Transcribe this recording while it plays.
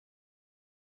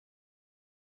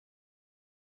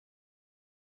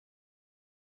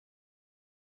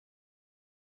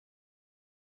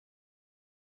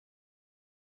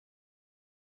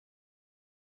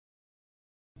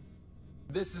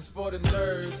This is for the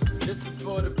nerds, this is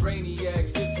for the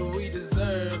brainiacs, this what we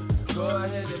deserve. Go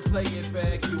ahead and play it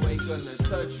back, you ain't gonna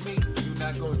touch me, you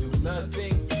not gonna do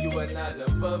nothing, you are not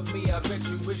above me, I bet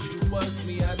you wish you was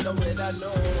me, I know it, I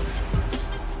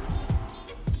know.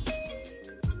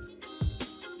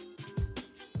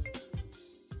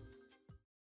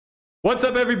 What's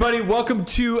up, everybody? Welcome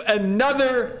to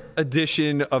another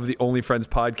edition of the Only Friends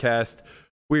podcast.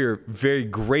 We're very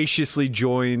graciously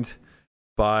joined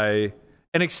by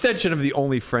an extension of the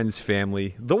Only Friends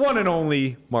family, the one and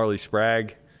only Marley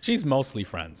Spragg. She's mostly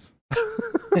friends.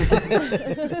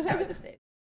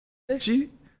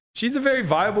 She's a very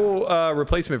viable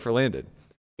replacement for Landon.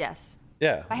 Yes.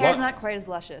 Yeah. My hair's not quite as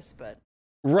luscious, but...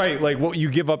 Right, like what you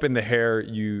give up in the hair,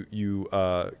 you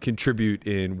contribute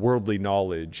in worldly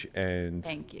knowledge and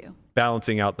Thank you.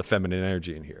 balancing out the feminine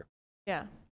energy in here. Yeah.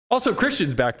 Also,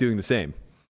 Christian's back doing the same.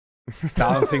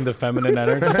 Balancing the feminine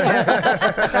energy.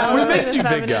 We missed you,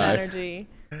 big guy. Energy.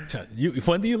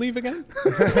 When do you leave again?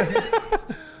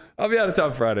 I'll be out of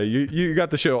town Friday. You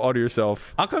got the show all to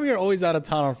yourself. How come you're always out of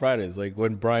town on Fridays, like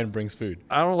when Brian brings food?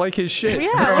 I don't like his shit.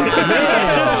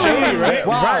 Yeah. Shady, right?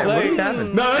 Wow, Brian, what like,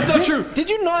 happened? No, that's not true. Did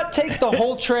you not take the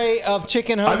whole tray of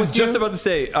chicken home I was with just you? about to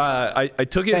say, I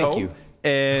took it Thank home you.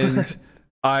 and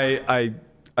I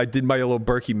did my little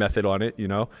Berkey method on it, you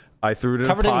know. I threw it in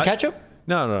Covered a it in pot. ketchup?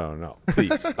 No.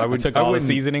 Please. I wouldn't took I all the wouldn't-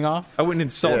 seasoning off? I wouldn't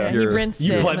insult Yeah. He your... rinsed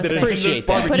You it. blended it in Appreciate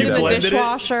that. Put it in the blended it?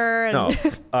 dishwasher. And No,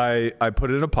 I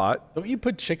put it in a pot. Don't you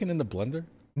put chicken in the blender?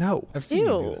 No. I've seen you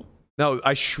do Ew. that. No,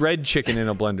 I shred chicken in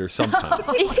a blender sometimes.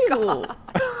 Ew.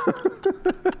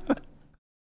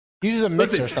 Use a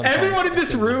mixer Listen, sometimes. everyone in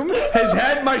this room has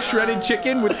had my shredded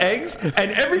chicken with eggs, and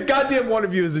every goddamn one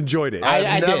of you has enjoyed it. I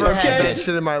I've did. never had Okay. that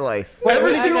shit in my life.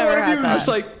 Every I've single never one of you had was just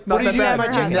that. like, not did that you have bad.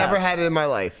 my chicken? Never had it in my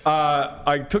life.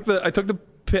 I took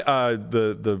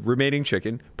the remaining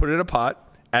chicken, put it in a pot,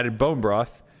 added bone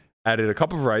broth, added a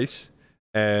cup of rice,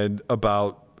 and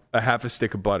about a half a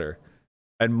stick of butter.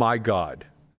 And my God,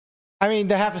 I mean,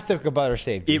 the half a stick of butter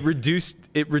saved you.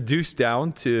 it reduced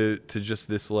down to just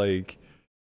this like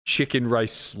chicken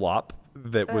rice slop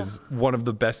that was one of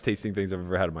the best tasting things I've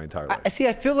ever had in my entire life. I see.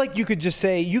 I feel like you could just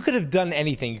say you could have done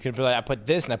anything. You could be like, I put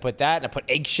this and I put that and I put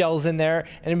eggshells in there,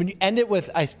 and then when you end it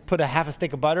with I put a half a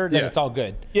stick of butter, then Yeah. it's all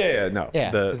good. No. Yeah,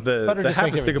 'cause butter The just half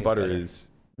a makes stick of butter everything is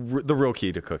the real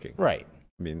key to cooking. Right.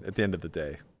 I mean, at the end of the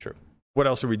day. True. What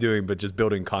else are we doing but just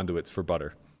building conduits for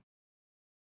butter?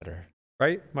 Butter.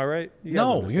 Right? Am I right? You guys No,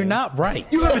 understand. you're not right.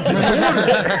 You have a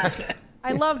disorder.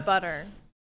 I love butter.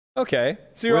 Okay.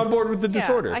 So you're on board with the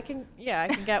disorder. Yeah, I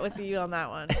can get with you on that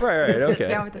one. Right, okay.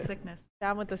 Down with the sickness.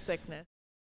 Down with the sickness.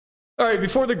 All right,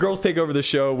 before the girls take over the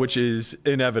show, which is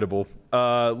inevitable,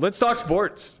 let's talk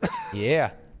sports.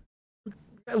 Yeah.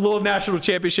 A little national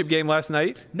championship game last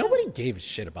night. Nobody gave a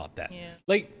shit about that. Yeah.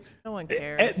 Like, No one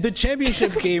cares. the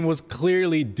championship game was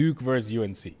clearly Duke versus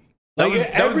UNC. That Like, was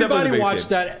definitely the everybody biggest watched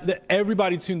that.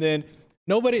 Everybody tuned in.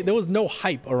 There was no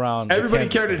hype around. the Everybody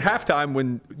Kansas cared game. at halftime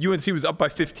when UNC was up by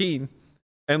 15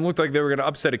 and looked like they were going to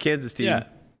upset a Kansas team Yeah.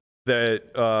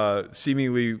 that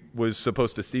seemingly was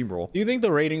supposed to steamroll. Do you think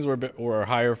the ratings were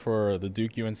higher for the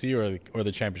Duke UNC or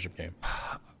the championship game?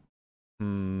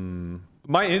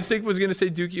 My instinct was going to say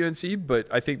Duke UNC, but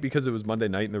I think because it was Monday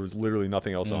night and there was literally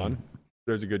nothing else on,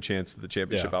 there's a good chance that the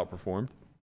championship outperformed.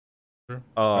 Sure.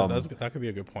 Um, That could be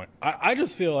a good point. I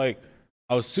just feel like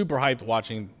I was super hyped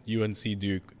watching UNC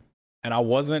Duke, and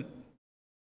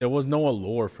there was no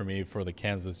allure for me for the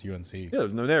Kansas UNC. Yeah,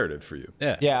 there's no narrative for you.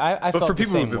 Yeah. Yeah, I But felt for the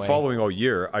people who've same been way. following all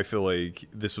year, I feel like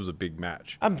this was a big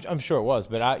match. I'm sure it was,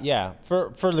 but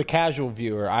for the casual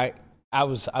viewer, I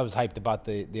was hyped about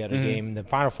the other game. The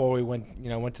Final Four, we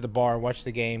went to the bar, watched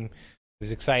the game. It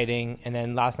was exciting, and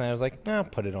then last night I was like, nah,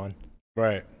 put it on.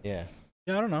 Right. Yeah,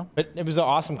 Yeah, I don't know. but it was an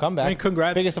awesome comeback. I mean,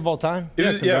 congrats. biggest of all time. It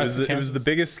Yeah, was, congrats to it was the Kansas.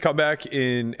 biggest comeback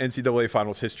in NCAA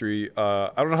finals history. I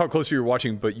don't know how close you were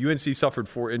watching, but UNC suffered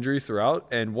 4 injuries throughout,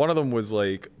 and one of them was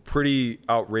like pretty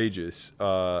outrageous.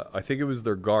 I think it was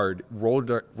their guard rolled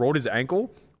his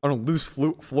ankle on a loose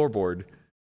floorboard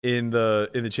in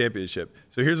the championship.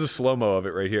 So here's a slow-mo of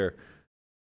it right here.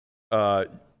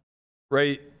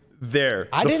 Right there.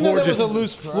 I The didn't know floor that was just- a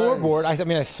loose floorboard. I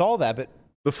mean, I saw that, but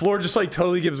The floor just like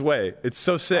totally gives way. It's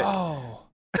so sick. oh,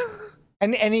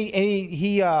 and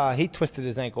he twisted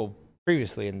his ankle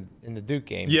previously in the Duke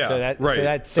game. Yeah, so that right. So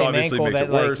that So same obviously ankle makes that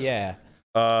it like worse. yeah.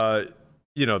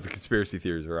 The conspiracy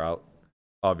theories are out.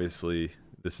 Obviously,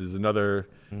 this is another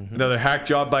hack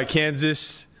job by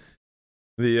Kansas.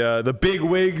 The big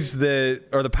wigs that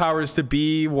are the powers to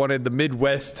be wanted the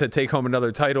Midwest to take home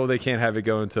another title. They can't have it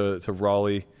going to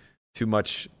Raleigh. Too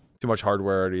much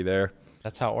hardware already there.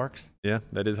 That's how it works. Yeah,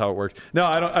 that is how it works. No,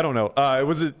 I don't know. It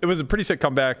was a pretty sick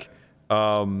comeback.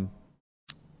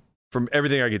 From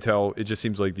everything I could tell, it just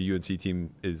seems like the UNC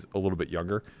team is a little bit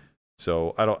younger.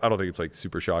 So I don't think it's like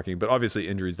super shocking. But obviously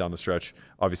injuries down the stretch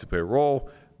obviously play a role.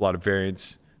 A lot of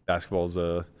variance. Basketball's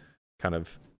a kind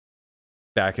of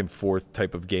back and forth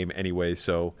type of game anyway.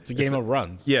 So It's a game of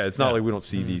runs. yeah, it's not like we don't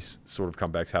see these sort of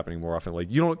comebacks happening more often.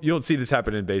 Like you don't see this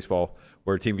happen in baseball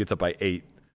where a team gets up by 8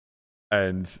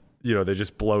 and they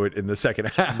just blow it in the second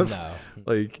half. No.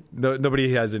 Like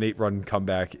nobody has an 8-run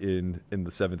comeback in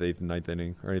the 7th, 8th, and 9th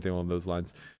inning or anything along those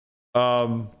lines.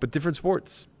 But different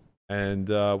sports. And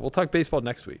we'll talk baseball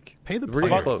next week. Pay the We're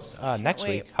getting players. close. Next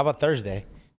Wait. week. How about Thursday?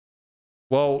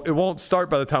 Well, it won't start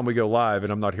by the time we go live,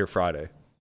 and I'm not here Friday.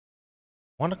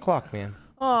 1 o'clock, man.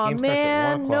 Oh Game starts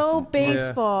at 1 man, no o'clock.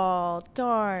 baseball.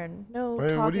 Darn. No. Wait, what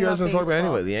talking are you guys going to talk about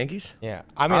baseball. anyway? The Yankees? Yeah.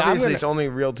 I mean, Obviously, it's only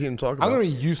real team to talk about. I'm going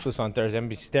to be useless on Thursday. I'm going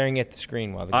to be staring at the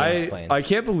screen while the game's playing. I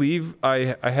can't believe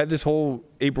I had this whole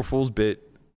April Fool's bit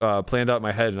planned out in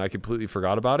my head, and I completely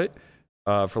forgot about it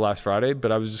for last Friday.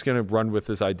 But I was just going to run with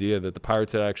this idea that the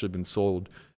Pirates had actually been sold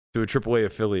to a AAA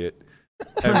affiliate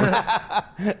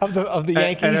of the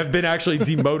Yankees. and have been actually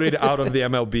demoted out of the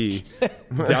MLB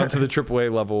down to the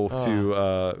AAA level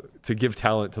to give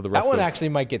talent to the that rest one of actually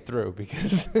might get through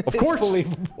because Of it's course.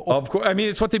 believable. Of course. I mean,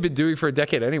 it's what they've been doing for a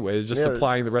decade anyway, is just Yeah,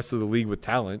 supplying the rest of the league with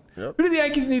talent. Yep. Who do the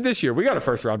Yankees need this year? We got a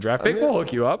first round draft pick. We'll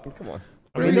hook you up. Come on.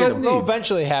 I mean, do you guys they'll need?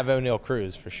 eventually have O'Neal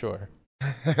Cruz for sure.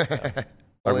 I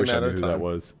Only wish I matter knew of who that time.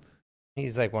 was.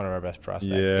 He's like one of our best prospects.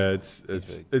 Yeah, He's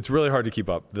really- it's really hard to keep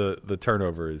up. The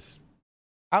turnover is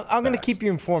I'm going to fast. keep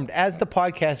you informed as the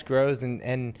podcast grows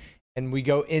and we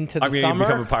go into the I'm gonna summer.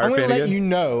 become a Pirate I'm going to fan let again? you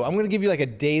know. I'm going to give you like a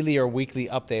daily or weekly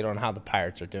update on how the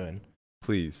Pirates are doing.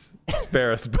 please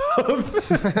spare us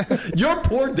both. Your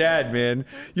poor dad, man.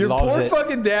 Your Loves poor it.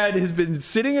 fucking dad has been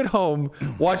sitting at home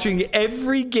watching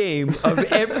every game of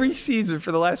every season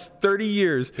for the last 30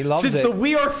 years He loves since it. the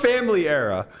We Are Family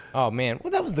era. Oh man,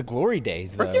 well that was the glory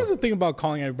days though. Here's the thing about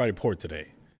calling everybody poor today.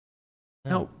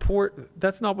 No, poor.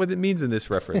 That's not what it means in this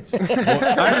reference. I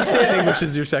understand English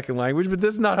is your second language, but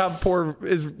that's not how poor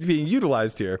is being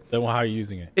utilized here. Then how are you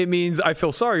using it? It means I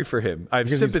feel sorry for him. I have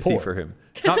Because he's sympathy poor. for him,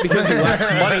 not because he lacks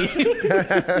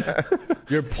money.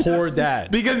 Your poor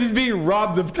dad. Because he's being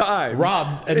robbed of time.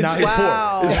 Robbed and It's- now he's poor.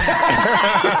 Wow.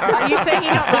 Are you saying he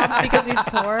got robbed because he's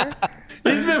poor?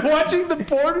 He's been watching the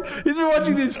porn. He's been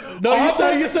watching these. No,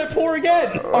 awful- you said poor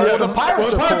again. Yeah, the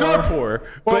Pirates are poor.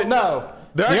 Well, but no,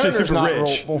 they're the actually owner's super not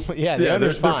rich. yeah, the they're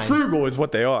owner's fine. frugal, is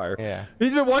what they are. Yeah.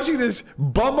 He's been watching this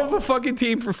bum of a fucking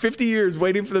team for 50 years,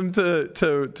 waiting for them to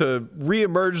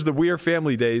reemerge the Weir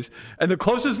family days, and the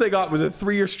closest they got was a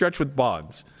 3-year stretch with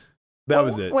Bonds. That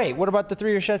was it. Wait, what about the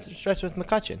 3-year stretch with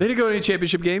McCutcheon? They didn't go to any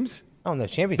championship games. Oh, no,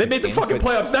 championship. They made the games, fucking but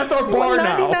playoffs. That's our they won bar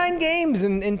now. 99 games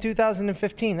in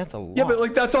 2015. That's a lot. Yeah, but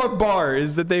like that's our bar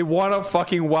is that they won a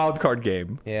fucking wild card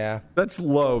game. yeah, That's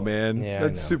low, man. Yeah, I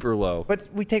That's know. super low. but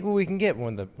we take what we can get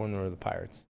when we're the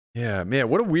Pirates. Yeah, man,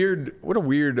 what a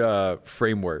weird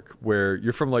framework where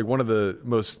you're from like one of the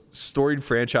most storied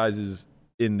franchises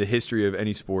in the history of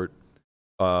any sport,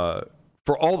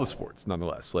 for all the sports,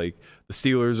 nonetheless. Like the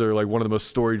Steelers are like one of the most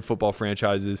storied football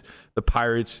franchises. The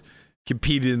Pirates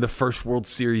competed in the first World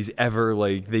Series ever.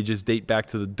 Like they just date back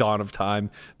to the dawn of time.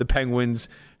 The Penguins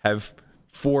have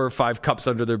 4 or 5 cups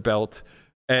under their belt,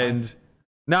 and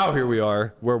now here we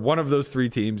are, where one of those 3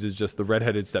 teams is just the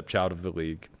redheaded stepchild of the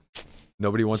league.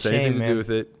 Nobody wants Shame, anything to man. do with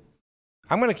it.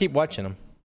 I'm gonna keep watching them.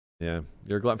 Yeah,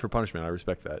 you're a glutton for punishment. I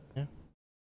respect that. Yeah.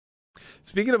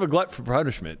 Speaking of a glutton for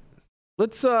punishment,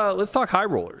 let's talk high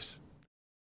rollers.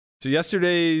 So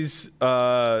yesterday's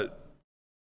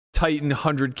Titan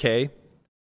 100K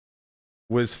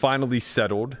was finally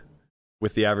settled,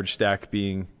 with the average stack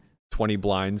being 20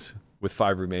 blinds with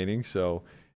 5 remaining. So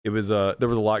it was there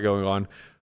was a lot going on.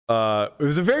 It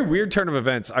was a very weird turn of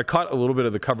events. I caught a little bit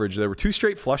of the coverage. There were 2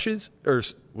 straight flushes, or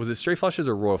was it straight flushes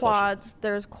or royal flushes? Quads.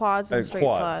 There's quads and And straight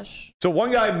quads. flush. So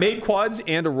one guy made quads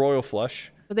and a royal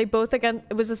flush. Were they both against?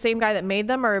 It was the same guy that made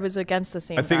them, or it was against the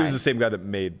same I think guy? it was the same guy that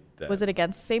made that. Was it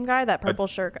against the same guy? That purple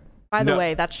shirt. By the No.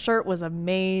 way, that shirt was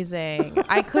amazing.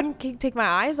 I couldn't take my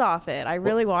eyes off it. I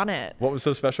really want it. What was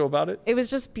so special about it? It was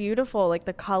just beautiful, like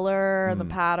the color and the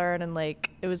Hmm. pattern, and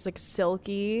like it was like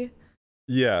silky,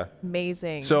 Yeah.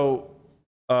 amazing. So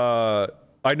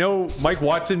I know Mike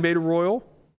Watson made a royal,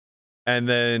 and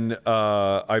then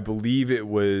I believe it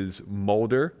was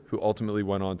Mulder who ultimately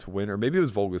went on to win, or maybe it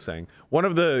was Vogelsang. One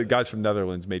of the guys from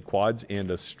Netherlands made quads and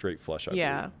a straight flush. I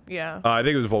yeah, believe. yeah. I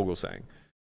think it was Vogelsang.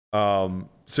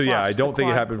 So yeah, Props I to don't the think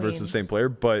it quad happened versus the same queens. player,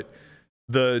 but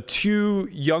The two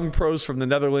young pros from the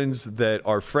Netherlands that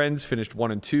are friends finished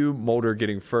 1 and 2. Mulder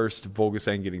getting first,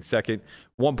 Volgesang getting second.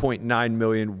 1.9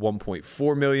 million,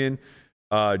 1.4 million.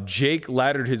 Jake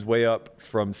laddered his way up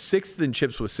from 6th in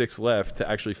chips with 6 left to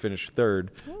actually finish 3rd.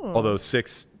 Although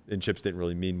 6 in chips didn't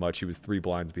really mean much. He was 3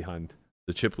 blinds behind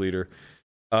the chip leader.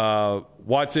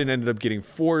 Watson ended up getting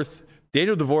 4th.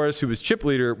 Daniel Devoris, who was chip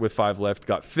leader with 5 left,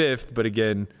 got 5th. But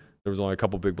again, there was only a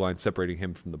couple big blinds separating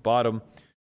him from the bottom.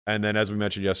 And then, as we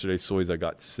mentioned yesterday, Soiza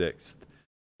got 6th.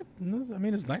 I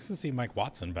mean, it's nice to see Mike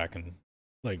Watson back in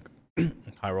like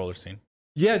high roller scene.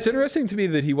 Yeah, it's interesting to me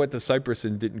that he went to Cyprus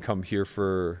and didn't come here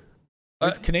for.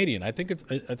 It's Canadian. I think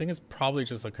it's probably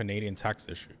just a Canadian tax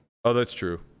issue. Oh, that's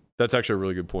true. That's actually a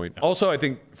really good point. Yeah. Also, I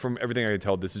think from everything I can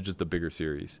tell, this is just a bigger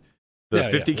series. The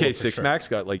 50K Well, 6 sure. max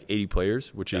got like 80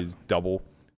 players, which is double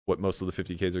what most of the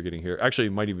 50Ks are getting here. Actually,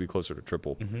 it might even be closer to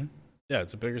triple. Mm-hmm. Yeah,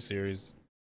 it's a bigger series.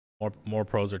 More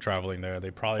pros are traveling there.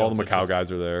 They probably All the also Macau just-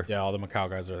 guys are there. Yeah, all the Macau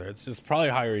guys are there. It's just probably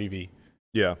higher EV.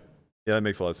 Yeah, that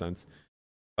makes a lot of sense.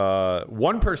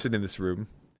 One person in this room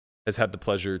has had the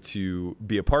pleasure to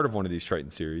be a part of one of these Triton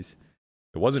series.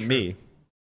 It wasn't me.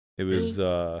 It was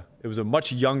a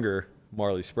much younger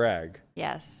Marley Spragg.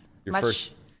 Yes.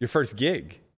 Your first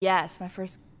gig. Yes, my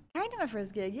first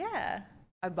gig. Yeah.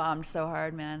 I bombed so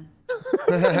hard, man.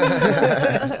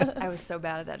 I was so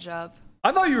bad at that job.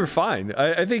 I thought you were fine.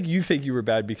 I think you think you were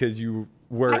bad because you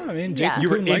were. I mean, Yeah. Jason You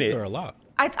were Kuhn in liked it. her a lot.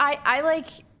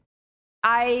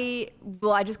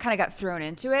 I just kind of got thrown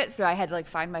into it, so I had to like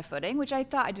find my footing, which I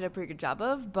thought I did a pretty good job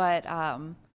of, but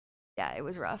yeah, it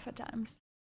was rough at times.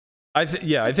 I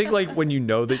think like when you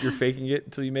know that you're faking it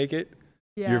until you make it,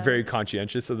 Yeah. you're very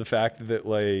conscientious of the fact that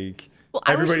like Well,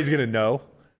 I was everybody's just- gonna know.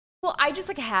 Well, I just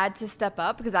like had to step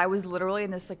up because I was literally in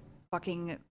this like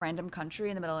fucking random country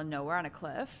in the middle of nowhere on a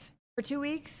cliff for 2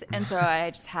 weeks, and so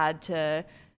I just had to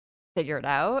figure it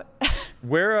out.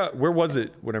 Where was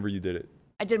it whenever you did it?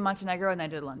 I did Montenegro and then I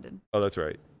did London. Oh, that's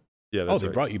right. Yeah, Oh, that's they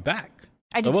right. brought you back.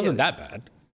 I did It wasn't too. that bad.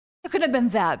 It couldn't have been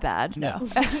that bad. No.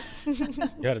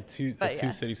 You had a two But, yeah.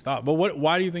 city stop. But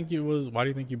why do you think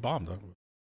you bombed?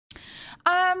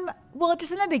 Well,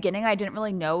 just in the beginning, I didn't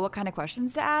really know what kind of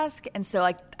questions to ask. And so,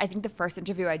 like, I think the first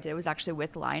interview I did was actually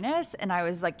with Linus. And I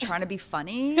was, like, trying to be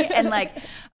funny. And, like,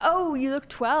 oh, you look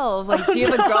 12. Like, do you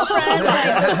have a girlfriend?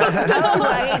 Like, oh,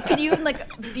 like, can you even,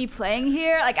 like, be playing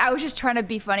here? Like, I was just trying to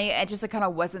be funny. It just like, kind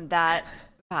of wasn't that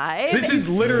vibe. This is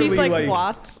literally He's like, like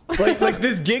what? like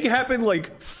this gig happened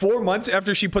like 4 months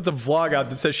after she puts a vlog out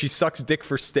that says she sucks dick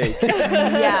for steak.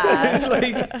 Yeah. It's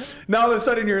like now all of a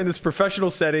sudden you're in this professional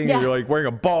setting Yeah. and you're like wearing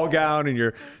a ball gown and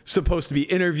you're supposed to be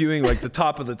interviewing like the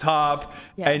top of the top.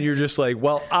 Yeah. And you're just like,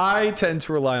 well, I tend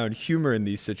to rely on humor in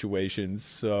these situations.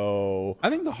 So I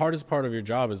think the hardest part of your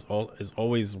job is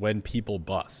always when people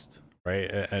bust,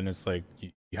 right? And it's like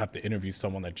you have to interview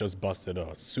someone that just busted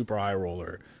a super high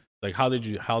roller. Like how did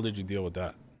you deal with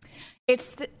that?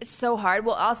 It's so hard.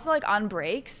 Well, also like on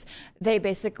breaks, they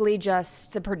basically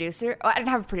just the producer. I didn't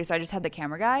have a producer. I just had the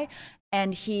camera guy,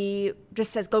 and he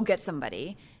just says, "Go get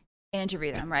somebody and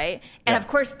interview them." Right. And Yeah. of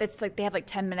course, it's like they have like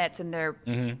 10 minutes and they're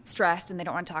stressed and they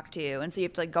don't want to talk to you, and so you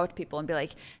have to like go to people and be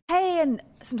like, "Hey," and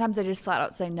sometimes they just flat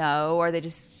out say no, or they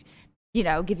just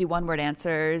give you one word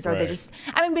answers, or they Right. just,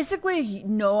 I mean, basically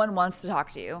no one wants to talk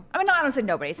to you. I mean, no, I don't say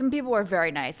nobody. Some people were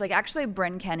very nice. Like actually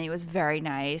Bryn Kenny was very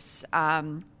nice.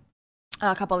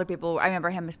 A couple other people, I remember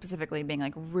him specifically being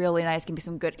like really nice, can be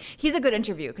some good, he's a good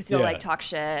interview because he'll Yeah. like talk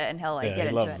shit and he'll like Yeah, get he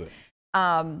into loves it.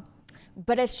 it.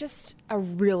 But it's just a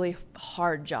really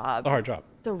hard job. It's a hard job.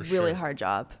 It's a for really sure. hard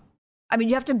job. I mean,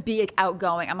 you have to be like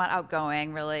outgoing. I'm not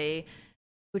outgoing really,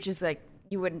 which is like,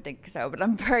 you wouldn't think so, but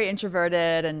I'm very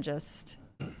introverted and just,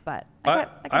 but I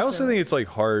also through think it. it's like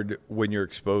hard when you're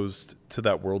exposed to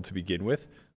that world to begin with.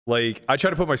 Like I try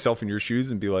to put myself in your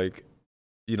shoes and be like,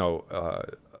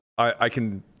 I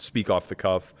can speak off the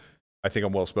cuff. I think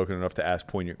I'm well spoken enough to ask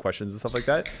poignant questions and stuff like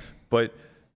that. But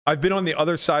I've been on the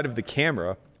other side of the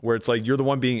camera where it's like you're the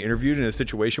one being interviewed in a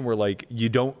situation where like you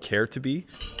don't care to be,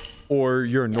 or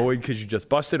you're annoyed because you just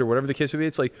busted or whatever the case may be.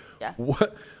 It's like, Yeah.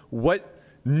 what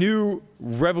new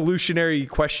revolutionary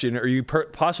question are you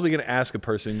possibly going to ask a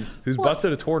person who's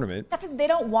busted a tournament? That's they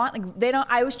don't want like they don't.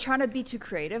 I was trying to be too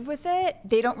creative with it.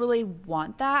 They don't really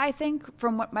want that. I think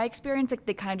from what my experience, like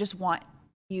they kind of just want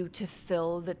you to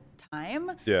fill the time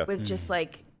Yeah. with just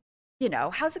like,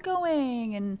 how's it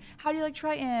going and how do you like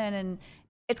Triton, and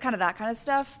it's kind of that kind of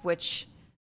stuff, which,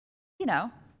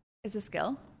 is a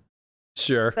skill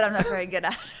Sure. that I'm not very good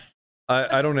at.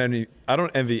 I don't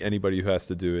envy anybody who has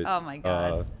to do it. Oh my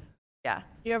God. Yeah.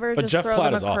 You ever But just Jeff throw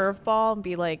Platt them a is awesome. curveball and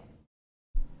be like,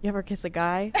 You ever kiss a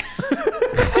guy?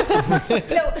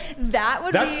 No, that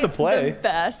would That's be the play.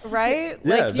 Right? Right?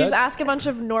 Like, Yeah, you just that- ask a bunch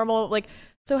of normal, like,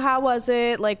 so how was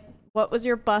it? Like, what was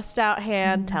your bust out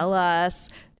hand? Tell us.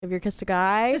 Have you ever kissed a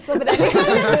guy? Just flip it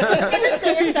in the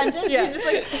same sentence. Yeah. You're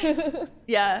just like,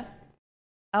 yeah.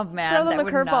 Oh man, Throw them that the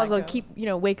would not curveballs. Will go. keep,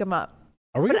 wake them up.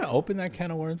 Are we gonna open that can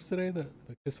of worms today? The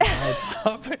kiss of God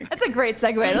topic. That's a great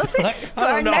segue. Let's see. So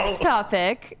I our don't know. next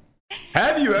topic.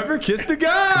 Have you ever kissed a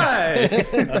guy?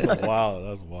 That's wild.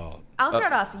 That's wild. I'll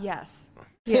start off. Yes.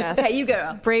 Yes. Okay, you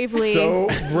go. Bravely. So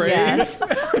brave. Yes.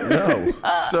 No.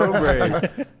 So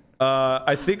brave.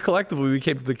 I think collectively we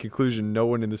came to the conclusion no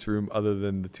one in this room other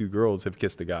than the two girls have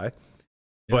kissed a guy. Yeah,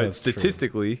 But that's true.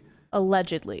 statistically,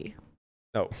 Allegedly.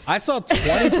 no. I saw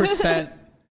 20%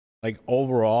 like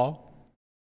overall,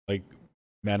 like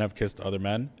men have kissed other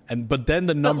men, but then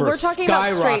the number We're talking about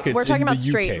skyrockets. straight. We're talking in about the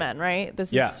straight UK. men, right?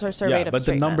 This Yeah, is a survey yeah, of but the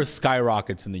straight number men.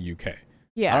 skyrockets in the UK.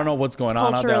 Yeah. I don't know what's going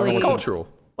on out there. I don't know Culturally- It's what's cultural.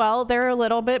 Well, they're a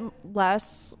little bit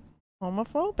less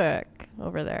homophobic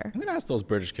over there. I'm gonna ask those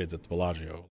British kids at the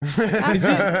Bellagio. Is it,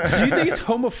 do you think it's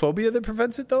homophobia that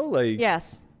prevents it though? Like,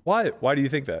 Yes. why? Why do you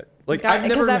think that? Like, I've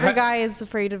Because never every had, guy is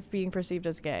afraid of being perceived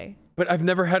as gay. but I've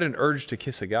never had an urge to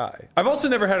kiss a guy. I've also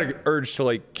never had an urge to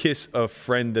like kiss a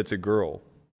friend that's a girl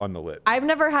on the lips. I've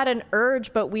never had an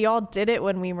urge, but we all did it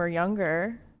when we were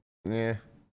younger Yeah.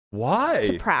 Why?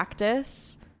 to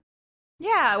practice.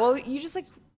 Yeah. Well, you just like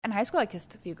in high school, I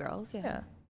kissed a few girls. Yeah. Yeah.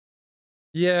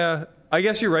 Yeah, I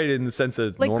guess you're right in the sense that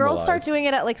it's Like girls start normalized. doing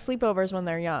it at like sleepovers when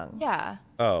they're young Yeah.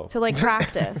 Oh, to like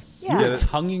practice. Yeah. You're Yeah.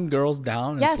 tonguing girls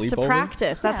down. In Yes, to sleepovers?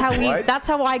 practice. That's how we. What? That's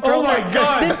how why girls my are.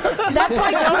 God. That's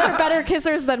why girls are better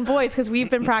kissers than boys because we've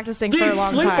been practicing for these a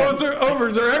long time.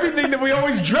 sleepovers are everything that we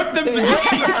always dreamt them to be. It was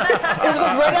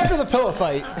like right after the pillow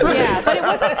fight. Yeah, but it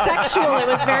wasn't sexual. It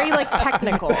was very like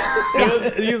technical.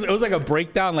 It was like a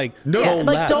breakdown. Like no, Yeah, like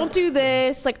left. don't do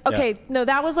this. Like okay, no,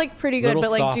 that was like pretty good, Little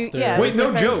but like do softer. yeah. it Wait, was, no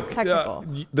like, very joke. Technical.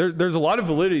 There's a lot of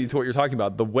validity to what you're talking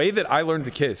about. The way that I learned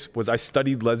to kiss was I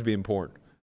studied lesbian porn.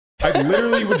 I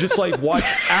literally would just like watch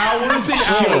hours and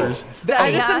hours.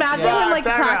 I just imagine Yeah, him like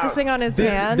time out. practicing on his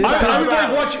hand. I would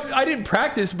like watch. I didn't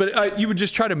practice, but you would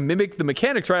just try to mimic the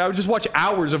mechanics, right? I would just watch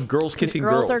hours of girls kissing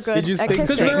girls. Girls are good Did you at think- because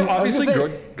kissing. they're obviously I was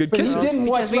gonna say, good But he kissers. didn't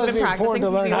watch Because we've been lesbian porn practicing to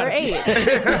since learn we how were to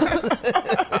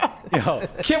 8. Yo,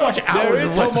 Can't watch there hours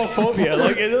is of like, homophobia.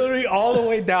 Like it literally all the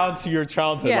way down to your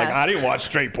childhood. Like Yes. I didn't watch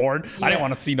straight porn. I didn't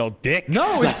want to see no dick.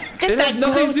 No, it has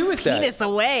nothing to do with that. penis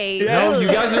away. No, you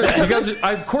guys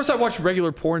are. Of course, I watch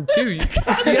regular porn too. You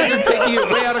guys are taking it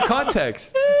way out of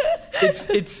context.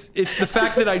 It's the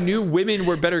fact that I knew women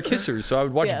were better kissers, so I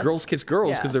would watch Yes. girls kiss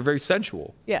girls because Yeah. they're very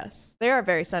sensual. Yes, they are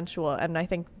very sensual, and I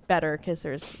think better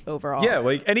kissers overall. Yeah,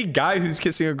 like any guy who's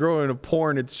kissing a girl in a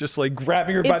porn, it's just like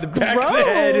grabbing her by It's the back of the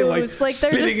head and like, gross. Like,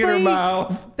 they're spitting just in her like-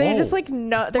 mouth. They just like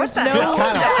no. There's the no. hell?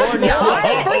 What kind of porn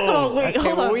No, first of all, wait,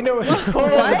 hold on. We know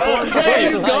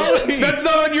Hey, that's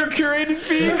not on your curated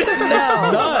feed.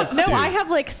 No, nuts, no, dude. I have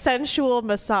like sensual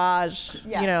massage.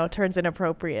 Yeah. You know, turns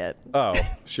inappropriate. Oh,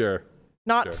 sure.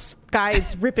 Not Sure.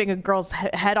 guys ripping a girl's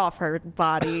head off her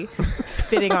body,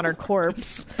 spitting on her corpse.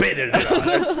 Spit it on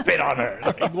her. Spit on her.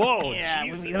 Like, whoa,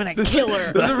 Jesus. I'm gonna kill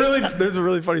her. There's a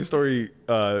really funny story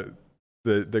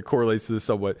that correlates to this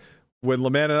somewhat. When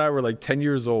LeMan and I were like 10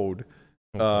 years old,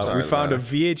 Sorry, we found a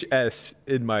LeMan. VHS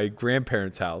in my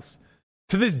grandparents' house.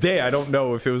 To this day, I don't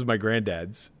know if it was my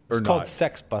granddad's or It's not. called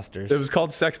Sex Busters. It was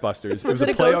called Sex Busters. It Was was it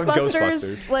a play on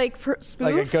Ghostbusters Ghostbusters. like spoof?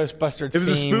 like a Ghostbuster. It was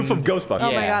a spoof of Ghostbusters.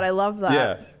 Oh my god, I love that.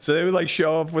 Yeah. So they would like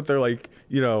show up with their like,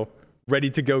 ready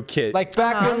to go kit. Like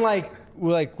back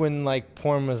when when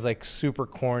porn was like super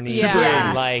corny. Yeah.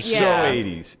 And, like so Yeah.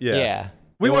 80s. Yeah. Yeah.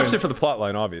 We They watched weren't- it for the plot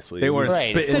line, obviously. They It weren't was-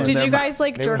 Right. spitting So in did their you guys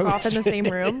like They jerk were off in the same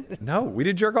room? No, we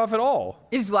didn't jerk off at all.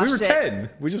 You just we watched were it. 10.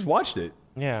 We just watched it.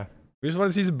 Yeah. We just wanted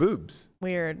to see some boobs.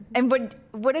 Weird. And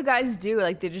what do guys do?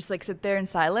 Like they just like sit there in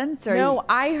silence, or No,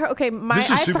 I heard. Okay, This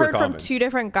is I've super heard common. from 2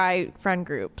 different guy friend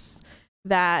groups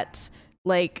that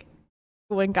like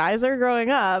when guys are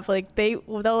growing up, like they'll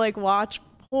like watch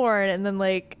porn and then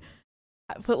like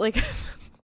put like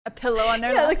a pillow on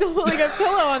their yeah, lap? like they'll put like a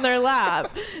pillow on their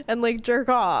lap and like jerk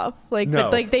off, like No.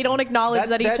 but like they don't acknowledge that,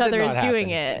 That each did other not is doing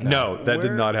happen. it. No, that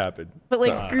did We're- not happen. But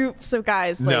like groups of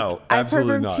guys, like No, I've heard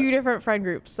absolutely from not. 2 different friend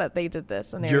groups that they did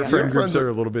this, and they Your were friend younger. groups are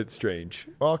a little bit strange.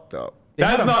 Fucked up.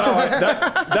 That's not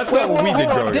how that's not what we did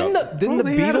growing Didn't up. the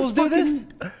They had a Beatles do this?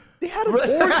 They had an orgy.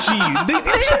 These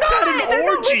kids had an They're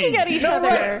not orgy. looking at each No, other.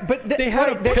 right. But They had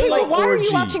a pillow But why are you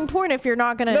orgy. watching porn if you're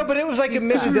not gonna? No, but it was like do a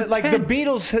mission stuff? that like the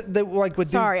Beatles that like would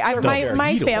do. Sorry, circle my jerks,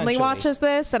 family essentially. watches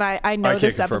this, and I know can't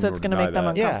this confirm episode's or gonna deny make them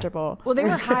that. Yeah. uncomfortable. Well, they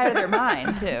were high out of their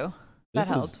mind too. That This is-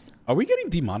 helps. Are we getting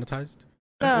demonetized?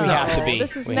 No, We have to be.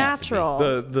 This is We have to be.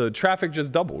 natural. The traffic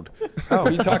just doubled. Oh, What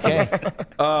are you talking okay.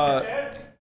 about?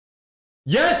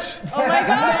 Yes. Oh my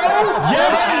god!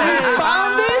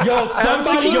 Yes. Yo,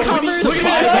 somebody, yo, we need to Look buy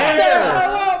at that hair.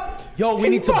 that. Yo, we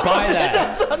need to buy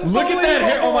that. Look at that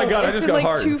hair. Oh my god, I It's just in got like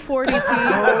hard. 240p.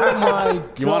 Oh my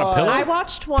You want a God. pillow? I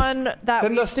watched one that The used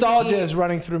to nostalgia be, is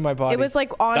running through my body. it was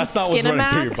like on That's not what's running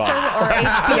through your Skinamax or body.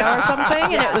 HBO or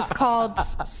something, and it was called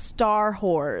Star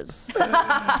Whores.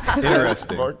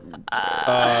 Interesting.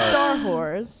 Star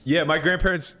Whores. Yeah, my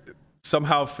grandparents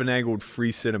somehow finagled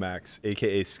free Cinemax,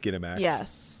 aka Skinamax.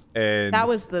 Yes, And that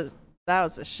was the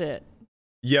shit.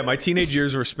 yeah, my teenage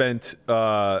years were spent.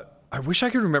 I wish I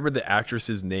could remember the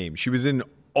actress's name. She was in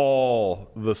all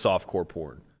the softcore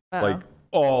porn, Oh. like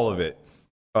all of it.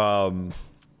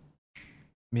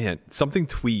 Man, something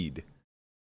Tweed,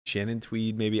 Shannon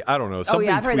Tweed, maybe. I don't know. Something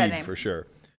I've heard Tweed that name. for sure.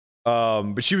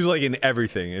 But she was like in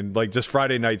everything, and like just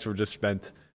Friday nights were just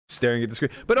spent staring at the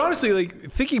screen. But honestly, like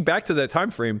thinking back to that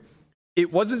time frame,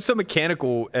 it wasn't so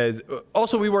mechanical as.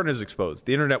 Also, we weren't as exposed.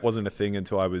 The internet wasn't a thing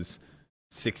until I was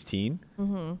 16.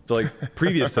 Mm-hmm. So like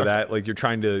previous to that, like you're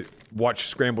trying to watch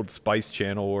Scrambled Spice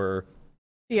Channel or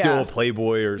steal a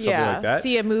Playboy or something like that.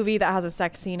 See a movie that has a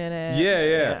sex scene in it.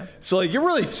 Yeah. So like you're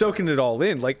really soaking it all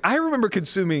in. Like I remember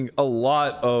consuming a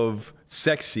lot of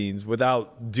sex scenes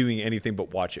without doing anything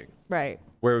but watching. Right.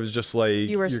 Where it was just like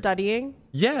You were you're- studying.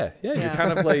 Yeah. You're Yeah.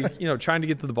 kind of like trying to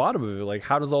get to the bottom of it. Like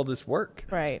how does all this work?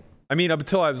 Right. I mean, up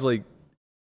until I was like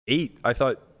 8, I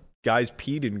thought guys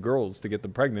peed in girls to get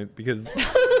them pregnant because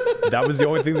that was the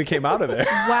only thing that came out of there.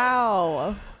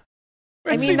 Wow.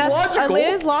 I mean, seemed that's logical. it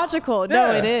is logical.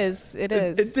 No, Yeah. it is. It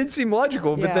is. It did seem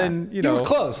logical, but Yeah. then You know were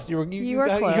close. You were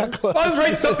got close. close. I was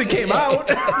right. Something came out.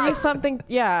 You something.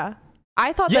 Yeah.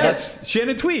 I thought Yes,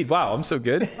 Shannon Tweed. Wow, I'm so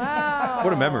good. Wow.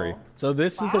 What a memory. So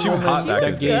this is the She was woman hot back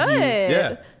that then. gave you. Good.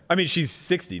 Yeah. I mean, she's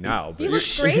 60 now, You but look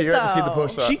great You got to see the though.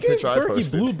 poster. She gave picture I Berkey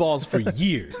posted. blue balls for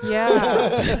years.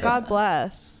 Yeah. God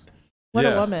bless. What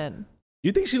Yeah. a woman.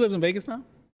 You think she lives in Vegas now?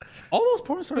 All those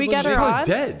porn stars We live get in her Vegas. on?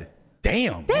 dead.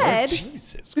 Damn. Dead? Bro,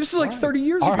 Jesus. This was like Christ. 30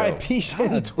 years ago. R.I.P.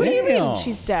 Shannon God Tweed. damn.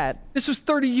 She's dead. This was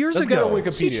 30 years Let's get ago. a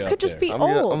Wikipedia. She up could just there. be I'm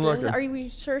old. looking. Are you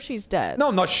sure she's dead? No,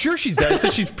 I'm not sure she's dead. I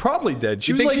said she's probably dead.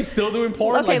 She You was think like, she's still doing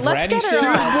porn? Okay, like let's Granny get her shit?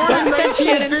 on. born in Let's get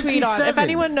Shannon Tweed on. If 1957.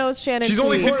 anyone knows Shannon she's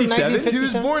only Tweed. 57. She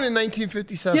was born in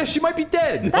 1957. Yeah, she might be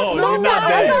dead. That's No, you're not not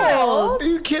that dead. old. Are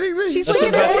you kidding me? She's That's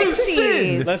like in her about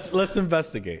sin. 60s. Let's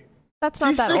investigate. That's not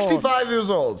She's that old. 65 years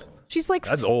old. She's like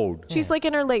That's old. She's like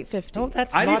in her late 50s. No,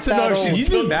 that's I need not to that know if old. she's You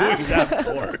still do doing math? that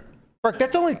porn. Burke,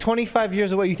 that's only 25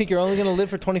 years away. You think you're only going to live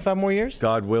for 25 more years?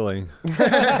 God willing.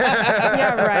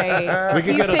 Yeah, right. We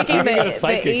can He's get a- taking we can get a the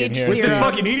psychic in age here. With this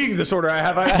serum. fucking eating disorder I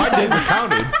have, my days are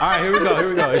counted. All right, here we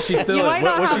go. Is she still? You might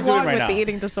not what's she have doing long right with now? the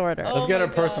eating disorder. Let's get her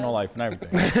personal life and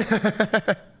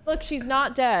everything. Look, she's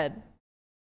not dead.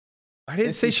 I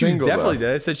didn't Is say she she was single, definitely though?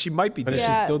 dead. I said she might be But dead. is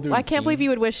she still doing I can't believe you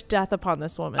would scenes? wish death upon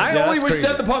this woman. I Yeah, only that's wish crazy.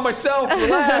 death upon myself.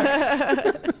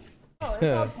 Relax. Oh,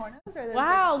 there's all pornos? Or there's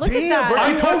Wow, look Damn, at that.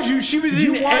 I told you she was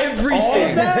in everything. all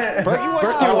of that?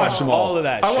 I watched them all. of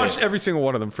that. I shit. watched every single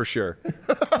one of them for sure.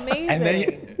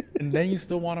 Amazing. And then you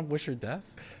still want to wish her death?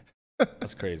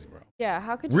 That's crazy, bro. yeah,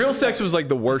 how could you Real do Sex that? was like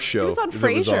the worst show. was on that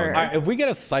was Frasier. All right, if we get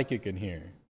a psychic in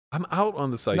here. I'm out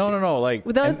on the site. No. Like,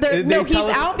 and No, they tell he's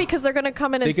us- out because they're gonna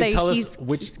come in They and can say tell he's us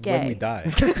which he's gay. when we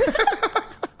die.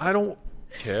 I don't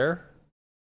care.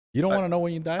 You don't want to know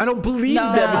when you die? I don't believe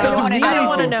No, them. It I doesn't don't wanna mean know. I don't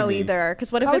want to anything know me. either.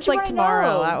 Because what if How would it's you like wanna tomorrow?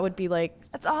 know? I would be like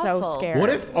That's so awful. scared. What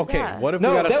if what if No,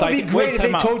 we got a that would be psychic? great Wait, if they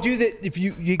time out. told you that if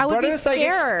you I would brought in be a psychic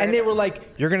scared. and they were like,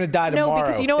 you're going to die No, tomorrow.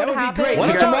 because you know what that would happened? be great. What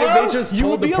Because if tomorrow they just you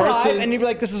told would be the alive person- and you'd be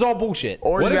like, this is all bullshit.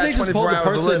 Or What you if got they just told 24 the hours to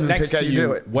live person and next pick how to you do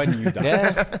you it. when you die?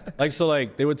 Yeah. Like, so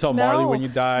like they would tell Marley when you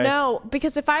die. No,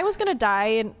 because if I was gonna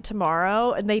die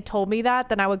tomorrow and they told me that,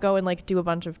 then I would go and like do a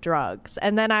bunch of drugs,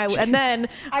 and then I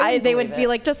they believe would be it.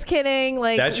 like, just kidding,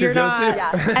 like That's your you're not. go-to?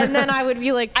 Yeah. And then I would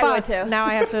be like, I would fuck, too. now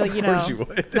I have to, course you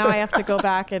would. now I have to go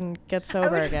back and get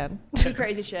sober would- again. Do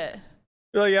crazy shit.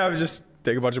 You're like, yeah, I would just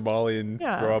take a bunch of Molly and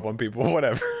Yeah. throw up on people,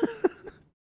 whatever.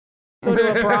 Go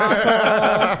to a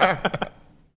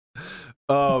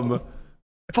brothel.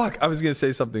 Fuck, I was gonna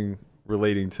say something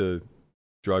relating to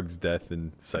drugs, death,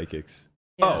 and psychics.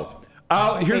 Yeah.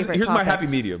 Here's Favorite my happy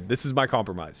topics. medium. This is my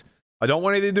compromise. I don't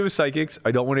want anything to do with psychics.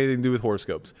 I don't want anything to do with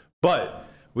horoscopes. But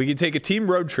we can take a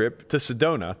team road trip to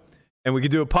Sedona, and we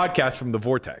could do a podcast from the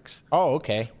Vortex. Oh,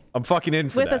 okay. I'm fucking in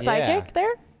for With that. a psychic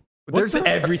there? There's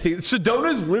everything.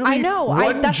 Sedona's literally I know.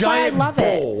 one That's why I giant love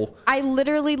bowl. it. I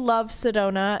literally love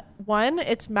Sedona. One,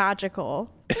 it's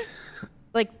magical.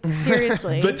 Like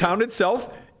seriously, The town itself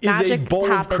is magic a bowl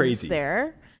of happens crazy.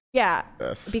 there. Yeah,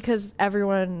 Yes. because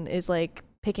everyone is like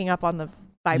picking up on the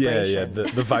Yeah,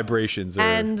 vibrations. the vibrations are,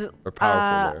 and are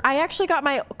powerful there. I actually got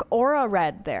my aura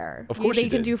read there. Of course you you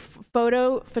can did. do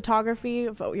photography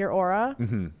of your aura.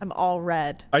 Mm-hmm. I'm all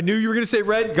red. I knew you were going to say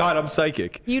red. God, I'm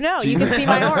psychic. You know, you can see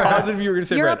my I was aura. positive you were going to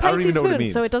say You're red. a I don't even Pisces know what it moon,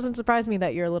 means. so it doesn't surprise me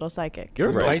that you're a little psychic. You're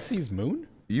a Right. Pisces moon?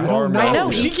 You I are don't mad. I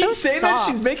know, She he's keeps so saying that.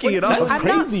 She's soft. making it up. That's I'm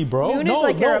not- crazy, bro. Moon no, is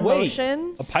like your no, wait.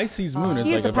 emotions. A Pisces moon is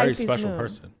He like is a very Pisces special moon.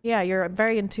 person. Yeah, you're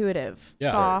very intuitive,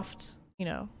 Yeah. soft, you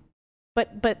know.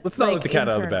 But Let's not let like, the cat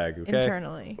out of the bag, okay?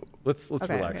 Internally. Let's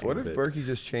Okay, relax okay. a What little if bit. Berkey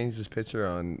just changed his picture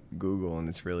on Google and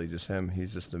it's really just him?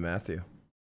 He's just the Matthew.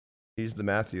 He's the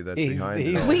Matthew that's He's behind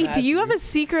the- it. all. Wait, do you have a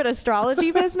secret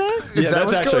astrology business? Yeah, that that's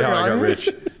what's actually going how I got on? rich.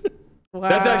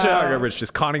 That's actually how I Wow. got rich,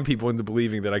 just conning people into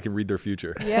believing that I can read their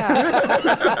future.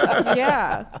 Yeah.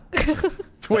 Yeah.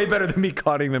 It's way better than me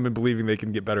conning them and believing they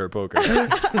can get better at poker.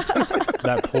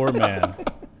 That poor man.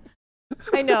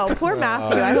 I know. Poor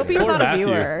Matthew. I hope he's Poor not Matthew.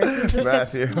 a viewer. He just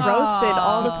Matthew. gets roasted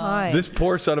all the time. This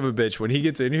poor son of a bitch, when he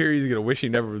gets in here, he's going to wish he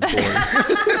never was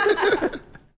born.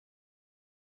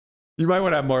 You might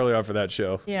want to have Marley on for that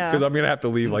show. Yeah. Because I'm going to have to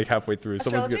leave like halfway through.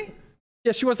 Astrology?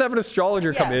 Yeah, she wants to have an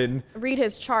astrologer come Yeah. in. Read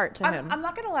his chart to him. I'm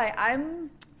not gonna lie.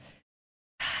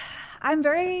 I'm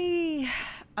very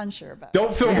unsure about.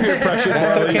 Don't feel peer pressure,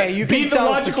 Marley. okay, you Be can the tell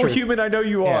us the logical truth. human I know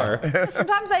you are.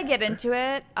 Sometimes I get into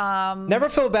it. Never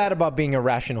feel bad about being a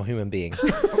rational human being.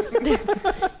 Sometimes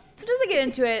I get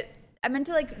into it. I'm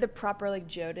into like the proper like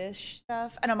Jodish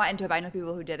stuff. I know I'm not into it, but I know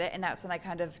people who did it, and that's when I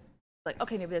kind of like,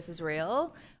 okay, maybe this is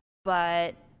real.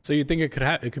 But So you think it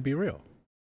could be real?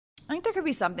 I think there could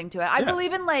be something to it. I Yeah.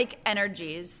 believe in like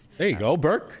energies. There you go,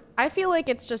 Burke. I feel like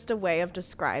it's just a way of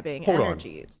describing Hold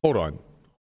energies. on.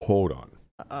 Hold on.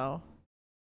 Uh-oh.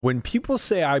 When people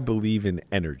say I believe in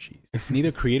energies, It's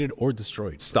neither created or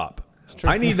destroyed. stop.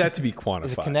 I need that to be quantified.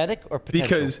 Is it kinetic or potential?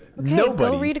 Because Okay,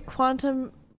 nobody, go read a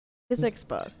quantum physics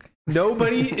book.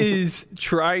 nobody is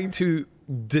trying to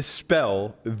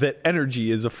dispel that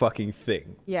energy is a fucking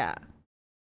thing. Yeah.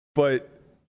 But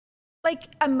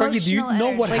Like Berkey, emotional do you know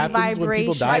what energy. Like happens when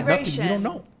people die? vibration. Nothing. You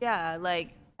don't know. Yeah,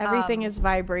 like Everything is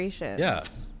vibration. Yeah.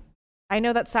 I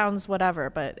know that sounds whatever,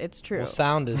 but it's true. Well,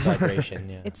 sound is vibration.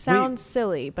 Yeah. It sounds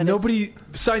silly, but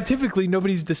scientifically,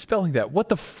 nobody's dispelling that. What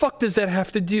the fuck does that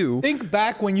have to do Think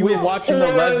back when you with were watching the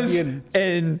auras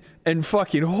lesbian. and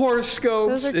fucking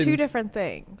horoscopes? those are two and- different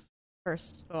things.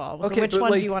 First of all, so Okay, which but, one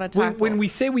like, do you want to tackle? When we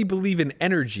say we believe in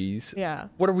energies, Yeah.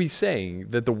 what are we saying?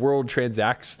 That the world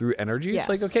transacts through energy? It's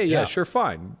like, Yes. okay, yeah, Yeah. sure,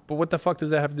 fine. But what the fuck does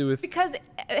that have to do with...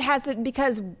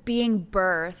 because being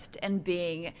birthed and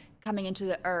being coming into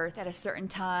the earth at a certain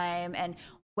time and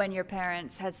when your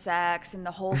parents had sex and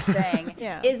the whole thing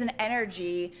Yeah. is an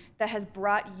energy that has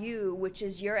brought you, which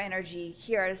is your energy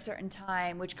here at a certain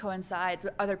time, which coincides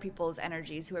with other people's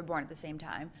energies who were born at the same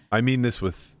time. I mean this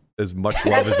with as much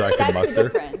love as I can That's the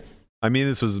muster. difference. I mean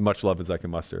this with as much love as I can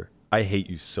muster. I hate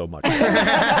you so much.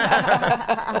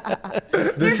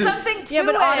 There's something to yeah,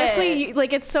 but it. honestly,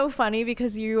 like it's so funny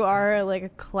because you are like a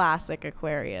classic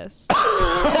Aquarius.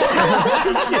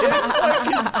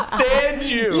 stand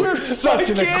you. You're such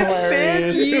an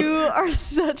Aquarius. You are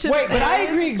such a Wait, but I Aquarius.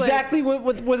 agree It's like, exactly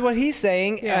with what he's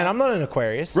saying, Yeah. and I'm not an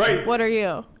Aquarius. Right. what are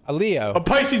you? A Leo. A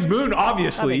Pisces moon, That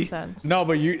obviously. makes sense. No,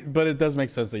 but it does make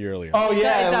sense that you're a Leo. Oh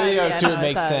yeah, It does, Leo yeah, too no, it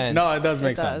makes does. sense. No, it does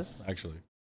make It sense. does. Actually,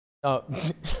 Oh,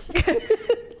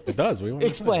 it does. We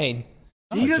explain.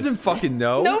 He doesn't fucking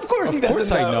know. No, of course he Of course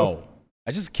doesn't I know.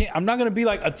 I just can't. I'm not gonna be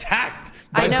like attacked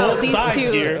by I know both these sides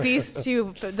two. here. These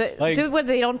two. Like- What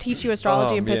they don't teach you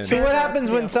astrology Oh, in man. Pittsburgh. So what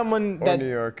happens when someone Or that New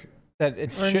York. that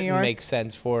it Or New shouldn't York? make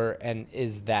sense for and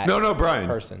is that No, Brian.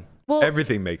 person? Well,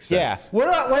 Everything makes Yeah. sense.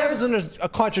 What happens when there's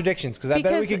contradictions? Because I bet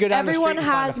we because could go down the street everyone and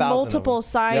find has 1,000 of multiple them.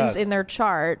 signs Yes. in their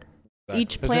chart. Exactly.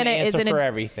 Each There's an planet is answer in for a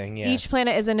everything. Yeah. each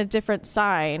planet is in a different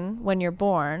sign when you're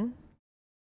born.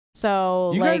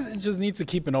 So You like, guys just need to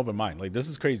keep an open mind. Like this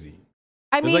is crazy.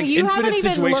 I there's, mean, like, you infinite haven't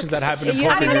even situations looked, that happen in you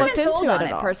corporate haven't I even haven't looked been into sold it on at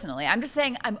it all. personally. I'm just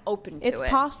saying I'm open to It's it.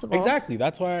 possible. Exactly.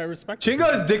 That's why I respect. Chin you.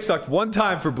 got his dick sucked one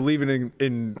time for believing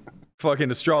in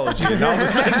fucking astrology, and all of a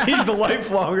sudden he's a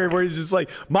lifelonger where he's just like,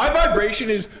 my vibration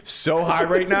is so high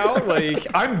right now, like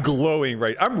I'm glowing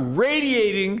I'm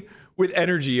radiating with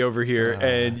energy over here,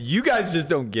 and you guys just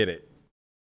don't get it.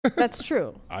 That's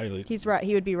true. What He's right.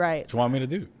 He would be right. you want me to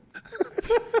do?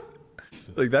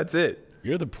 Like that's it.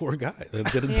 You're the poor guy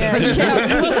that didn't.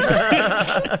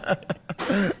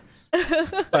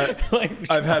 Like,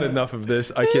 I've had enough of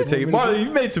this. I can't take it. Marley,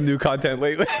 you've made some new content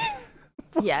lately.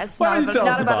 Yes, Why not don't you about, tell us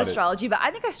not about about it? astrology, but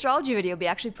I think astrology video would be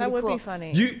actually pretty That would cool. be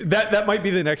funny. That might be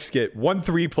the next skit.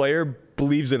 1-3 player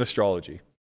believes in astrology.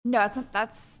 No, it's not,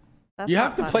 that's you not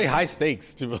have to funny. play high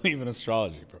stakes to believe in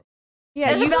astrology, bro. Yeah,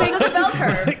 There's you think there's a bell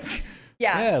curve.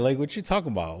 Yeah, like what you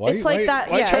talking about? Why, it's like that.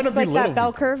 Why Yeah, trying it's to like belittle that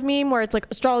bell people? curve meme where it's like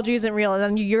astrology isn't real, and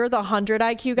then you're the 100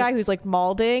 IQ guy who's like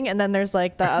malding, and then there's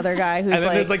like the other guy who's And then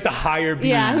like, there's like the higher beams.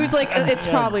 yeah, who's like it's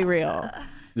probably real.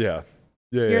 Yeah.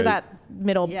 You're that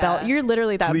middle bell. You're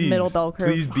literally that Please, middle bell curve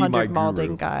please be my 100 malding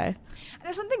guru. guy.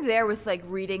 There's something there with like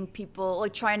reading people,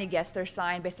 like trying to guess their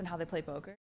sign based on how they play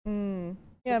poker. Yeah,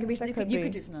 There could be, there you could could, you be.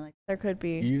 could do something like There could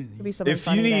be. You- Could be something If you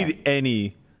funny need there.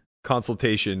 any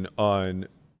consultation on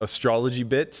astrology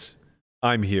bits,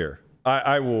 I'm here.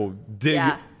 I will dig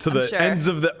Yeah, to I'm the sure. ends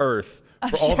of the earth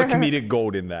for all the comedic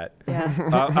gold in that.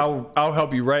 Yeah. I'll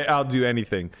help you right. I'll do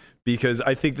anything because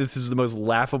I think this is the most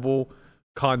laughable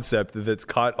concept that's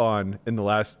caught on in the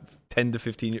last 10 to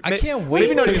 15 years. I can't Maybe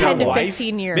wait not to even 10 to wife.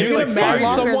 15 years. Maybe You're like gonna 5 marry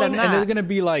years. longer someone than and that. they're gonna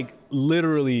be like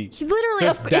literally. He literally,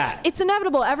 just that. it's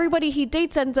inevitable. Everybody he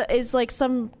dates is like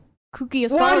some kooky Why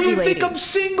astrology do you lady. think I'm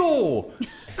single?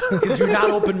 Because you're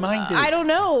not open minded. I don't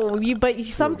know, but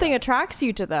something attracts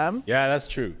you to them. Yeah, that's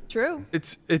true. True.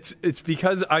 It's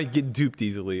because I get duped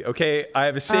eeasily. Okay, I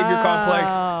have a savior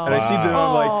complex, and I see them.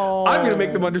 I'm like, I'm gonna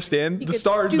make them understand He the gets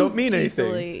stars don't duped mean anything.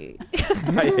 easily.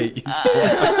 I hate you so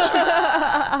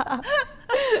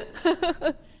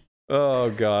much. Oh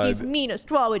God. These mean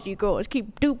astrology girls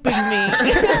keep duping me.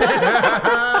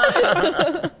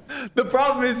 The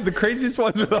problem is the craziest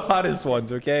ones are the hottest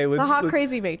ones. Okay, The hot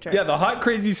crazy matrix. Yeah, the hot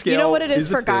crazy scale. You know what it is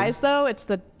a for thing. guys though? It's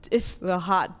the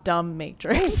hot dumb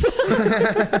matrix. There's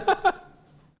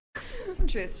some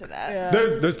truth to that.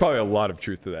 There's probably a lot of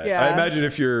truth to that. Yeah. I imagine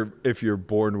if you're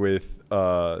born with,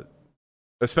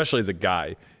 especially as a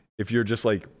guy, if you're just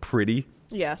like pretty,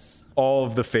 Yes. all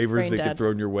of the favors Brain that dead. get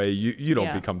thrown your way, you don't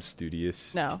Yeah. become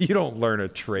studious. No. You don't learn a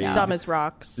trade. Dumb as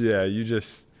rocks. Yeah, you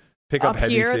just pick up Up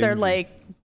heavy here, things. they're and- like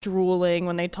drooling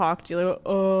when they talk to you. Like,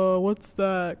 what's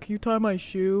that? Can you tie my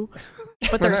shoe?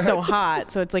 But they're so hot,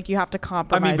 so it's like you have to I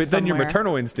compromise. mean, but then your somewhere.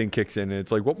 maternal instinct kicks in, and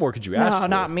it's like, what more could you ask No, for?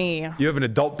 not me. You have an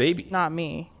adult baby. Not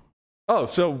me. Oh,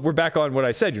 so we're back on what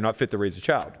I said. You're not fit to raise a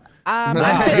child. Here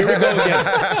we go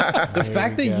again. The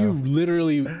fact that you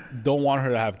literally don't want her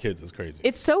to have kids is crazy.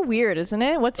 It's so weird, isn't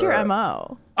it? What's your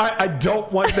MO? I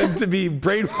don't want them to be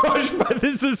brainwashed by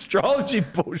this astrology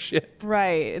bullshit.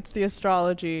 Right. It's the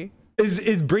astrology.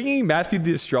 Is bringing Matthew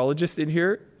the astrologist in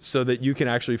here so that you can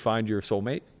actually find your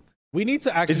soulmate? We need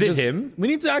to actually Is it just, him? We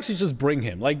need to actually just bring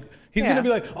him. Like he's Yeah. gonna be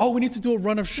like, oh, we need to do a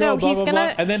run of show, No, blah he's blah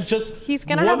gonna- blah, and then just he's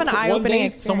gonna have an eye-opening day,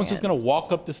 someone's just gonna experience.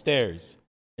 walk up the stairs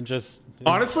and just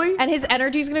Honestly, And his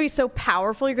energy is going to be so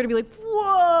powerful, you're going to be like,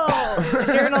 whoa.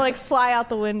 You're going to like fly out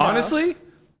the window. honestly,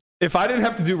 if I didn't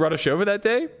have to do run a show that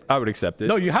day, I would accept it.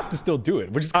 No, you have to still do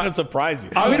it. We're just gonna surprise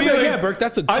you. I would We'd be like, yeah, Burke,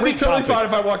 that's a great I'd be totally topic. fine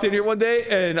if I walked in here one day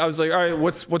and I was like, all right,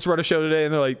 what's run a show today?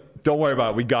 And they're like, don't worry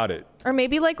about it, we got it. Or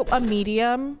maybe like a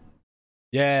medium.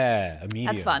 Yeah, a medium.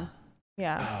 That's fun.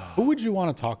 Yeah. Who would you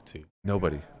want to talk to?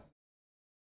 Nobody.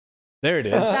 There it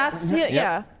is. That's it.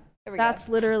 Yeah. There we That's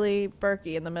literally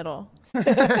Berkey in the middle.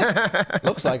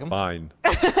 Looks like him. Fine.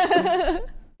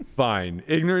 Fine.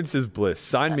 Ignorance is bliss.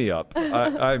 Sign me up.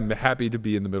 I'm happy to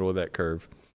be in the middle of that curve.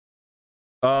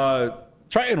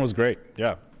 Triton was great.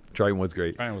 Yeah, Triton was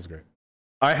great. Triton was great.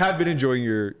 I have been enjoying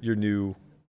your new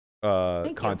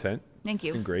you. content. Thank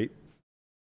It's been you. great.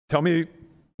 Tell me,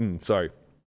 sorry.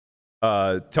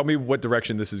 Tell me what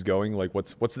direction this is going. Like,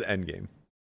 what's the end game?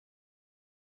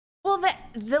 Well,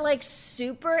 the like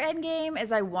super end game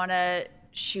is I want to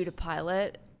shoot a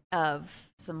pilot of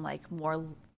some like more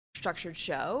structured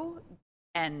show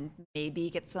and maybe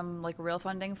get some like real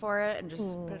funding for it and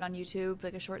just put it on YouTube,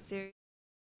 like a short series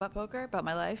about poker, about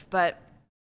my life. But,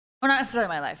 well, not necessarily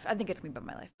my life. I think it's gonna be about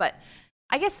my life. But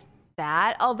I guess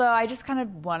that, although I just kind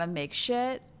of want to make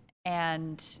shit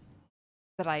and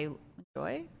that I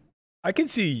enjoy. I can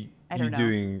see I you don't know.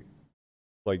 doing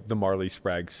like the Marley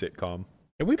Sprague sitcom,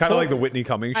 Can we kind of pull- like the Whitney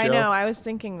Cummings show. I know. I was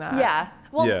thinking that. Yeah.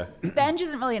 Well, Yeah. Benj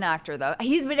isn't really an actor though.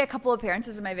 He's made a couple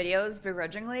appearances in my videos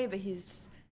begrudgingly, but he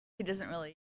doesn't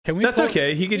really. Can we? That's pull-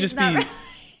 okay. He could He's just not be. really-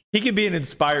 He could be an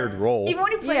inspired role. Even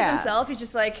when he plays Yeah. himself, he's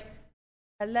just like,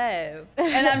 "Hello,"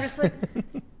 and I'm just like,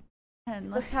 and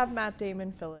Let's have Matt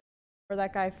Damon fill it. Or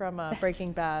that guy from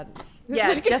Breaking Bad.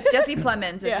 yeah, Jesse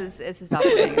Plemons Yeah. is his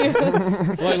topic.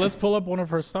 Like, let's pull up one of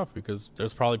her stuff because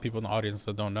there's probably people in the audience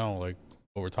that don't know like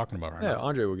what we're talking about right Yeah, now.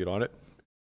 Andre will get on it.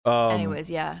 Anyways,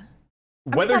 yeah.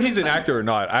 I'm just Whether having he's an fun. actor or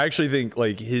not, I actually think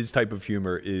like his type of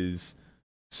humor is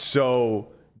so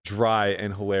dry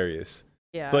and hilarious.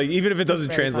 Yeah. Like even if it doesn't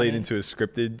very translate funny. into a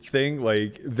scripted thing,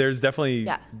 like there's definitely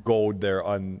Yeah. gold there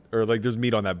on, or like there's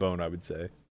meat on that bone. I would say.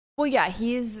 Well, yeah,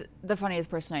 he's the funniest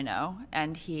person I know,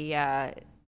 and he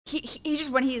He's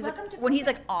just when he's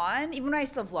like on, even when I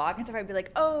still vlog and stuff, I'd be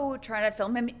like, oh, trying to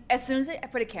film him. As soon as I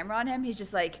put a camera on him, he's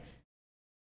just like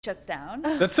shuts down.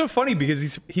 That's so funny because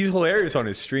he's hilarious on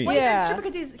his stream. Well, Yeah. it's true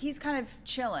because he's kind of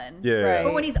chilling. Yeah. Right.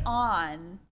 But when he's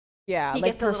on, Yeah, he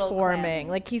like gets a little performing. clammy.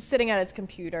 Like he's sitting at his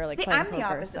computer, like see, playing I'm the poker,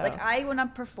 opposite. so- Like when I'm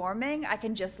performing, I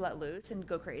can just let loose and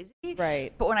go crazy.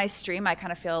 Right. But when I stream, I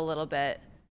kind of feel a little bit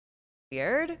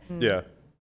weird. Yeah.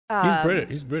 He's Um, British.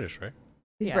 He's British, right?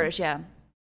 He's Yeah. British, yeah.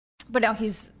 But no,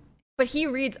 but he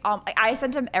reads all. I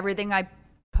sent him everything I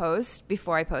post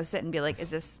before I post it and be like, is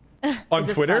this On is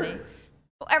this Twitter? funny?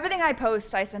 Everything I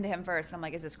post, I send to him first. And I'm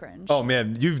like, is this cringe? Oh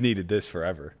man, you've needed this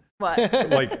forever. What?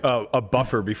 Like a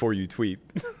buffer before you tweet.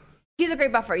 He's a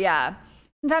great buffer, yeah.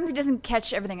 Sometimes he doesn't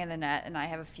catch everything in the net, and I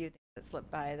have a few things that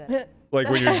slip by that. Like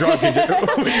when you're drunk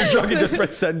and just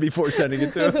press send before sending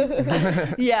it to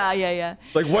him. Yeah.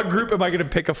 Like what group am I going to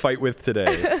pick a fight with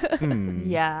today?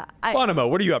 Yeah. Bonomo,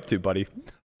 what are you up to, buddy?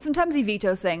 Sometimes he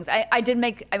vetoes things. I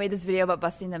made this video about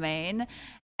busting the main,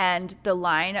 and the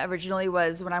line originally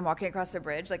was when I'm walking across the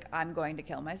bridge, like I'm going to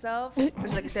kill myself, which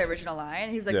is like the original line.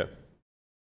 And he was like, Yeah.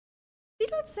 you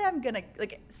don't say I'm gonna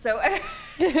like so.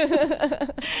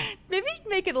 Maybe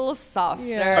make it a little softer.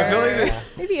 Yeah. I feel like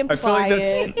Maybe I feel like imply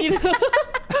it. You know?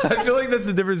 I feel like that's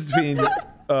the difference between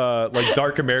like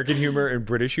dark American humor and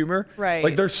British humor. Right.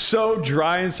 Like they're so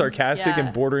dry and sarcastic Yeah.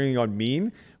 and bordering on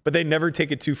mean, but they never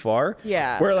take it too far.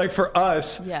 Yeah. Where like for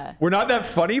us, Yeah. we're not that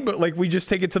funny, but like we just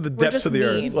take it to the We're depths just of the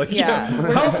mean. earth. Like yeah.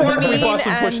 We're how just far can we mean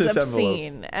possibly push and this envelope?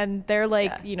 obscene. And they're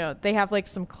like, Yeah. you know, they have like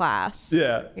some class.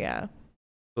 Yeah. Yeah.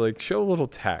 Like show a little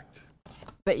tact.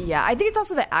 But yeah, I think it's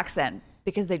also the accent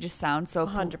because they just sound so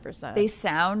 100%. They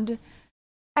sound.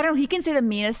 I don't know. He can say the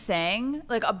meanest thing,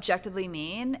 like objectively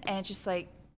mean, and it's just like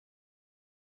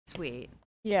sweet.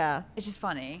 Yeah. It's just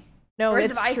funny. No, Whereas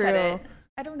it's if I true. said it,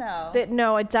 I don't know.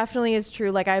 No, it definitely is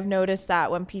true. Like I've noticed that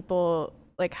when people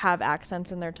like have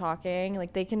accents in their talking,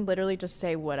 like they can literally just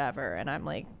say whatever, and I'm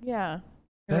like, yeah.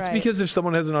 you're That's right. because if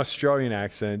someone has an Australian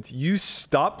accent, you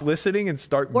stop listening and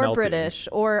start or melting. British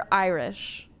or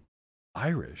Irish.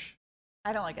 Irish.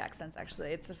 I don't like accents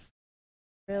actually. It's a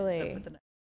Really? with an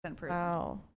accent person.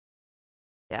 Wow.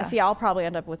 Yeah. See, I'll probably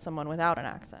end up with someone without an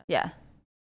accent. Yeah.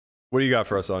 What do you got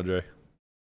for us, Andre?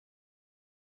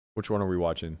 Which one are we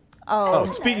watching? Oh, Oh,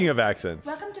 speaking of accents.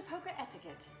 Welcome to Poker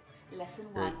Etiquette, Lesson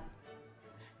Great. 1.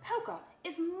 Poker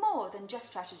is more than just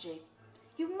strategy.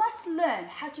 You must learn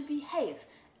how to behave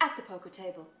at the poker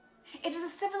table. It is a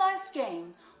civilized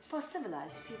game for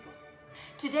civilized people.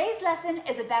 Today's lesson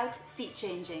is about seat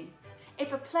changing.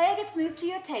 If a player gets moved to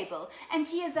your table and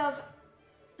he is of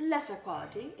lesser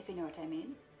quality, if you know what I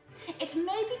mean, it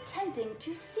may be tempting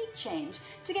to seat change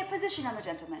to get position on the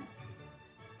gentleman.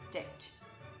 Don't.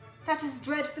 That is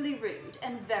dreadfully rude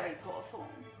and very poor form.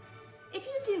 If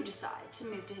you do decide to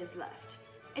move to his left,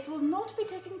 it will not be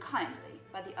taken kindly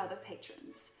by the other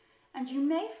patrons, and you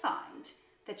may find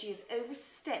that you've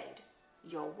overstayed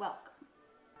your welcome.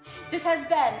 This has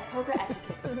been Poker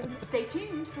Etiquette. Stay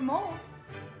tuned for more.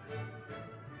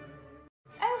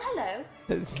 Oh,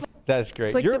 hello. That's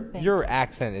great. like Your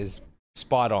accent is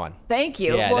spot on. Thank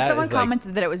you. Yeah, well, that someone is like-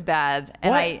 commented that it was bad,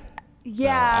 and What?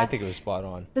 yeah, No, I think it was spot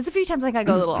on. there's a few times like I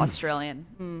go a little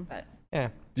Australian, but Yeah.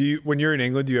 Do you, when you're in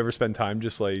England, do you ever spend time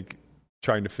just like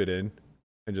trying to fit in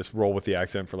and just roll with the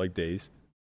accent for like days?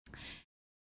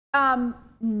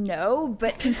 no.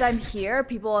 But since I'm here,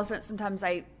 people also sometimes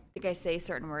I think I say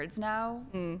certain words now.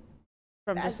 from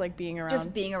just like being around.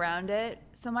 Just being around it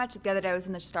so much. The other day I was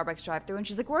in the Starbucks drive-thru and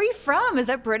she's like, "Where are you from? Is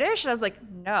that British?" And I was like,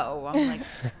 "No, I'm like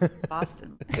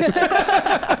Boston."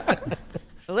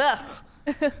 Ugh.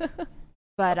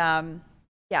 But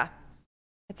yeah,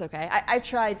 it's okay. I've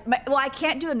tried. Well, I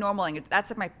can't do a normal language.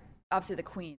 That's like my obviously the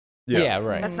Queen. Yeah,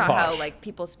 right. That's not how Posh. like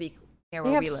people speak here they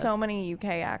where have we live. so many UK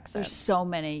There's accents. so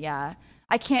many. Yeah,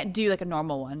 I can't do like a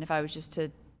normal one. If I was just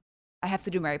to, I have to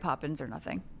do Mary Poppins or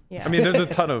nothing. Yeah. I mean, there's a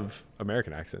ton of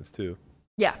American accents too.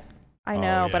 Yeah. I Oh,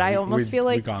 know, yeah, but I almost feel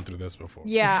we've like gone through this before.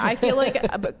 yeah, I feel like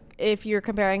but if you're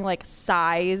comparing like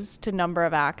size to number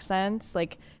of accents,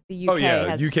 like the UK Oh, yeah,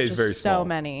 has UK is just very so small.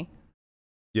 many.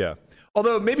 Yeah.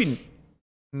 Although maybe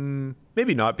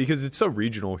not because it's so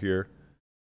regional here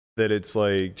that it's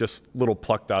like just little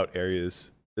plucked out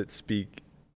areas that speak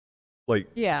like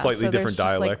Yeah, slightly so there's different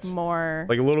just, dialects. like more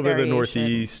Like a little bit of the variation.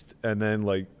 Northeast and then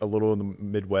like a little in the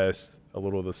Midwest, a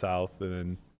little of the South, and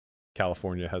then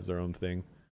California has their own thing.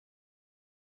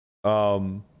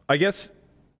 I guess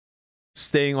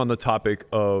staying on the topic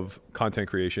of content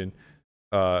creation,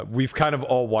 we've kind of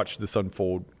all watched this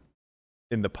unfold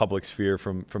in the public sphere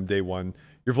from day one.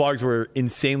 Your vlogs were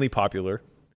insanely popular.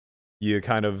 You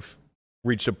kind of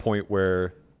reached a point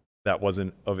where that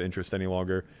wasn't of interest any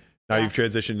longer. Now Yeah. you've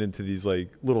transitioned into these like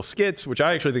little skits, which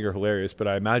I actually think are hilarious, but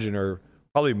I imagine are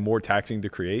probably more taxing to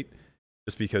create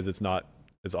just because it's not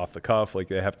as off the cuff. Like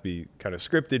they have to be kind of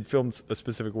scripted, filmed a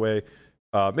specific way.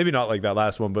 Maybe not like that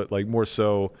last one, but like more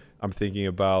so I'm thinking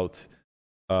about,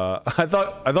 I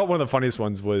thought one of the funniest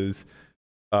ones was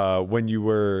when you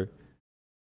were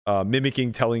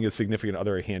mimicking telling a significant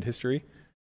other a hand history.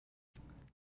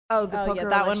 Oh, the Oh poker yeah,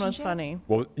 that one was relationship? funny.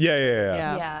 Well, yeah.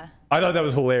 Yeah. Yeah. I thought that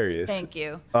was hilarious. Thank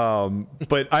you.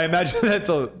 But I imagine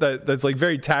that's like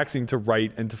very taxing to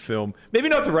write and to film. Maybe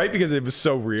not to write because it was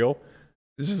so real.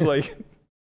 It's just like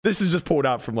this is just pulled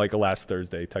out from like a last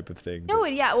Thursday type of thing. No,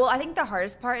 yeah. Well, I think the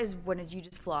hardest part is when you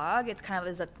just vlog. It's kind of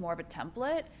is like more of a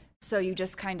template, so you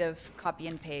just kind of copy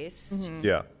and paste.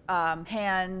 Yeah.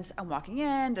 Hands, I'm walking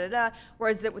in, da da da.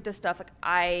 Whereas with this stuff,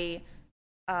 like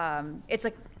it's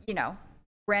like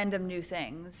random new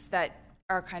things that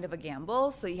are kind of a gamble.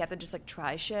 So you have to just like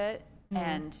try shit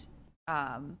and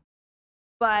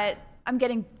but I'm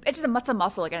getting it's a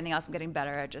muscle like anything else. I'm getting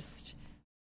better at just.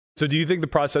 So do you think the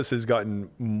process has gotten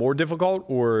more difficult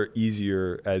or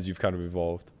easier as you've kind of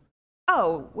evolved?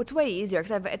 Oh, it's way easier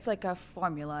because it's like a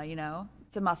formula,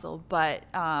 it's a muscle. But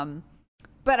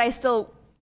I still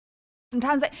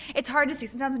sometimes it's hard to see.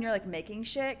 Sometimes when you're like making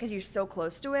shit because you're so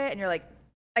close to it, and you're like,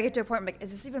 I get to a point, I'm like,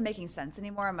 is this even making sense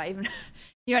anymore? Am I even,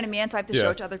 you know what I mean? So I have to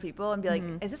show it to other people and be like,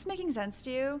 is this making sense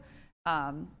to you?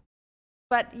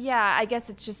 But yeah, I guess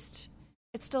it's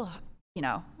still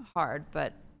hard,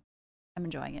 but I'm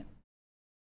enjoying it.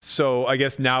 So I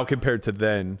guess now compared to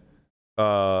then,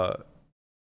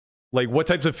 like what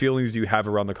types of feelings do you have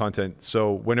around the content?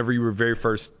 So whenever you were very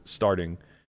first starting,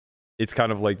 it's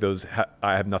kind of like those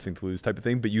I have nothing to lose type of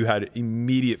thing, but you had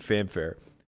immediate fanfare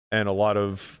and a lot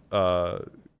of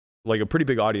like a pretty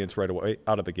big audience right away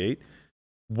out of the gate.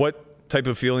 What type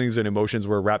of feelings and emotions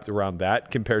were wrapped around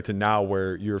that compared to now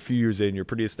where you're a few years in, you're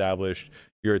pretty established,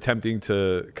 you're attempting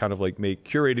to kind of like make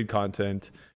curated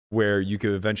content where you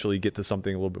could eventually get to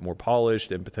something a little bit more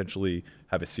polished and potentially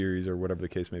have a series or whatever the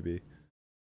case may be?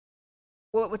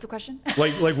 What's the question?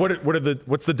 like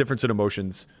what's the difference in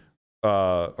emotions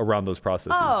around those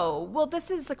processes? Oh, well, this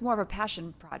is like more of a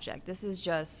passion project. This is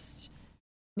just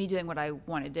me doing what I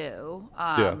want to do.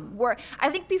 Where I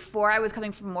think before I was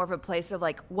coming from more of a place of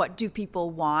like, what do people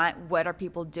want? What are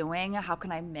people doing? How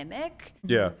can I mimic?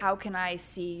 Yeah. How can I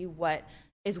see what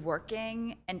is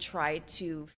working and try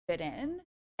to fit in?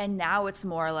 And now it's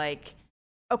more like,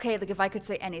 okay, like if I could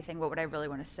say anything, what would I really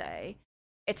want to say?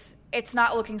 It's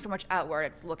not looking so much outward,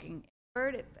 it's looking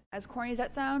inward, as corny as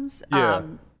that sounds. Yeah.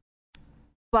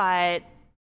 But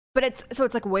it's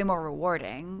like way more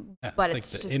rewarding. Yeah, but like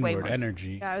it's the just way inward more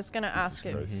energy. Yeah, I was gonna ask.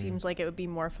 It Christ. seems like it would be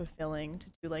more fulfilling to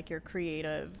do like your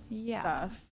creative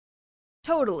stuff.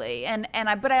 Totally.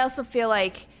 But I also feel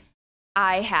like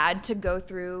I had to go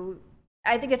through.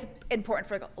 I think it's important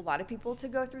for like a lot of people to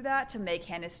go through that, to make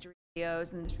hand history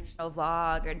videos and the traditional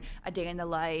vlog or a day in the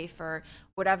life or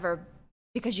whatever,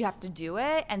 because you have to do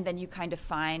it and then you kind of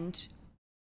find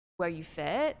where you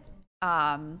fit.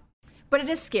 But it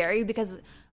is scary because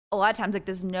a lot of times like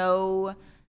there's no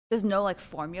like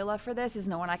formula for this. There's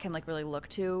no one I can like really look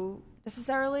to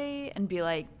necessarily and be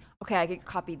like, okay, I could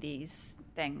copy these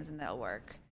things and they'll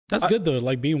work. That's good though.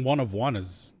 Like being one of one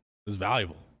is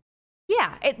valuable.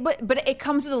 Yeah, but it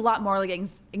comes with a lot more like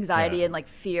anxiety and like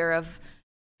fear of,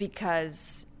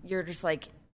 because you're just like,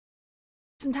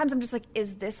 sometimes I'm just like,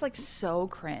 is this like so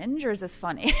cringe or is this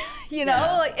funny?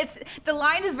 Like it's, the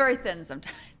line is very thin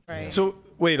sometimes. Right. So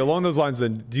wait, along those lines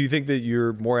then, do you think that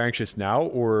you're more anxious now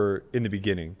or in the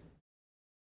beginning?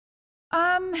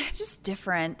 It's just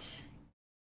different.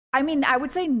 I mean, I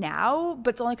would say now,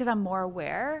 but it's only because I'm more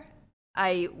aware.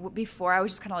 Before I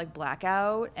was just kind of like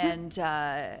blackout and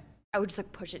I would just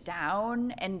like push it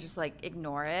down and just like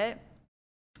ignore it.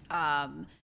 And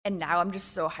now I'm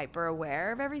just so hyper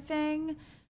aware of everything.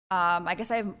 I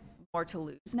guess I have more to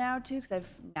lose now too, because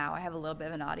I have a little bit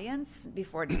of an audience.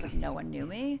 Before, just like no one knew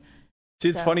me. See,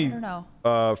 it's funny. I don't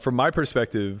know. From my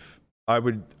perspective, I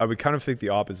would kind of think the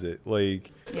opposite.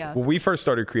 Like when we first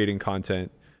started creating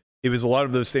content, it was a lot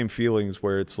of those same feelings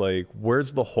where it's like,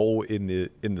 where's the hole in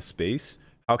the space?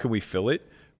 How can we fill it?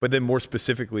 But then more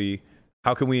specifically,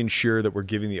 how can we ensure that we're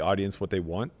giving the audience what they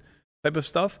want type of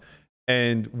stuff?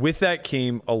 And with that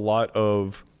came a lot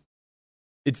of,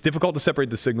 it's difficult to separate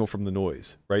the signal from the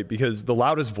noise, right? Because the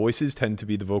loudest voices tend to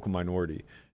be the vocal minority.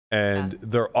 And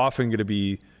they're often going to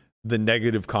be the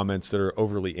negative comments that are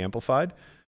overly amplified.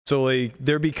 So like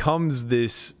there becomes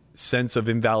this sense of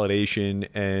invalidation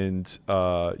and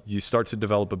you start to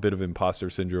develop a bit of imposter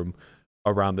syndrome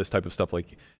around this type of stuff.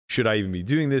 Like, should I even be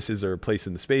doing this? Is there a place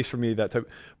in the space for me? That type.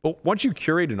 But once you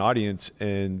curate an audience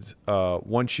and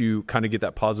once you kind of get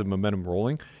that positive momentum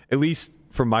rolling, at least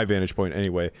from my vantage point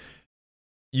anyway,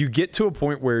 you get to a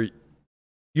point where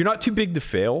you're not too big to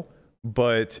fail,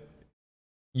 but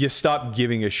you stop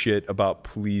giving a shit about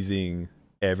pleasing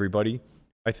everybody,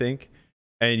 I think.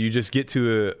 And you just get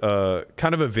to a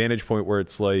kind of a vantage point where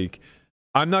it's like,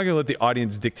 I'm not going to let the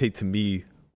audience dictate to me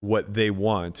what they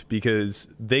want because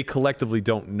they collectively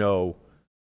don't know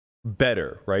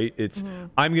better, right? It's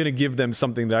I'm going to give them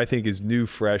something that I think is new,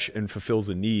 fresh, and fulfills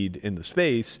a need in the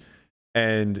space,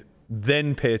 and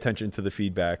then pay attention to the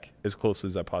feedback as close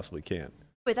as I possibly can.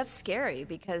 But that's scary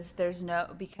because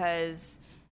because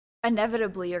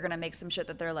inevitably you're going to make some shit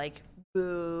that they're like,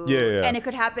 boo. Yeah. And it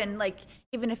could happen, like,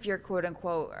 even if you're quote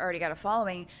unquote already got a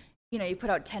following, you know, you put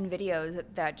out 10 videos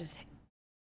that just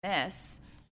miss,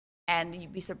 and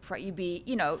you'd be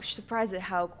surprised at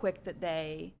how quick that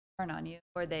they turn on you,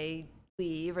 or they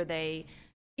leave, or they,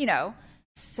 you know.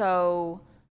 So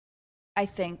I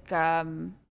think that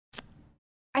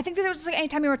it was just like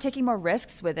anytime you were taking more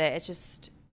risks with it, it's just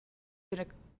gonna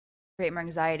create more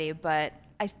anxiety. But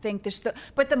I think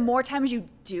but the more times you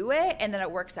do it and then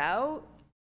it works out,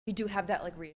 you do have that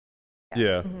like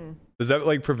Yeah. Does that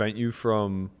like prevent you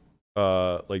from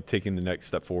like taking the next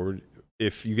step forward?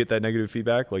 If you get that negative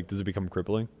feedback, like, does it become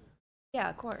crippling? Yeah,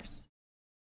 of course.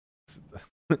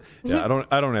 Yeah,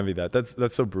 I don't envy that.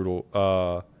 That's so brutal.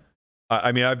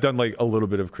 I mean, I've done like a little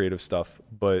bit of creative stuff,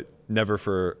 but never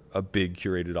for a big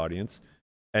curated audience,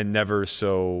 and never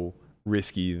so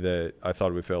risky that I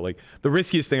thought it would fail. Like, the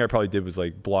riskiest thing I probably did was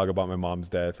like blog about my mom's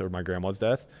death or my grandma's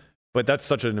death, but that's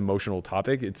such an emotional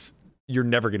topic. You're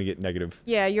never going to get negative.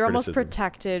 Yeah, you're almost criticism.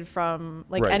 protected from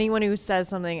like Right. anyone who says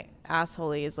something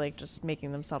assholey is like just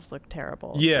making themselves look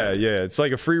terrible. Yeah. It's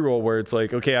like a free roll where it's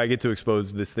like, okay, I get to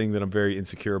expose this thing that I'm very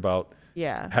insecure about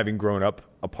Yeah. having grown up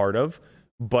a part of,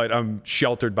 but I'm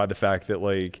sheltered by the fact that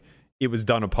like it was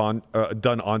done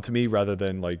onto me rather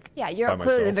than like Yeah, you're by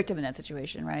clearly the myself. victim in that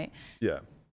situation, right? Yeah.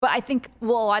 But I think,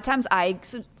 well, a lot of times I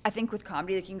think with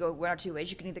comedy, like, you can go one or two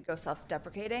ways. You can either go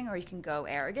self-deprecating or you can go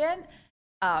arrogant,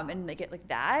 and make it like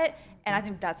that. And I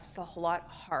think that's a whole lot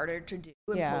harder to do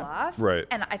and Yeah. pull off. Right.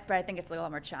 And I think it's like a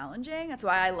lot more challenging. That's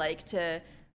why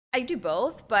I do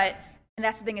both. And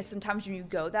that's the thing, is sometimes when you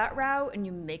go that route and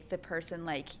you make the person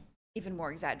like even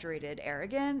more exaggerated,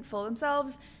 arrogant, full of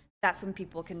themselves, that's when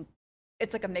people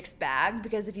it's like a mixed bag,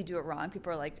 because if you do it wrong,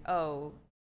 people are like, oh,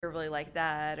 you're really like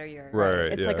that, or you're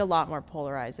Right. It's yeah. like a lot more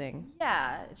polarizing.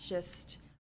 yeah, it's just,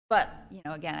 but you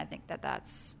know, again, I think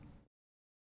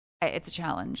it's a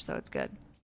challenge, so it's good.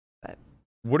 But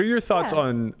What are your thoughts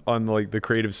Yeah. on like the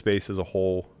creative space as a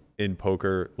whole in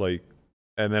poker? Like,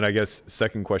 and then I guess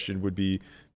second question would be,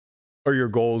 are your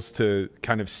goals to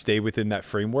kind of stay within that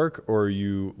framework, or are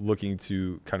you looking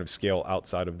to kind of scale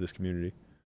outside of this community?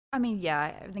 I mean,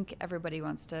 yeah, I think everybody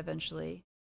wants to eventually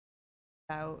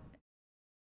out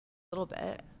a little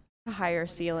bit. A higher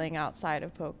ceiling outside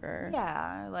of poker.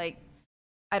 Yeah, like,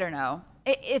 I don't know.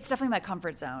 It's definitely my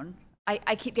comfort zone.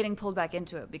 I keep getting pulled back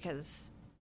into it because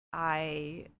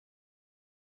I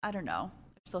don't know.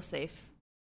 I just feel safe.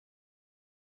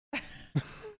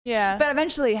 Yeah. But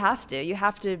eventually you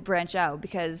have to branch out,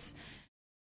 because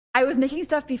I was making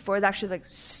stuff before that's actually like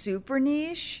super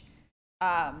niche.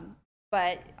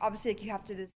 But obviously, like, you have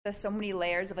to, there's so many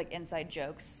layers of like inside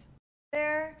jokes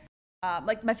there.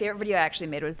 Like, my favorite video I actually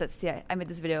made was I made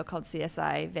this video called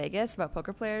CSI Vegas about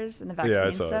poker players and the vaccine Yeah,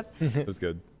 I saw stuff. it was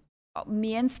good.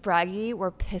 Me and Spraggy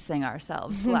were pissing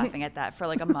ourselves laughing at that for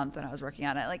like a month when I was working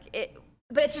on it. Like,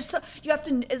 but it's just so,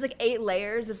 it's like 8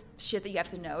 layers of shit that you have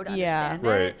to know to Yeah.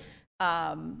 understand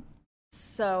it.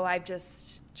 So I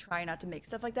just try not to make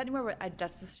stuff like that anymore, but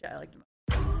that's the shit I like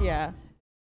the most. Yeah.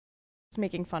 Just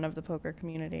making fun of the poker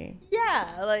community.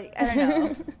 Yeah, like, I don't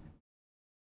know.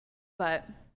 But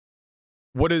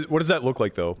What does that look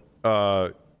like though?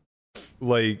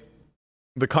 Like,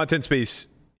 the content space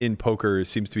in poker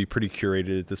seems to be pretty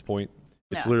curated at this point.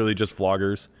 It's Yeah. literally just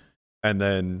vloggers, and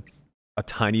then a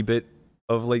tiny bit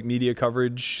of like media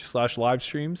coverage / live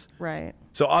streams. Right.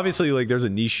 So obviously, like, there's a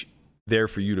niche there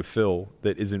for you to fill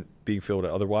that isn't being filled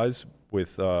otherwise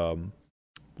with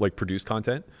like produced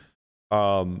content.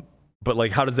 But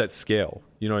like, how does that scale?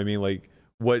 You know what I mean? Like,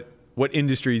 what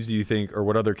industries do you think, or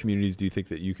what other communities do you think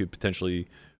that you could potentially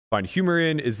find humor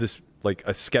in? Is this like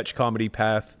a sketch comedy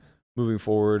path moving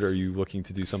forward? Are you looking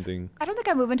to do something? I don't think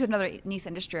I move into another niche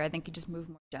industry. I think you just move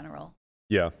more general.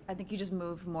 Yeah. I think you just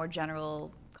move more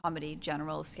general comedy,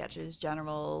 general sketches,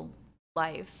 general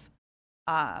life.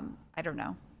 I don't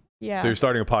know. Yeah. So you're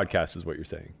starting a podcast, is what you're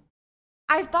saying?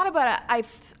 I've thought about it.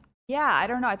 I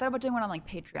don't know. I thought about doing one on like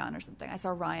Patreon or something. I saw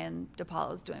Ryan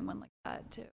DePaulo's doing one like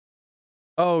that too.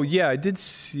 Oh yeah, I did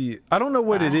see. I don't know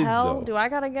what it is though. Do I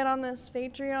gotta get on this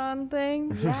Patreon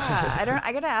thing? Yeah,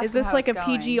 I gotta ask. Is this like a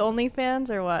PG OnlyFans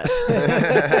or what?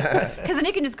 Because then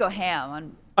you can just go ham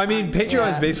on. I mean,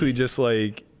 Patreon is basically just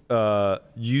like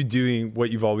you doing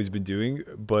what you've always been doing,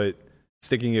 but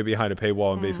sticking it behind a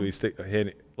paywall and basically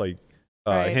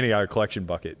handing out a collection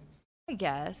bucket. I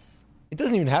guess. It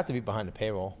doesn't even have to be behind the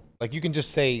payroll. Like you can just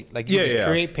say, like you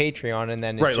create Patreon and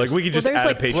then it's right, like we could just add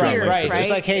a Patreon. Right, link right. to it. Just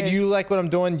like, hey, do you like what I'm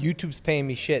doing? YouTube's paying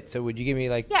me shit, so would you give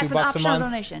me like $2 it's an a optional month?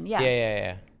 donation.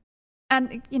 Yeah.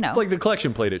 And It's like the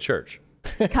collection plate at church.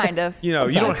 kind of. You know,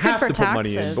 you don't have to put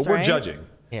money in, but we're right? judging.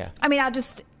 Yeah. I mean, I'll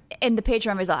just in the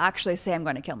Patreon videos, I'll actually say I'm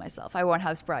going to kill myself. I won't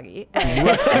house braggy.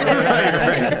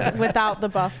 This is without the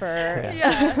buffer.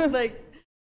 Yeah, like.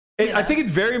 I think it's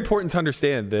very important to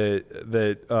understand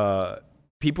that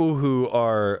people who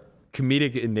are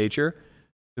comedic in nature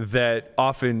that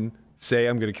often say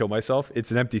I'm going to kill myself,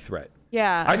 it's an empty threat.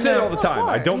 Yeah. I say it all the time.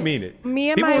 I don't mean it.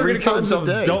 Me and People my who are going to kill times a themselves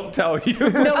day. don't tell you.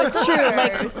 No, it's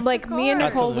true. course, Like of me and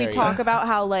course. Nicole, we Not till talk there, about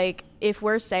how like if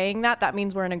we're saying that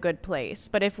means we're in a good place.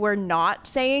 But if we're not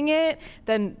saying it,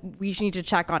 then we just need to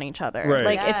check on each other. Right.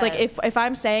 Like it's like Yes. if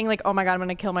I'm saying like, oh my god, I'm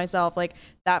gonna kill myself, like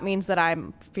that means that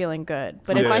I'm feeling good.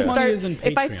 But Yeah. if How I much start money is in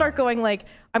if I Patreon? start going like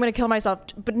I'm gonna kill myself,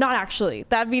 but not actually,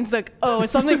 that means like oh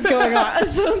something's going on.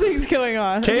 Something's going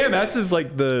on. KMS is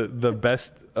like the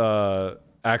best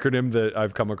acronym that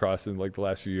I've come across in like the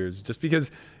last few years, just because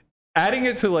adding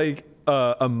it to like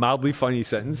a mildly funny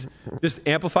sentence just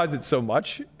amplifies it so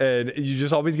much, and you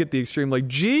just always get the extreme like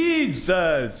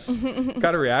Jesus kind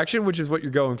of reaction, which is what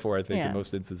you're going for, I think, Yeah. in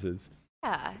most instances.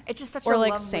 Yeah, it's just such Or, a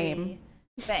like, lovely same.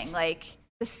 thing. Like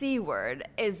the C word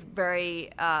is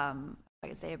very I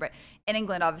can say it, but in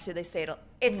England, obviously they say it.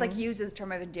 It's like used as a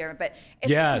term of endearment, but it's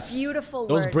Yes. just a beautiful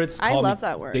Those word. Brits I call love me,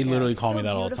 that word. They literally It's call so me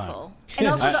that all the beautiful. time. And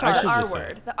also I the should R just say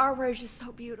word. it. The R word is just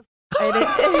so beautiful. It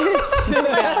is.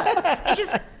 It's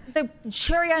just the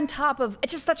cherry on top of.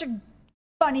 It's just such a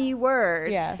funny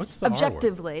word. Yes. What's the R word?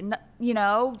 Objectively, you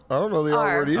know. I don't know the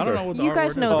R word either. I don't know what the You R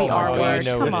guys word know is. the R Oh, word.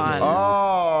 you know Come what it on. is.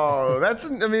 Oh, that's. I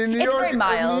mean, New It's York. very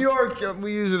mild. New York,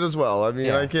 we use it as well. I mean,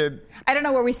 Yeah. I could. I don't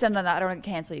know where we stand on that. I don't want to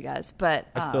cancel you guys, but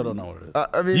I still don't know what it is.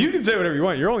 I mean, You can say whatever you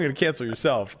want. You're only going to cancel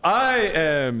yourself. I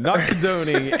am not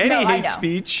condoning any No, I hate know.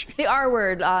 speech. the R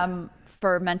word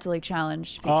for mentally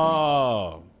challenged people.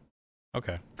 Oh,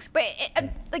 okay. But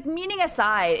like meaning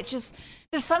aside, it's just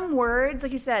there's some words,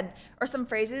 like you said, or some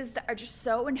phrases that are just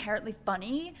so inherently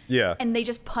funny. Yeah. And they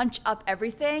just punch up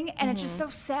everything, and it's just so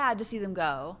sad to see them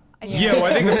go. Yeah, well,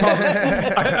 I think the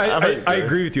problem, I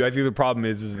agree with you. I think the problem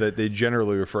is that they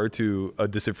generally refer to a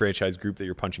disenfranchised group that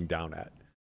you're punching down at,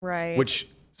 Right. which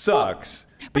sucks.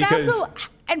 But because also,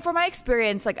 and from my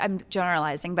experience, like I'm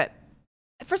generalizing, but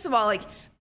first of all, like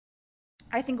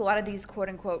I think a lot of these quote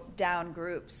unquote down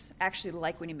groups actually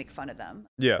like when you make fun of them.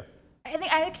 yeah, I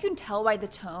think you can tell by the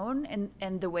tone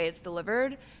and the way it's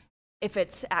delivered if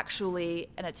it's actually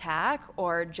an attack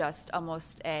or just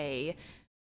almost a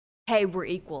hey, we're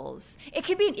equals. It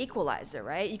can be an equalizer,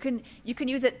 right? You can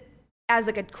use it as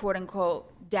like a quote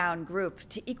unquote down group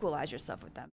to equalize yourself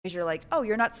with them because you're like, oh,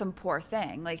 you're not some poor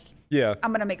thing. Like, yeah.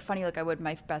 I'm gonna make fun of you like I would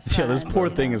my best Yeah, friend. this poor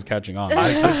you thing know? is catching on.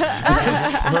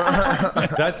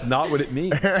 That's not what it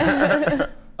means.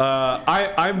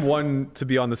 I'm one to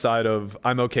be on the side of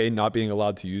I'm okay not being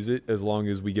allowed to use it as long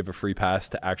as we give a free pass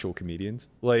to actual comedians.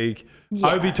 Like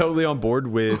I would be totally on board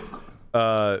with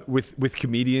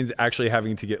comedians actually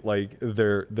having to get like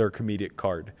their comedic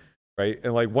card, right?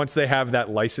 And like once they have that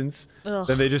license,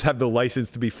 then they just have the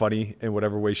license to be funny in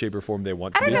whatever way, shape, or form they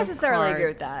want to I don't be. necessarily agree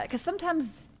with Cards. that because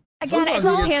sometimes again Sometimes it's you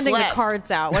all get handing slapped. the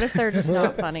cards out. What if they're just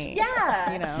not funny?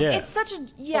 yeah, You know? Yeah. It's such a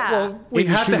yeah. You Amy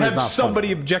have to Schumer's have not somebody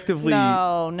funny. objectively.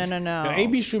 No.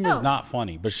 AB Schumer's not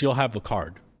funny, but she'll have the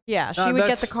card. Yeah, she Uh, would get the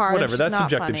that's- card. Whatever, She's that's not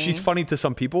subjective. funny. She's funny to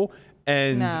some people,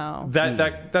 and No.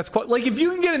 that's quite like if you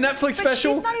can get a Netflix But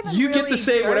special, she's not even you get really to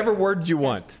say dirt- whatever words you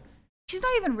want. She's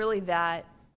not even really that.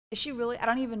 Is she really? I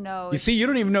don't even know. You see, you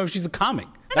don't even know if she's a comic.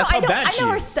 No, That's I how know, bad I she know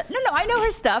her is. stuff. No, I know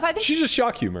her stuff. I think She's just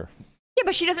shock humor. yeah,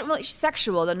 but she doesn't really. She's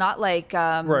sexual. They're not like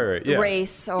Right, yeah.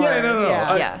 race or Yeah, no.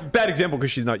 yeah. Bad example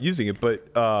because she's not using it, but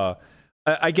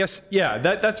I guess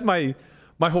that's my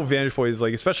whole vantage point is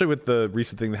like, especially with the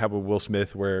recent thing that happened with Will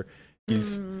Smith where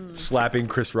he's slapping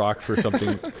Chris Rock for something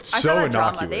I saw so that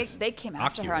drama. innocuous. They came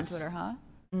after her on Innocuous. Twitter, huh?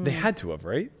 They had to have,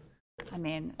 right? I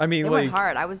mean, I mean, they like- went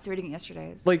hard. I was reading it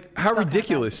yesterday. Like how Felt kinda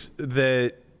ridiculous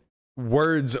that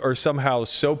words are somehow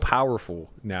so powerful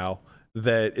now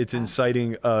that it's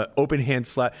inciting open hand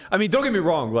slap. I mean, don't get me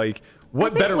wrong. Like what I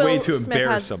think better way Will to Smith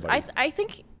embarrass has- somebody? I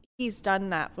think he's done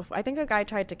that before. I think a guy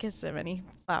tried to kiss him and he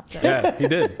slapped him. Yeah, he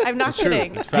did. I'm not It's true.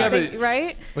 kidding. It's Yeah, fact. but-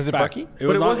 Right? Was it Fact. Bucky? It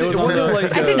was But on, it wasn't like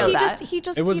I think a- he that.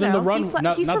 just It was you in the know, run- he's,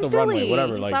 not- he's not from the runway, Philly.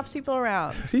 whatever, He like- slaps people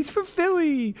around. He's from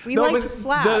Philly. We like but to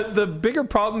slap. The bigger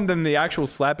problem than the actual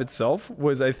slap itself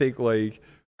was, I think, like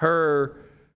her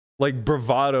like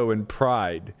bravado and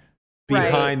pride Right.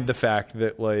 behind the fact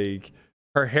that like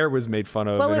her hair was made fun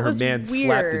of Well, and it her was man weird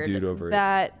slapped the dude over it.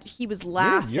 that he was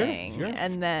laughing You're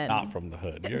and then not from the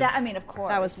hood. You're- That, I mean, of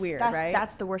course. That was weird, that's, right?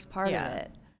 That's the worst part Yeah. of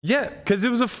it. Yeah, because it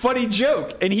was a funny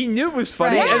joke, and he knew it was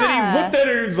funny, Right. and then he Yeah. looked at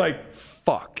her and was like,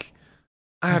 "Fuck,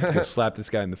 I have to go slap this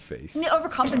guy in the face." And they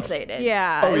overcompensated.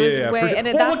 yeah, Oh, it yeah, was yeah, for way, sure. and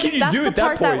Well, what that's, can you that's do the at that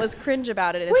part that point? was cringe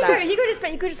about it. Is Well, that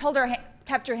you could just hold her,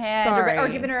 kept her hand, or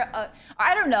Sorry. given her a.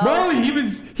 I don't know. No,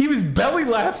 he was belly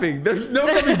laughing. There's no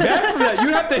coming back from that. You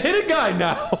have to hit a guy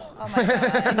now. Oh my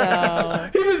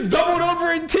god. no, He was doubled over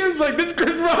in tears like this.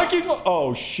 Chris Rocky's.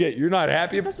 Oh shit, you're not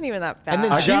happy. it wasn't even that bad. And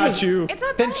then I she got was- you. It's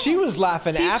not Then bad. she was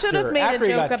laughing He after. should have made a after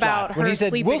he joke got slapped. about When he her said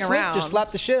sleeping Will Smith around. just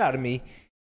slapped the shit out of me,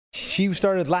 she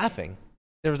started laughing.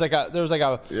 There was like a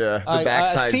Yeah, the a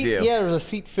backside seat, view. Yeah, there was a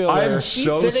seat filler. I'm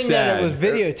so sitting there that was sad.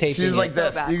 videotaping. She was like it. So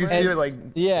this. You can see her like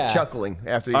Yeah. chuckling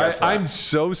after you got slapped. I'm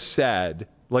so sad.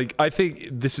 Like, I think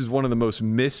this is one of the most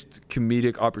missed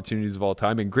comedic opportunities of all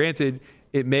time. And granted,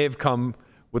 it may have come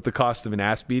with the cost of an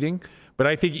ass beating, but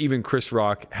I think even Chris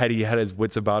Rock, had he had his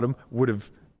wits about him, would have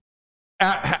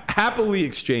happily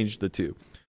exchanged the two.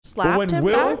 slapped But when him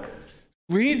Will back.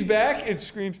 leans back and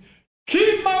screams,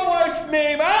 "Keep my wife's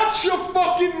name out your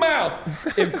fucking mouth,"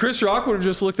 if Chris Rock would have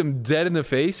just looked him dead in the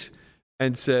face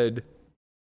and said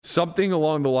something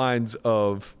along the lines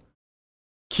of,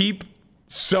 "Keep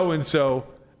so and so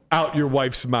out your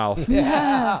wife's mouth,"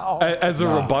 as a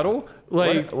rebuttal,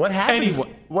 like what happens?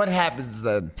 anyone- What happens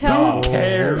then? Tell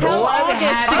cares. Tell What August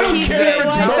happened? to I don't keep care your if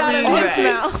wife it's out of Toby his Ray.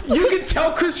 mouth. You can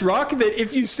tell Chris Rock that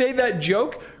if you say that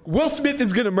joke, Will Smith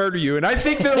is going to murder you. And I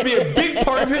think there'll be a big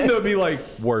part of him that'll be like,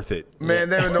 worth it. Man,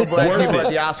 there were no black Worth people it. at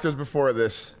the Oscars before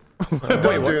this. Don't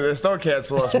do this. Don't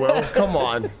cancel us, Will. Come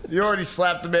on. You already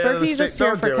slapped the man in the Murphy's stick. just here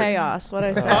Don't for do it. chaos. What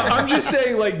I say. I'm just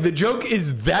saying, like, the joke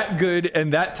is that good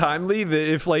and that timely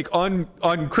that if, like, on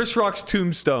Chris Rock's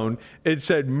tombstone, it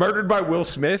said murdered by Will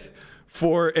Smith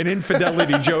for an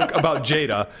infidelity joke about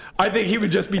Jada, I think he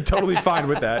would just be totally fine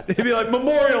with that. He'd be like,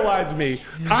 memorialize me.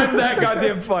 I'm that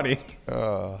goddamn funny.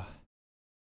 I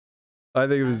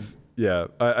think it was, yeah,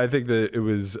 I think that it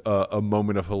was a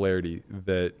moment of hilarity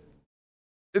that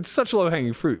it's such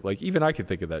low-hanging fruit. Like, even I can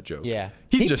think of that joke. Yeah.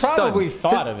 He's He just probably stunned.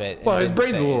 thought of it and Well, his didn't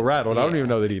brain's a say little it. rattled. I don't Yeah. even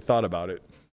know that he thought about it.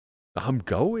 I'm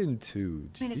going to.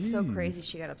 I mean, it's so Jeez. crazy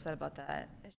she got upset about that.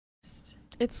 It's just,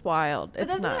 It's wild. but It's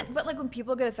doesn't nuts. that, but like when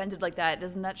people get offended like that,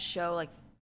 doesn't that show like?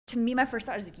 To me, my first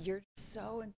thought is like, you're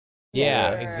so insecure.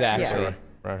 Yeah, exactly.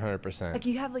 Yeah. 100%. Like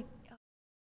you have like.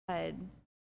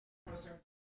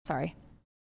 Sorry.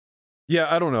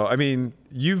 Yeah, I don't know. I mean,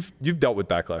 you've dealt with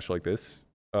backlash like this.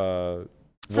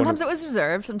 Sometimes it was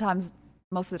deserved. Sometimes,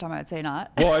 most of the time, I would say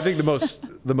not. Well, I think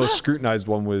the most scrutinized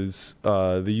one was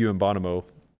the you and Bonomo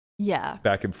Yeah,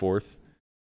 back and forth.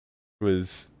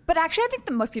 Was but actually, I think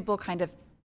that most people kind of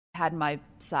had my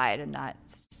side in that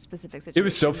specific situation. it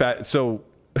was so fat. So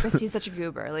because he's such a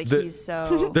goober. Like The- he's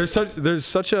so. there's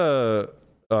such a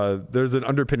there's an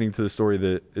underpinning to the story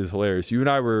that is hilarious. You and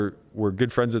I were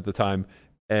good friends at the time,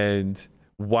 and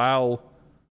while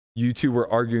you two were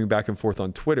arguing back and forth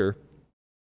on Twitter,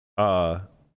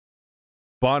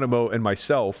 Bonomo and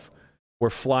myself were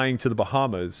flying to the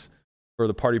Bahamas for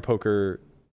the Party Poker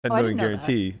 $10 Oh, I million didn't know that.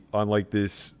 guarantee on like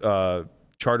this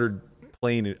chartered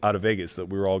plane out of Vegas that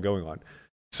we were all going on.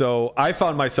 So I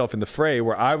found myself in the fray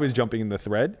where I was jumping in the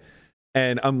thread,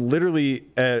 and I'm literally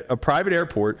at a private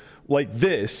airport like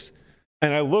this,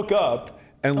 and I look up,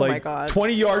 and Oh my like God.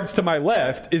 20 yards to my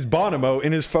left is Bonomo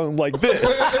in his phone like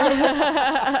this.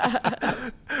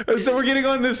 And so we're getting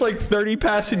on this like 30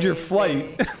 passenger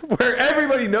flight where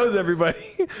everybody knows everybody.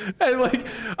 And like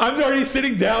I'm already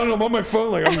sitting down and I'm on my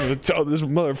phone like I'm going to tell this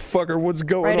motherfucker what's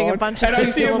going Writing a on. bunch of and I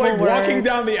see him like two-syllable walking words.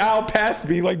 down the aisle past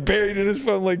me like buried in his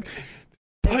phone like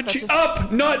punch such it a-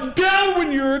 up, not down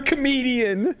when you're a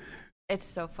comedian. It's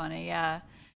so funny. Yeah.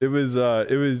 It was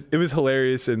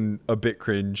hilarious and a bit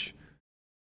cringe.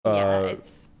 Yeah.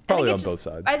 It's I probably think on it's both just-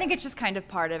 sides. I think it's just kind of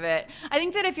part of it. I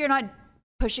think that if you're not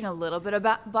pushing a little bit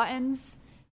about buttons,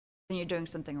 then you're doing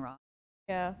something wrong.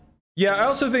 Yeah. Yeah, I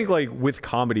also think like with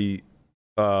comedy,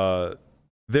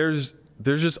 there's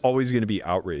just always going to be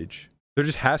outrage. There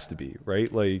just has to be,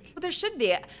 right? Like, But there should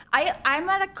be. I'm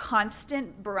at a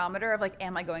constant barometer of like,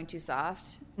 am I going too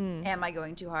soft? Am I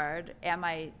going too hard? Am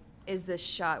I is this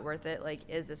shot worth it? Like,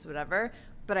 is this whatever?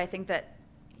 But I think that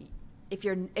if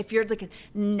you're like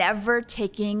never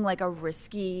taking like a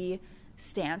risky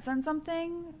stance on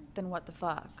something, then what the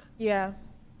fuck? Yeah.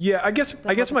 Yeah, I guess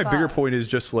what the my bigger fuck? point is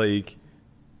just like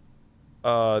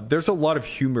there's a lot of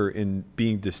humor in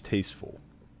being distasteful.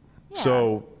 Yeah.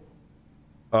 So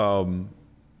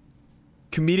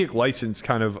comedic license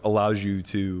kind of allows you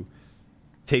to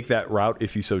take that route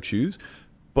if you so choose.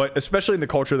 But especially in the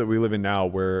culture that we live in now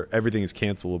where everything is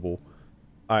cancelable,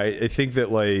 I think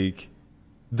that like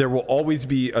there will always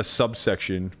be a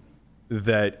subsection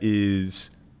that is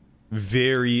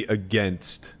very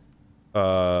against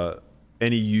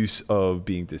any use of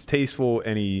being distasteful,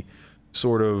 any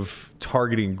sort of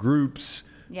targeting groups.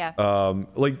 Yeah.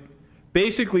 Like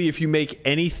basically if you make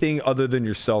anything other than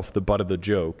yourself the butt of the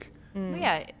joke,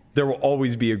 Yeah. there will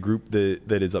always be a group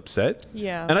that is upset.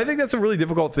 Yeah. And I think that's a really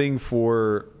difficult thing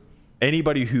for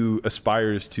anybody who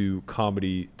aspires to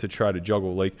comedy to try to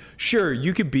juggle. Like, sure,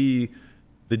 you could be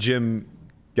the Jim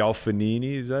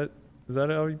Galifianakis. Is that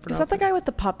how you pronounce Is that the it? guy with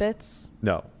the puppets?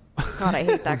 No. God, I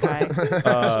hate that guy.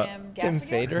 Tim Gaffigan?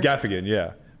 Fader. Gaffigan,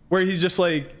 yeah. Where he's just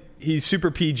like, he's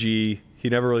super PG. He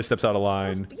never really steps out of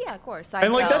line. Yeah, of course.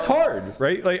 And like, that's Seinfeld. hard,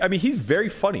 right? Like, I mean, he's very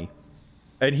funny.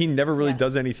 And he never really Yeah.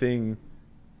 does anything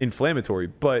inflammatory.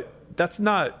 But that's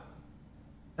not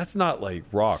like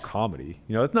raw comedy.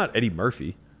 You know, it's not Eddie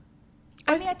Murphy.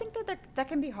 I mean, I think that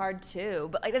can be hard too,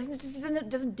 but like, it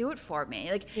doesn't do it for me.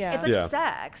 Like, Yeah. it's like Yeah.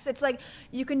 sex. It's like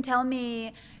you can tell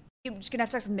me you're just gonna have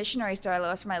sex with missionary style the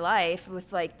rest of my life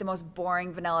with like the most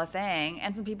boring vanilla thing,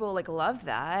 and some people like love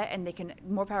that, and they can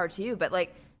more power to you. But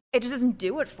like, it just doesn't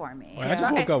do it for me. Wait, I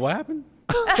just woke up. What happened?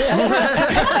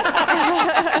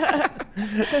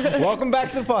 Welcome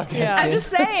back to the podcast. Yeah. I'm just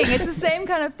saying, it's the same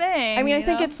kind of thing. I mean, I you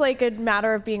think know? it's like a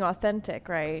matter of being authentic,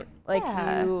 right? Like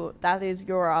Yeah. that is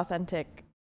your authentic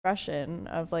expression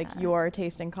of like your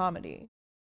taste in comedy.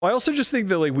 I also just think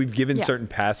that like we've given Yeah. certain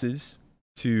passes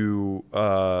to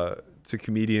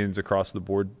comedians across the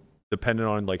board, depending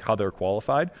on like how they're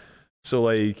qualified. So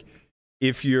like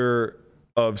if you're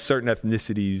of certain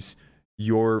ethnicities,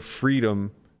 your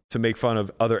freedom to make fun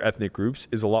of other ethnic groups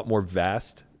is a lot more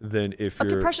vast than if Oh,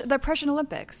 you're the Depression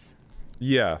Olympics.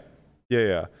 yeah.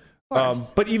 Of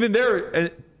course. But even there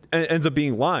it ends up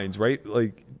being lines, right?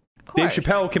 Like Of Dave course.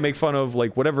 Chappelle can make fun of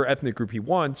like whatever ethnic group he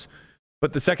wants,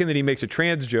 but the second that he makes a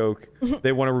trans joke,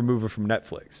 they want to remove it from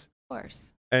Netflix. Of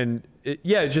course. And it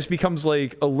just becomes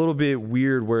like a little bit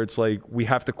weird where it's like we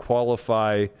have to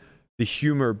qualify the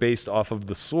humor based off of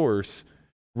the source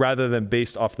rather than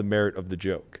based off the merit of the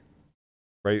joke,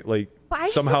 right? Like But I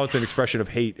just somehow think- it's an expression of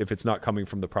hate if it's not coming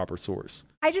from the proper source.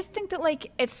 I just think that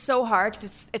like it's so hard.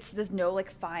 It's there's no like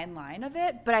fine line of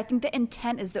it. But I think the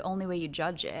intent is the only way you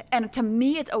judge it. And to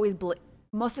me, it's always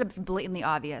most of it's blatantly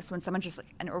obvious when someone's just like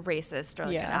a racist or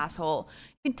like an Yeah. asshole.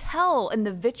 You can tell in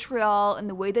the vitriol and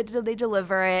the way that they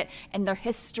deliver it and their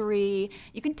history.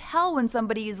 You can tell when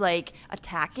somebody's like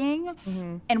attacking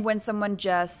and when someone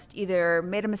just either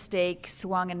made a mistake,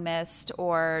 swung and missed,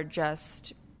 or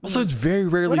just Also, it's very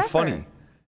rarely Whatever. funny.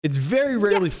 It's very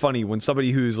rarely funny when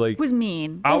somebody who's like who's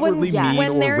mean. outwardly yeah. mean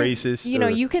When or they're, racist. you know, or-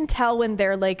 you can tell when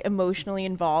they're like emotionally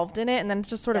involved in it, and then it's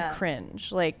just sort Yeah. of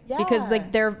cringe, like because Yeah.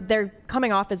 like they're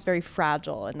coming off as very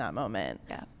fragile in that moment.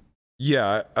 Yeah.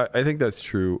 Yeah, I think that's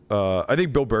true. I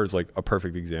think Bill Burr is like a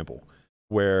perfect example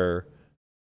where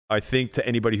I think to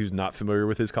anybody who's not familiar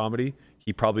with his comedy,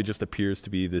 he probably just appears to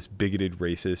be this bigoted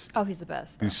racist Oh, he's the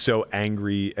best. Though. who's so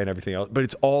angry and everything else. But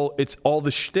it's all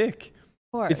the shtick.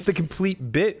 Of course. It's the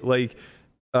complete bit. Like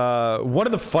one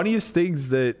of the funniest things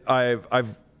that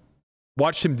I've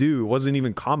watched him do wasn't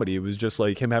even comedy. It was just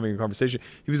like him having a conversation.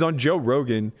 He was on Joe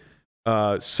Rogan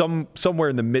somewhere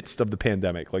in the midst of the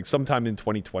pandemic, like sometime in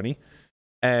 2020,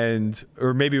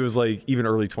 or maybe it was like even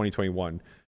early 2021,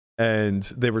 and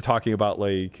they were talking about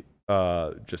like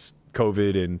just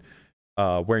COVID and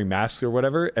wearing masks or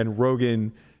whatever, and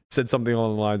Rogan said something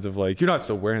along the lines of like, "You're not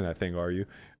still wearing that thing, are you?"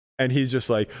 And he's just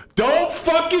like, "Don't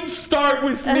fucking start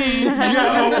with me, Joe.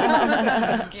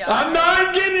 I'm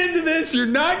not getting into this. You're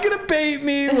not gonna bait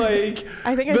me." Like,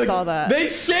 I think I saw that. They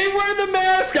say wear the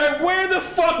mask. I wear the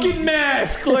fucking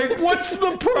mask. Like, what's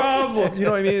the problem? You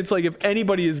know what I mean? It's like if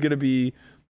anybody is gonna be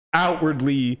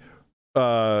outwardly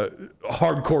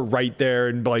hardcore right there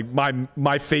and like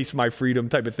my face, my freedom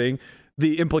type of thing,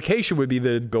 the implication would be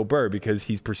that it's Bill Burr because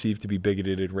he's perceived to be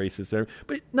bigoted and racist.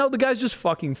 But no, the guy's just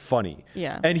fucking funny.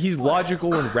 Yeah. And he's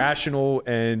logical and rational,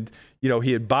 and you know,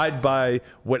 he abide by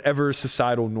whatever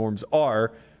societal norms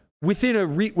are within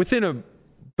a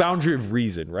boundary of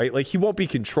reason, right? Like he won't be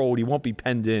controlled, he won't be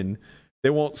penned in. They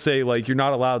won't say like you're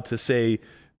not allowed to say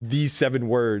these 7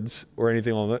 words or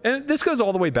anything along that. And this goes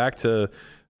all the way back to,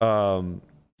 oh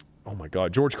my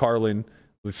God, George Carlin,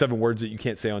 the 7 words that you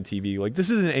can't say on TV. Like,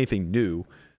 this isn't anything new.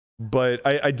 But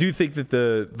I do think that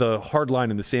the hard line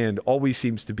in the sand always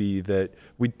seems to be that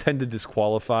we tend to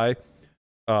disqualify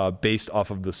based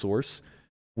off of the source,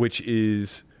 which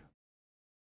is,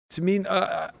 to me,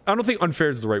 I don't think unfair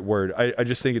is the right word. I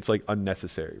just think it's like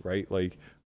unnecessary, right? Like,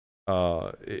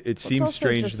 it seems also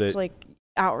strange just, that like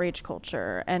outrage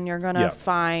culture, and you're gonna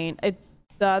find it.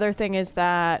 The other thing is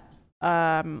that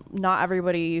not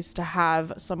everybody used to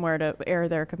have somewhere to air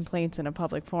their complaints in a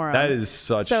public forum. that is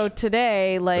such. So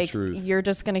today, like, truth. you're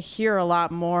just going to hear a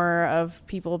lot more of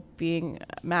people being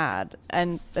mad.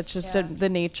 And that's just the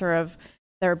nature of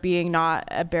there being not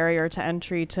a barrier to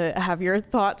entry to have your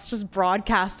thoughts just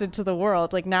broadcasted to the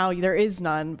world. Like, now there is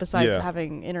none besides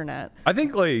having internet. I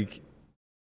think like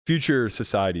future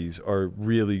societies are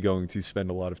really going to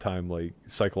spend a lot of time like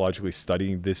psychologically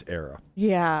studying this era.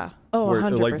 Yeah. Oh, We're,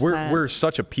 100%. like we're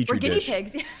such a petri We're guinea dish.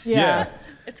 pigs. Yeah.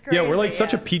 It's crazy. Yeah, we're like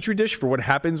such a petri dish for what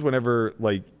happens whenever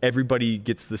like everybody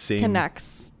gets the same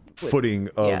Connects. footing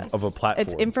of a platform.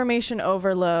 It's information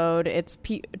overload. It's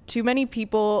too many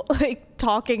people like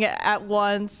talking at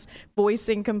once,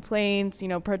 voicing complaints,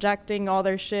 projecting all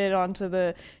their shit onto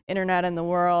the internet and the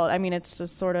world. I mean, it's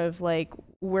just sort of like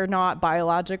we're not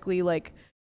biologically like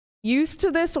used to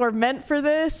this or meant for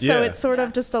this. So it's sort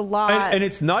of just a lot. And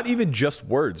it's not even just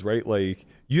words, right? Like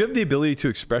you have the ability to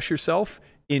express yourself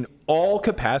in all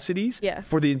capacities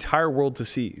for the entire world to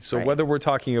see. So whether we're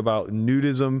talking about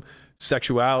nudism,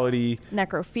 sexuality,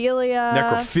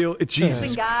 necrophilia,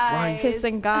 Jesus Christ.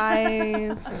 kissing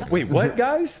guys, Wait, what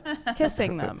guys?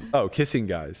 kissing them. Oh, kissing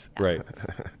guys, right?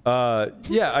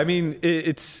 Yeah, I mean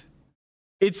it's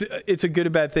a good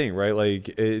and bad thing, right? Like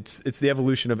it's the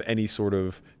evolution of any sort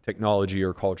of technology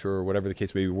or culture or whatever the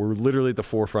case may be. We're literally at the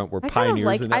forefront. We're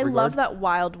pioneers in that regard. I love that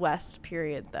Wild West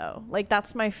period though. Like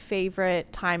that's my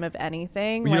favorite time of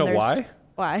anything. You know why?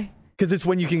 Why? Because it's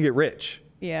when you can get rich.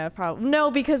 Yeah, probably. No,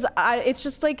 because it's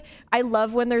just like I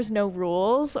love when there's no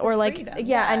rules or like freedom,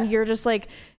 and you're just like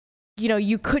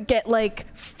you could get like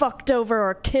fucked over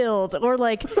or killed or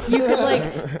like you could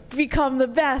like become the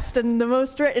best and the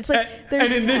most rich. It's like and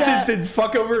in this instance,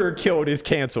 fuck over or killed is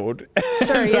canceled.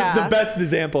 Sure, the best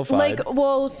is amplified. Like,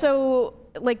 well, so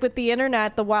like with the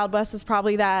internet, the Wild West is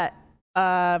probably that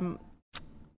the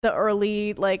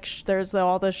early like there's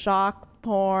all the shock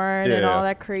porn and all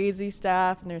that crazy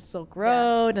stuff, and there's Silk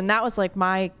Road, and that was like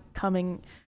my coming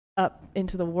up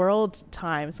into the world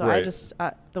time. So I just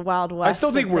the Wild West. I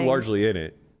still think we're largely in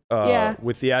it.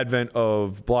 With the advent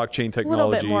of blockchain technology. A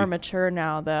little bit more mature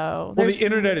now, though. Well, the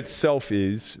internet itself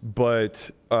is,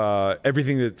 but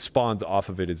everything that spawns off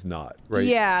of it is not, right?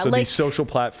 Yeah. So like, these social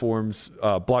platforms,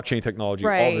 blockchain technology,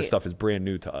 all this stuff is brand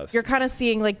new to us. You're kind of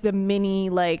seeing like the mini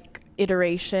like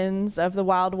iterations of the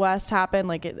Wild West happen,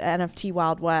 like NFT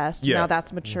Wild West. Now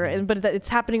that's mature, but it's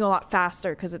happening a lot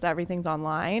faster because everything's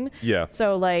online. Yeah.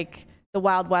 So like the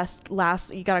Wild West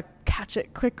you gotta catch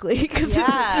it quickly because it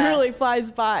really flies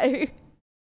by.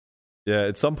 Yeah,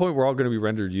 at some point we're all going to be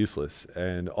rendered useless,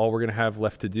 and all we're going to have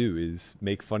left to do is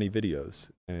make funny videos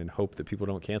and hope that people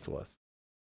don't cancel us.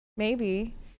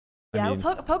 Maybe. Yeah,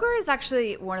 poker is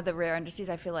actually one of the rare industries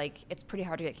I feel like it's pretty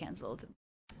hard to get canceled.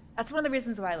 That's one of the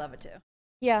reasons why I love it too.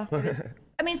 Yeah.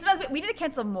 I mean, sometimes we need to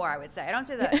cancel more, I would say. I don't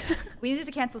say that. We need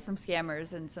to cancel some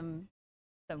scammers and some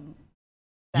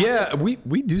Yeah, we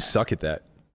do suck at that.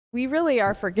 We really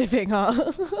are forgiving,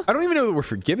 huh? I don't even know that we're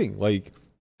forgiving. Like,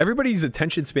 everybody's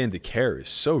attention span to care is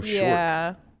so short.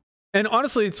 Yeah. And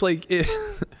honestly, it's like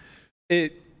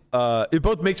it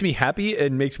both makes me happy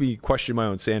and makes me question my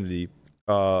own sanity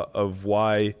of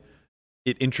why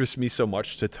it interests me so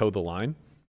much to toe the line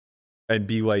and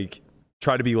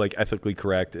try to be like ethically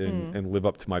correct and live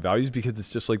up to my values, because it's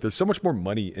just like there's so much more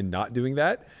money in not doing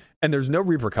that, and there's no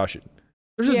repercussion.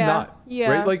 There's just not.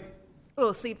 Yeah. Right?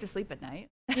 Like, sleep at night.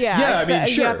 Yeah. I mean,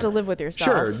 sure. You have to live with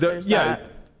yourself. Sure.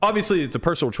 Obviously, it's a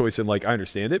personal choice, and like I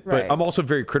understand it, but I'm also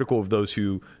very critical of those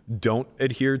who don't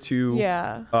adhere to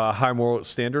a high moral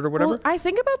standard or whatever. Well, I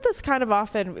think about this kind of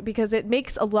often because it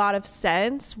makes a lot of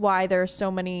sense why there are so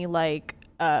many like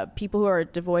people who are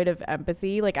devoid of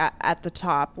empathy, like at the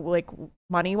top, like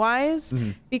money wise,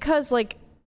 because like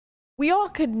we all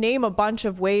could name a bunch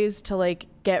of ways to like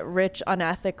get rich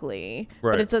unethically,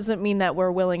 but it doesn't mean that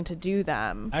we're willing to do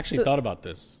them. I actually thought about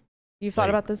this. You've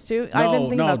thought about this too? No, I've been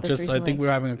thinking about this recently. I think we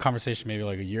were having a conversation maybe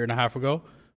like a year and a half ago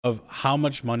of how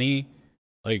much money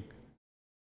like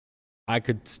I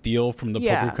could steal from the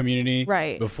poker community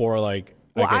before like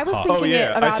Well, I get was caught. thinking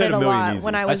yeah. I about said it a a million lot easy.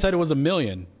 when I I was. said it was $1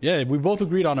 million. Yeah, we both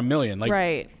agreed on $1 million. Like,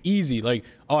 Right. easy. Like,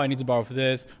 oh, I need to borrow for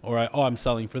this, or I'm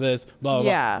selling for this. Blah blah.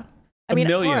 Yeah. I $1 mean, of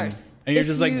million, course. and you're If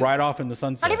just like you- right off in the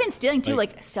sunset. Not even stealing too,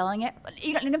 like selling it.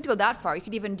 You don't have to go that far. You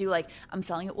could even do like, I'm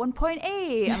selling it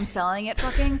 1.8. I'm selling it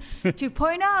fucking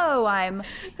 2.0. I'm,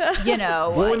 you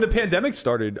know. Well, when the pandemic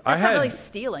started, I that's not had really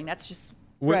stealing. That's just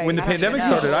when the I don't even pandemic know.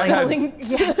 started, I had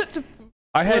selling.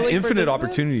 I had Really for infinite business?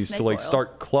 opportunities to Snake like oil.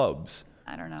 start clubs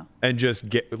I don't know. and just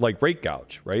get like rate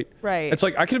gouge, right? Right. It's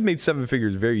like I could have made 7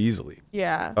 figures very easily.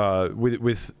 Yeah.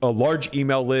 With a large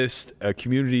email list, a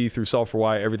community through Solve for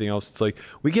Why, everything else. It's like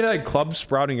we could have clubs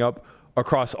sprouting up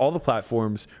across all the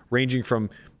platforms, ranging from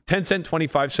 10 cent,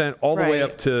 25 cent, all the way Right.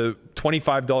 up to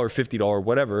 $25, $50,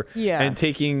 whatever. Yeah. And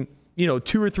taking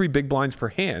 2 or 3 big blinds per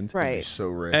hand. Right. So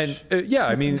rich. And yeah,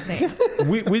 I mean,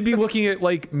 we'd be looking at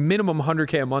like minimum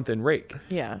 100K a month in rake.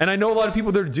 Yeah. And I know a lot of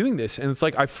people that are doing this, and it's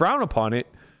like I frown upon it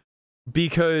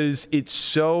because it's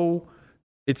so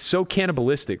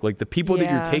cannibalistic. Like the people that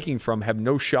Yeah. you're taking from have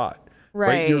no shot.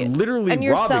 Right. You're literally and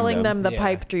you're robbing selling them the Yeah.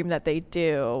 pipe dream that they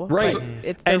do. Right. Like,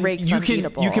 it's the and rake's you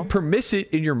unbeatable. can permiss it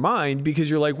in your mind because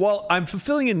you're like, well, I'm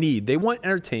fulfilling a need. They want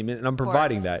entertainment, and I'm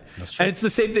providing course. that. And it's the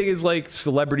same thing as like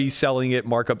celebrities selling it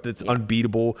markup that's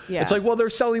unbeatable. Yeah. It's like, well, they're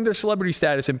selling their celebrity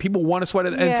status, and people want to sweat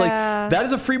it. And it's like Yeah. that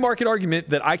is a free market argument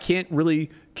that I can't really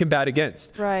combat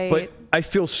against. Right. But I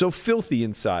feel so filthy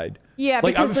inside. Yeah,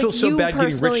 like, I because would feel like so you bad getting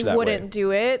personally rich that wouldn't way.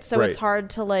 do it, so it's Right. hard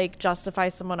to like justify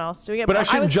someone else doing it. But I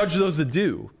shouldn't was- judge those that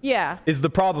do. Yeah. Is the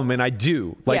problem, and I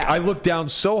do. Like Yeah. I look down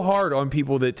so hard on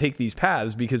people that take these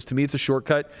paths because to me it's a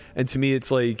shortcut, and to me it's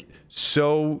like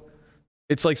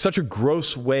such a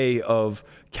gross way of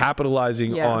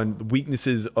capitalizing Yeah. on the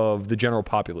weaknesses of the general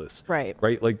populace. Right.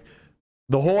 Right? Like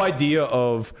the whole idea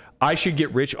of I should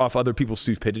get rich off other people's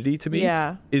stupidity to me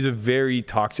Yeah. is a very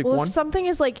toxic Well, one. if something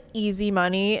is like easy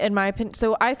money, in my opinion,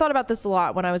 so I thought about this a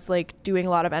lot when I was like doing a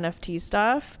lot of NFT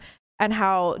stuff, and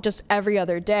how just every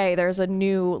other day there's a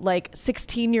new like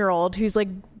 16-year-old who's like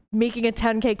making a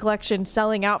 10K collection,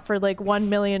 selling out for like $1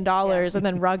 million and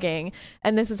then rugging.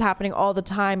 And this is happening all the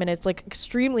time, and it's like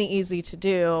extremely easy to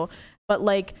do. But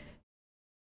like,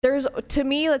 to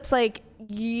me, it's like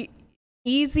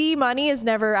easy money is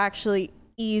never actually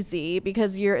easy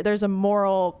because there's a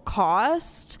moral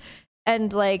cost,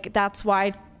 and like that's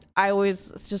why I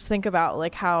always just think about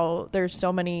like how there's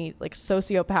so many like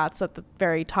sociopaths at the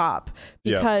very top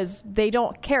because they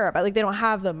don't care about, like, they don't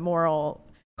have the moral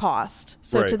cost.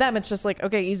 So Right. to them it's just like,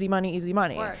 okay, easy money.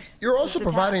 You're also Detached.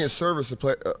 providing a service to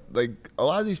play. Like a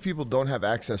lot of these people don't have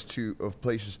access of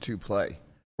places to play.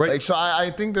 Right. Like so,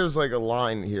 I think there's like a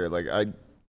line here. Like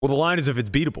Well, the line is if it's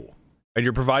beatable, and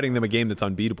you're providing them a game that's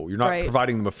unbeatable. You're not Right.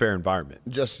 providing them a fair environment.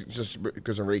 just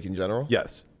because of rake in general.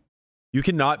 Yes. You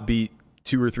cannot beat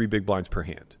 2 or 3 big blinds per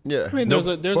hand. Yeah. I mean, there's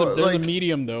a But, a like-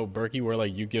 medium though, Berkey, where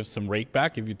like you give some rake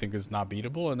back if you think it's not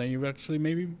beatable, and then you actually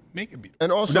maybe make it beatable.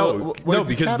 And also, No, what if no, you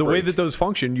because cap the way rake? that those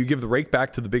function, you give the rake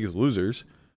back to the biggest losers.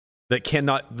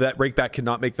 That rake back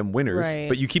cannot make them winners, Right.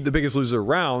 but you keep the biggest loser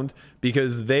around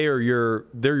because they're your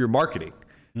marketing.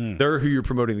 They're who you're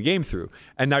promoting the game through.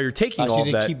 And now you're taking Allows all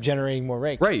you to that. keep generating more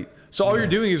rake. Right. So all you're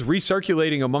doing is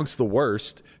recirculating amongst the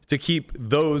worst to keep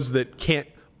those that can't.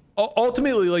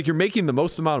 Ultimately, like, you're making the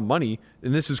most amount of money,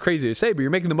 and this is crazy to say, but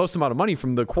you're making the most amount of money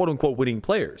from the quote unquote winning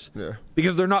players. Yeah.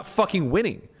 Because they're not fucking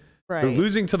winning. They're Right.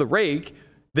 losing to the rake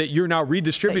that you're now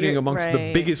redistributing amongst the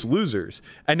right. biggest losers.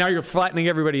 And now you're flattening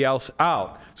everybody else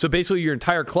out. So basically your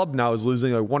entire club now is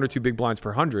losing like 1 or 2 big blinds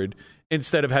per 100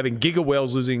 instead of having Giga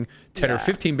Whales losing 10 or Yeah.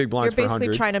 15 big blinds You're per basically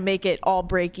 100. trying to make it all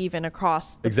break even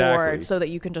across the Exactly. board so that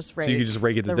you can just rake. So you can just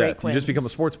rake it to the death. You just become a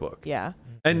wins. sports book. Yeah.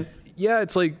 And yeah,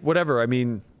 it's like whatever. I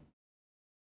mean,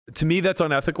 to me that's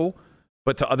unethical,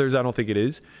 but to others I don't think it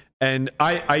is. And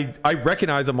I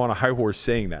recognize I'm on a high horse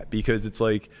saying that because it's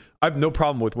like I have no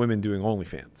problem with women doing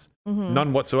OnlyFans. Mm-hmm.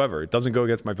 None whatsoever. It doesn't go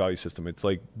against my value system. It's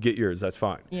like get yours, that's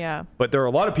fine. Yeah. But there are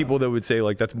a lot of people that would say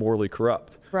like that's morally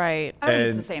corrupt. Right. I don't think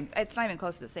it's the And- same. It's not even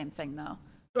close to the same thing, though.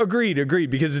 Agreed,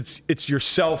 because it's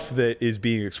yourself that is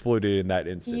being exploited in that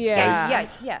instance. Yeah. right?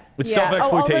 Yeah. It's Yeah.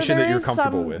 self-exploitation Although that you're there is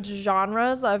comfortable some with.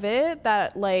 genres of it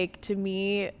that, like, to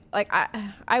me, like,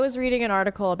 I was reading an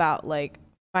article about like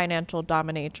financial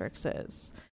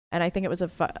dominatrixes, and I think it was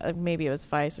maybe it was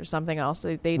Vice or something else.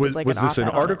 They did like Was this an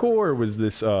op-ed on it. article or was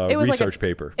this It was research like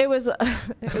paper? It was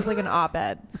like an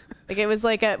op-ed. Like it was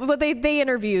like but they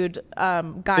interviewed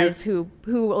guys who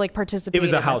like participated a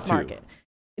in this how-to. market.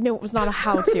 No, it was not a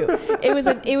how-to.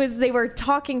 it was they were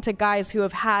talking to guys who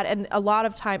have had, and a lot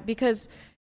of time, because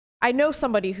I know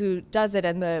somebody who does it,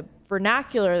 and the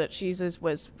vernacular that she uses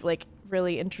was like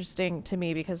really interesting to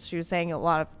me because she was saying a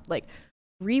lot of like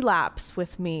relapse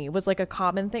with me was like a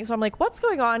common thing. So I'm like, what's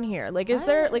going on here? Like, is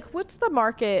there like, what's the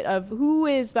market of who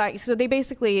is back? So they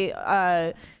basically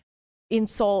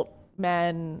insult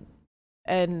men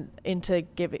and into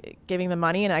giving them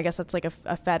money, and I guess that's like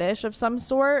a fetish of some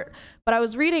sort. But I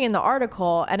was reading in the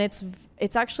article, and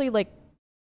it's actually like,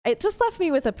 it just left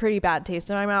me with a pretty bad taste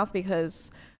in my mouth,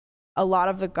 because a lot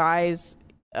of the guys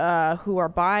who are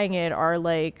buying it are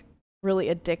like really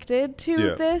addicted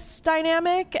to this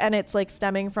dynamic, and it's like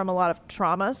stemming from a lot of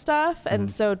trauma stuff.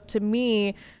 And so to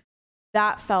me,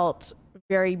 that felt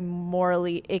very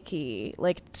morally icky,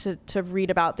 like to read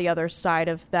about the other side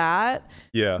of that,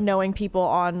 knowing people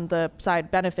on the side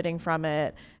benefiting from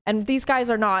it. And these guys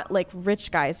are not like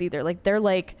rich guys either, like they're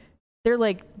like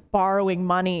borrowing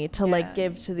money to like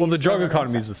give to these. Well, the drug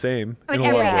economy is the same. I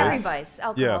mean, every vice,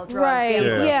 alcohol, drugs, right?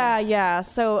 gambling. Yeah.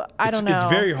 So I don't know.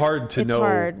 It's very hard to know.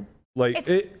 Hard. Like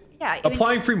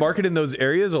applying free market in those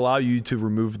areas allow you to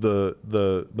remove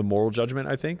the moral judgment,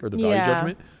 I think, or the value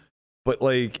judgment. But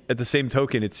like at the same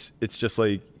token, it's just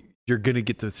like you're gonna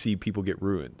get to see people get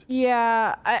ruined.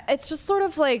 Yeah, it's just sort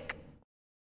of like,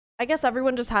 I guess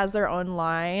everyone just has their own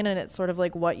line, and it's sort of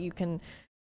like what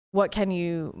can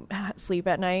you sleep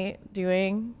at night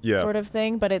doing, sort of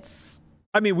thing. But it's,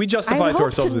 I mean, we justify it to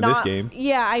ourselves in this game.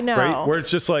 Yeah, I know. Right, where it's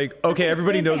just like, okay,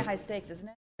 everybody knows. High stakes, isn't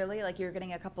it? Really, like you're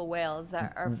getting a couple whales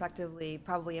that are effectively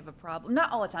probably have a problem.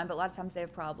 Not all the time, but a lot of times they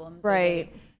have problems.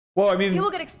 Right. Well, I mean, people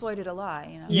get exploited a lot,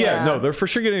 you know. Yeah, no, they're for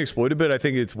sure getting exploited, but I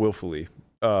think it's willfully,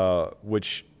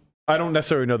 which I don't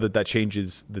necessarily know that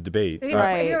changes the debate. If you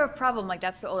have a problem, like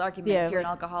that's the old argument. If you're an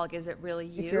alcoholic, is it really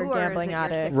you, if you're gambling or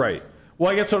is it addict? Right.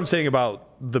 Well, I guess what I'm saying about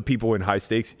the people in high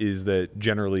stakes is that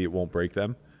generally it won't break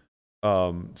them.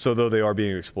 So though they are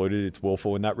being exploited, it's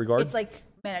willful in that regard. It's like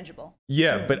manageable.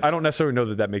 Yeah, but I don't necessarily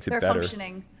know that makes it better. They're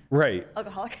functioning. Right.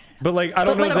 Alcoholic. But like, I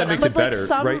don't know if that makes it better,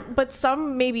 right? But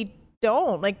some maybe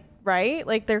don't, like, right?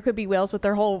 Like there could be whales with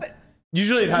their whole.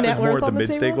 Usually it happens more at the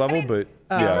mid-stake level, I mean, but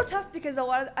it's so tough because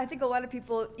I think a lot of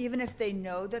people, even if they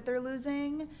know that they're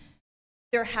losing,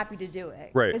 they're happy to do it,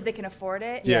 right? Because they can afford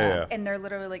it, and they're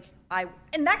literally like,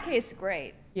 in that case,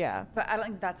 great, yeah. But I don't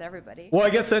think that's everybody. Well, I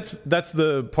guess that's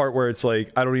the part where it's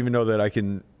like I don't even know that I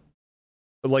can,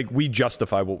 like, we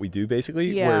justify what we do basically.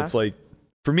 Yeah. Where it's like,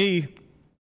 for me,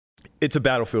 it's a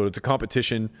battlefield, it's a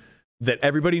competition that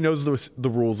everybody knows the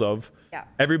rules of. Yeah.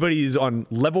 Everybody is on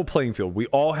level playing field. We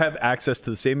all have access to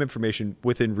the same information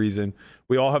within reason.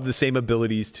 We all have the same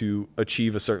abilities to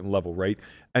achieve a certain level, right?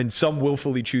 And some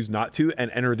willfully choose not to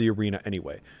and enter the arena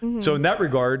anyway. Mm-hmm. So in that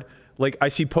regard, like I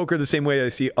see poker the same way I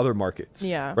see other markets.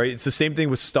 Yeah. Right? It's the same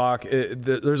thing with stock.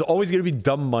 There's always going to be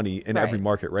dumb money in every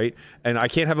market, right? And I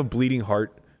can't have a bleeding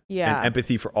heart and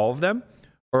empathy for all of them,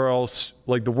 or else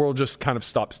like the world just kind of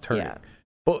stops turning. Yeah.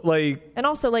 But like, and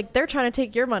also like they're trying to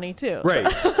take your money too.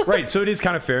 Right. So. Right. So it is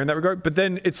kind of fair in that regard. But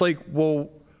then it's like,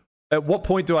 well, at what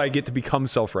point do I get to become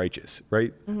self-righteous?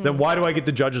 Right. Mm-hmm. Then why do I get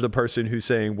to judge the person who's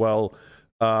saying, well,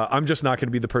 I'm just not going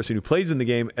to be the person who plays in the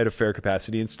game at a fair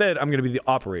capacity. Instead, I'm going to be the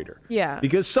operator. Yeah.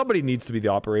 Because somebody needs to be the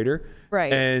operator.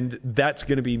 Right. And that's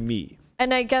going to be me.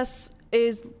 And I guess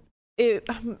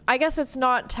I guess it's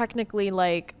not technically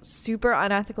like super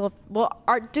unethical. Well,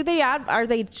 are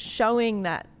they showing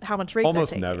that how much rate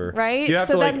almost they're taking, never, right? You have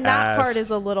so to, then like, that ask. part is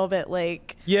a little bit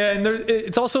like, yeah, and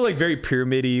it's also like very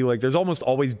pyramid-y. Like there's almost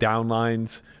always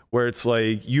downlines where it's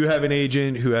like you have an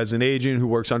agent who has an agent who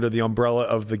works under the umbrella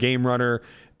of the game runner,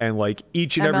 and like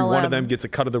each and every one of them gets a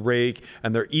cut of the rake,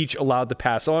 and they're each allowed to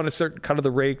pass on a certain cut of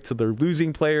the rake to their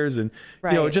losing players, and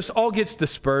you know, it just all gets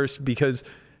dispersed because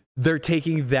they're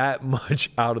taking that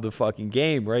much out of the fucking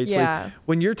game, right? It's like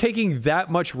when you're taking that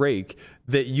much rake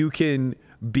that you can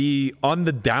be on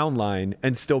the down line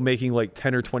and still making like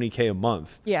 10 or 20K a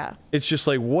month. Yeah. It's just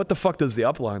like, what the fuck does the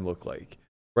upline look like?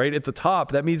 Right at the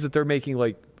top, that means that they're making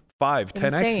like 5,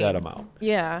 10x that amount.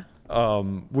 Yeah.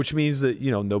 Which means that,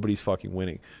 you know, nobody's fucking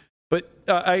winning. But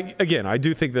I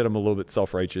do think that I'm a little bit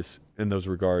self-righteous in those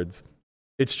regards.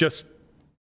 It's just,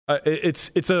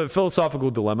 it's a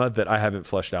philosophical dilemma that I haven't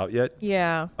fleshed out yet.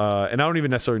 Yeah. And I don't even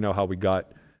necessarily know how we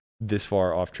got this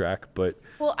far off track, but.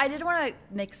 Well, I did want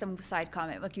to make some side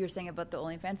comment, like you were saying about the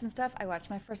OnlyFans and stuff. I watched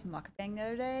my first mukbang the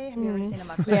other day. Have you ever seen a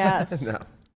mukbang? Yes. No.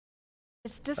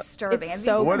 It's disturbing. It's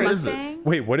so What Have you is seen it? mukbang?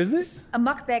 Wait, what is this? A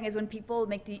mukbang is when people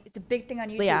make it's a big thing on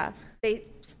YouTube. Yeah.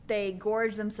 They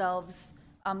gorge themselves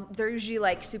They're usually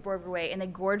like super overweight and they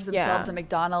gorge themselves at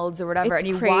McDonald's or whatever. It's and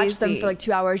you watch them crazy. for like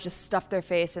 2 hours, just stuff their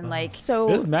face and like So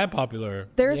This is mad popular.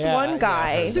 there's Yeah, one yeah,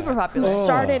 guy super popular. who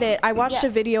started it. I watched Yeah.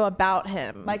 a video about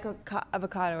him. Michael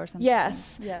Avocado or something.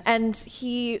 Yes. Yeah. And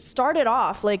he started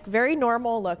off like very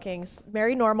normal looking,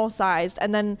 very normal sized,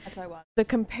 and then That's what I watched. the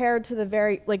compared to the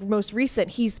very like most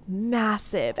recent, he's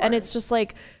massive, and it's just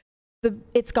like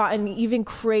it's gotten even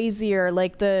crazier.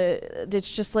 Like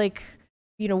it's just like,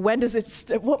 you know, when does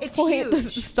it? What It's point huge. does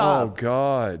it Oh stop?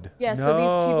 God. Yeah, so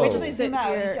these people Wait till they sit zoom out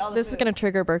and you here. see all the This is food. gonna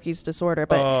trigger Berkey's disorder,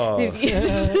 but Oh.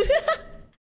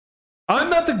 I'm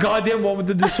not the goddamn one with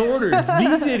the disorder. It's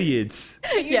these idiots.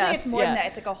 Usually Yes, it's more than yeah. that.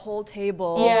 It's like a whole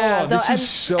table. yeah, Oh, this and, is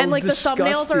so and like the thumbnails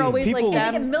disgusting. are always People- like They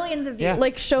get them, millions of views. Yeah.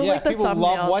 like show Yeah, like the people love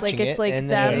thumbnails, like watching it's it, like and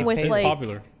them they with pay- It's like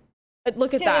popular.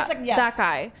 look at See, that there's like- yeah. that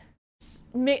guy.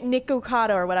 Nick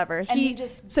Okada or whatever. And he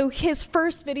just- so his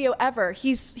first video ever,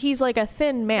 he's like a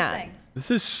thin man. thing.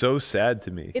 This is so sad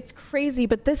to me. It's crazy,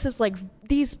 but this is like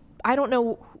these. I don't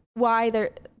know why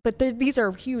these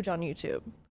are huge on YouTube.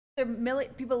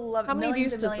 People love. How many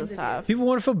millions views and does millions this of have? People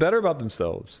want to feel better about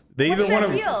themselves. They What's even the want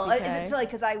to. appeal? Is Okay. it silly?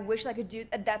 Because I wish I could do.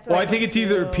 That's Well, what I think it's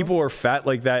either people are fat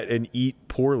like that and eat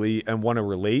poorly and want to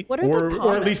relate, What are the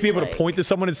or at least be able comments to point to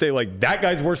someone and say like, "That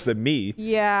guy's worse than me."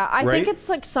 Yeah, I Right? think it's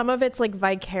like some of it's like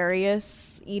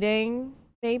vicarious eating,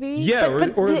 maybe. Yeah,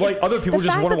 or like other people the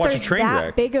just fact wanna that watch a there's train that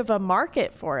wreck. big of a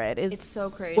market for it is It's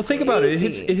so crazy. Well, think about it.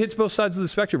 Crazy. It hits both sides of the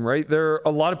spectrum, right? There are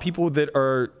a lot of people that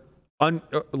are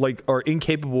are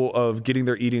incapable of getting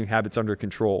their eating habits under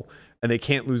control, and they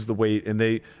can't lose the weight, and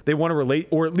they want to relate,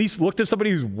 or at least look to somebody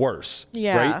who's worse,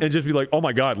 Yeah. right? And just be like, oh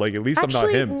my god, like at least I'm not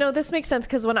Actually, him. no, this makes sense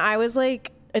because when I was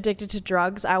like addicted to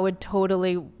drugs, I would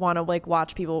totally want to like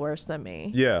watch people worse than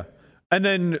me. Yeah. And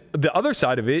then the other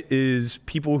side of it is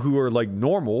people who are like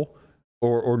normal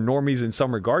or normies in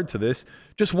some regard to this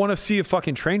just want to see a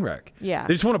fucking train wreck. Yeah.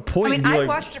 They just want to point I mean, and be I like,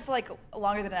 watched it for like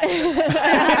longer than I did. I was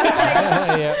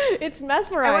like, yeah. It's I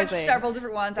mesmerizing. watched several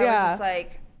different ones. I Yeah. was just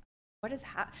like, what is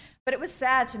happening? But it was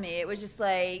sad to me. It was just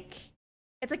like,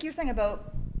 it's like you were saying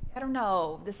about, I don't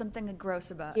know, there's something gross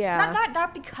about it. Yeah.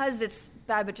 Not because it's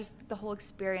bad, but just the whole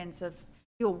experience of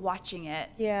people watching it.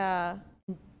 Yeah.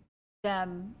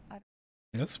 Them.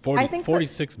 That's I think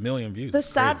 46 million views. The It's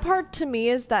sad crazy. part to me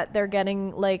is that they're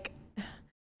getting like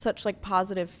such like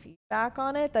positive feedback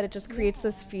on it that it just creates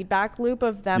this feedback loop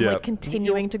of them Yeah. like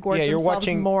continuing to gorge Yeah, you're themselves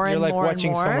watching. more You're and like more watching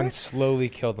and more. someone slowly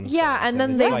kill themselves. Yeah, and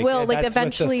then it's they like- will like that's what's the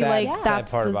eventually sad- like sad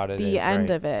that's part the, about it the is, end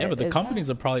right? of it. Yeah, but the is- companies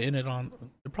are probably in on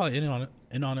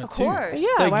it Of too. course. Yeah,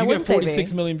 Like why you get wouldn't they be?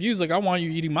 46 million views. Like I want you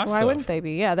eating my Why stuff. wouldn't they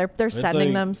be? Yeah, they're sending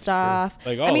like- them stuff.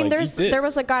 Like, I oh, mean, like, there eat was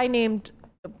this. a guy named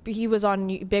he was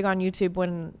big on YouTube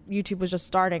when YouTube was just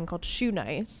starting called Shoe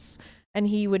Nice, and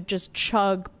he would just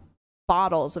chug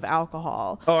bottles of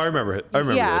alcohol. oh, I remember it. I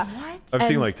remember Yeah. this. What? I've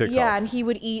seen And- like TikToks. Yeah, and he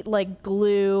would eat like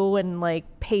glue and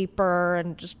like paper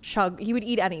and just chug. He would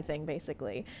eat anything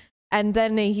basically. And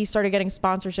then he started getting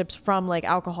sponsorships from like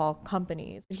alcohol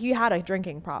companies. He had a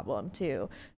drinking problem too.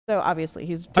 So obviously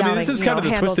he's I downing, mean, this is you kind know, of the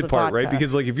handles twisted part, right? vodka.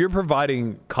 Because like if you're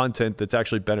providing content that's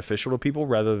actually beneficial to people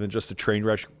rather than just a train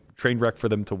wreck for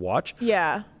them to watch,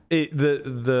 yeah,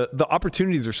 the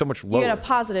opportunities are so much you lower. get a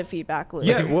positive feedback loop.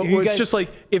 Yeah, Like, well, you it's guys- just like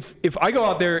if I go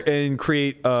out there and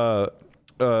create a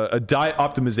diet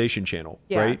optimization channel,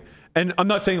 Yeah. right? And I'm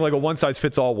not saying like a one size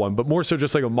fits all one, but more so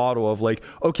just like a model of like,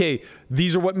 okay,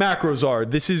 these are what macros are.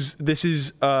 This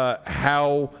is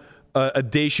how a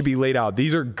day should be laid out.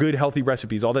 These are good, healthy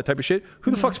recipes, all that type of shit.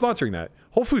 Who the fuck's sponsoring that?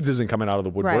 Whole Foods isn't coming out of the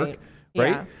woodwork, Right. right?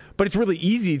 Yeah. But it's really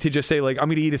easy to just say like, I'm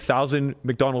going to eat 1,000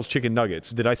 McDonald's chicken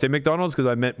nuggets. Did I say McDonald's? Because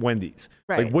I meant Wendy's.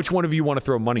 Right. Like, which one of you want to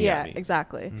throw money Yeah, at me?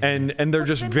 exactly. And they're Well,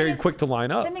 just same very thing as- quick to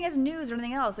line up. Same thing as news or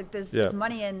anything else. Like there's Yeah.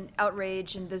 money in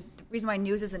outrage, and there's the reason why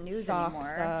news isn't news Soft anymore.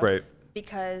 stuff. Right.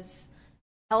 Because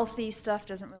healthy stuff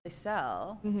doesn't really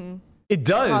sell. It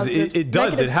does. Positive- It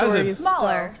does. It negative has stories. a,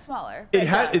 Smaller. but it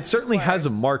does, certainly of has a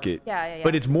course. market. Yeah.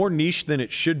 But it's more niche than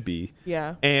it should be.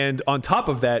 Yeah. And on top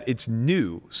of that, it's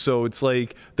new. So it's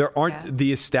like there aren't Yeah.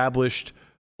 the established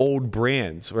old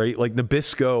brands, right? Like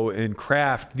Nabisco and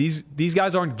Kraft. These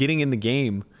guys aren't getting in the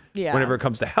game Yeah. whenever it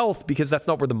comes to health because that's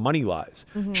not where the money lies.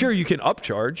 Sure, you can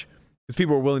upcharge because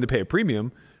people are willing to pay a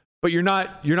premium, but you're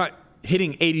not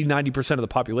hitting 80-90% of the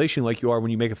population like you are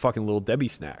when you make a fucking little Debbie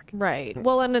snack. Right.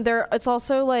 Well, and it's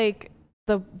also like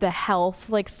the health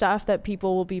like stuff that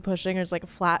people will be pushing is like a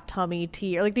flat tummy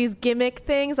tea or like these gimmick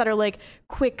things that are like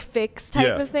quick fix type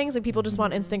Yeah. of things. Like people just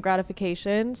want instant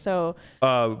gratification. So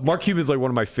Mark Cuban's like one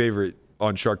of my favorite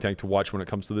on Shark Tank to watch when it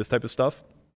comes to this type of stuff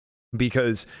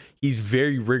because he's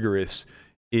very rigorous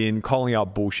in calling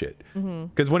out bullshit.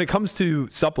 Because when it comes to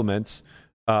supplements,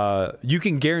 you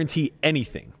can guarantee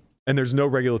anything, and there's no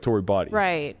regulatory body.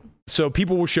 Right. So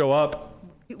people will show up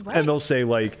and they'll say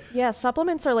like, yeah,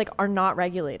 supplements are not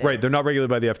regulated. right, they're not regulated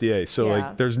by the FDA. So Yeah.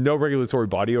 like there's no regulatory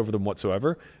body over them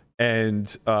whatsoever.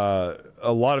 And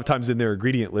a lot of times in their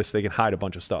ingredient list, they can hide a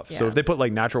bunch of stuff. So Yeah. if they put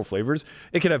like natural flavors,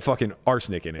 it can have fucking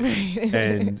arsenic in it.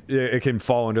 And it can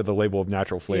fall under the label of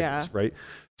natural flavors, Yeah. right?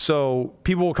 So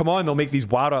people will come on, they'll make these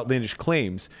wild, outlandish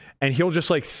claims, and he'll just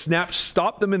like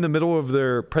stop them in the middle of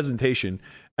their presentation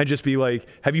and just be like,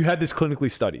 have you had this clinically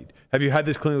studied? Have you had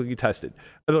this clinically tested?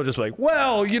 And they'll just be like,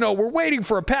 well, we're waiting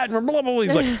for a patent. Blah, blah, blah.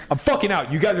 He's like, I'm fucking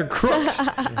out. You guys are crooks.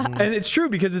 And it's true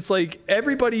because it's like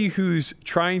everybody who's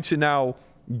trying to now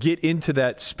get into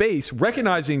that space,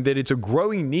 recognizing that it's a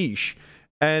growing niche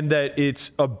and that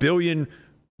it's $1 billion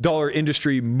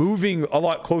industry moving a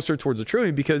lot closer towards $1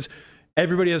 trillion because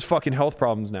everybody has fucking health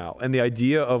problems now. And the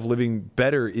idea of living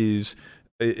better is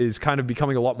kind of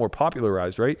becoming a lot more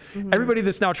popularized, right? Everybody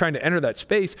that's now trying to enter that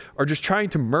space are just trying